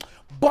studying.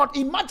 But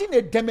imagine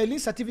a Demelin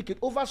certificate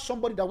over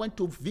somebody that went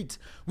to VIT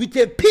with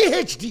a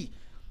PhD,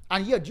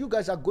 and yet you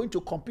guys are going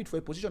to compete for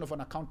a position of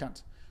an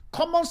accountant.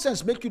 Common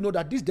sense make you know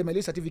that this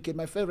Demelin certificate,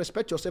 my friend,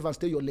 respect yourself and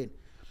stay your lane.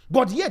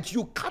 But yet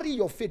you carry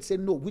your faith, say,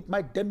 "No, with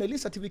my Demelin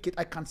certificate,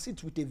 I can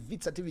sit with a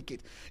VIT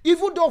certificate."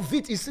 Even though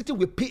VIT is sitting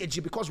with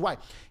PhD, because why?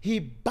 He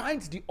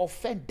binds the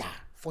offender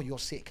for your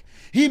sake.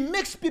 He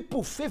makes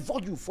people favor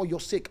you for your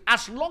sake,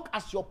 as long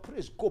as your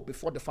praise go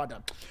before the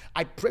Father.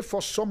 I pray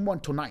for someone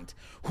tonight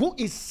who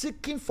is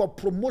seeking for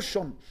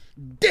promotion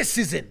this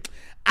season.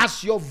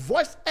 As your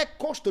voice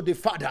echoes to the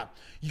Father,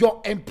 your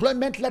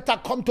employment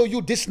letter come to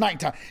you this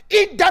night,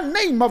 in the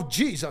name of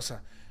Jesus.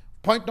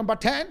 Point number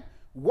 10,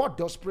 what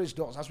does praise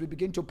do? As we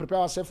begin to prepare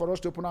ourselves for us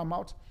to open our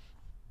mouth,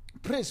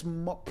 Praise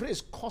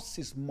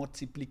causes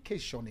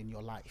multiplication in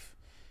your life.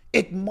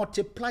 It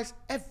multiplies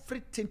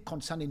everything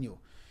concerning you.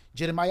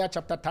 Jeremiah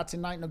chapter 30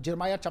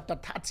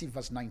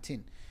 verse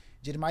 19.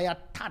 Jeremiah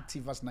 30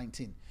 verse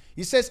 19.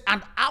 He says,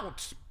 and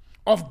out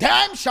of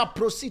them shall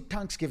proceed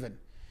thanksgiving.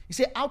 He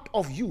said, out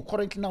of you,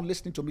 currently now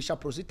listening to me, shall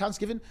proceed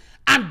thanksgiving,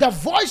 and the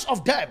voice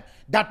of them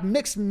that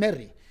makes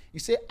merry. He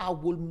said, I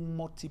will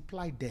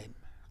multiply them.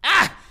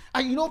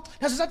 And you know,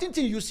 there's a certain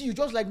thing you see, you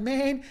just like,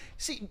 man,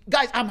 see,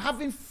 guys, I'm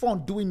having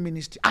fun doing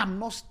ministry. I'm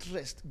not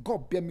stressed.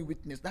 God bear me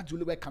witness. That's the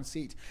only way I can say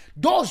it.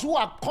 Those who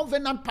are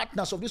covenant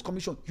partners of this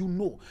commission, you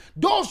know.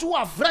 Those who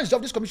are friends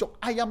of this commission,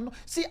 I am not.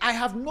 See, I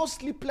have no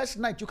sleepless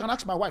night. You can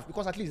ask my wife,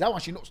 because at least that one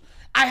she knows.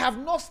 I have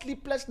no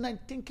sleepless night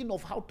thinking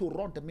of how to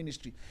run the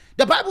ministry.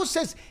 The Bible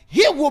says,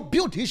 he will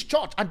build his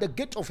church and the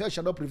gate of hell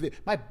shall not prevail.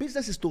 My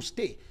business is to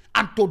stay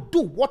and to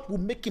do what will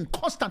make him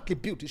constantly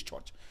build his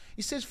church.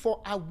 He says,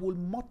 for I will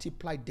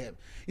multiply them.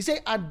 He says,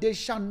 and they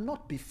shall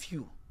not be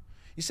few.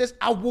 He says,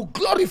 I will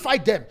glorify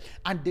them,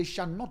 and they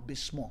shall not be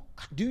small.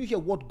 Do you hear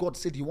what God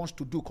said he wants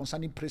to do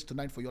concerning praise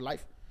tonight for your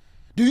life?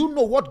 Do you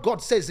know what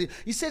God says?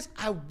 He says,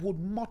 I will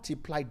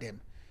multiply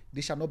them.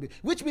 They shall not be.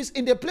 Which means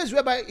in the place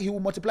whereby he will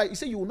multiply, he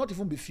says, you will not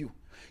even be few.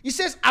 He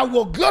says, I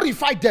will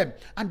glorify them,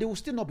 and they will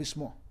still not be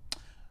small.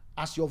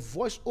 As your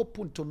voice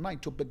open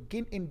tonight to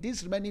begin in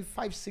these remaining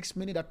 5-6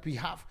 minutes that we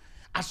have,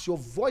 as your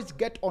voice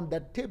get on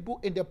the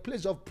table in the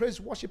place of praise,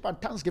 worship, and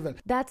thanksgiving.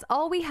 That's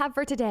all we have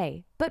for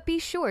today. But be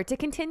sure to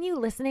continue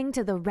listening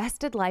to the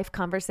Rested Life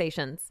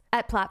Conversations.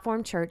 At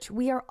Platform Church,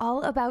 we are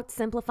all about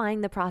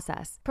simplifying the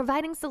process,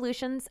 providing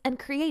solutions, and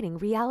creating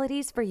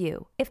realities for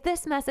you. If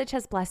this message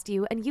has blessed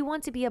you and you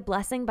want to be a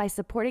blessing by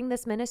supporting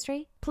this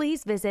ministry,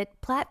 please visit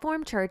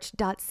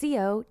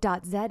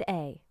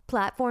platformchurch.co.za.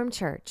 Platform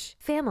Church,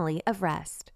 Family of Rest.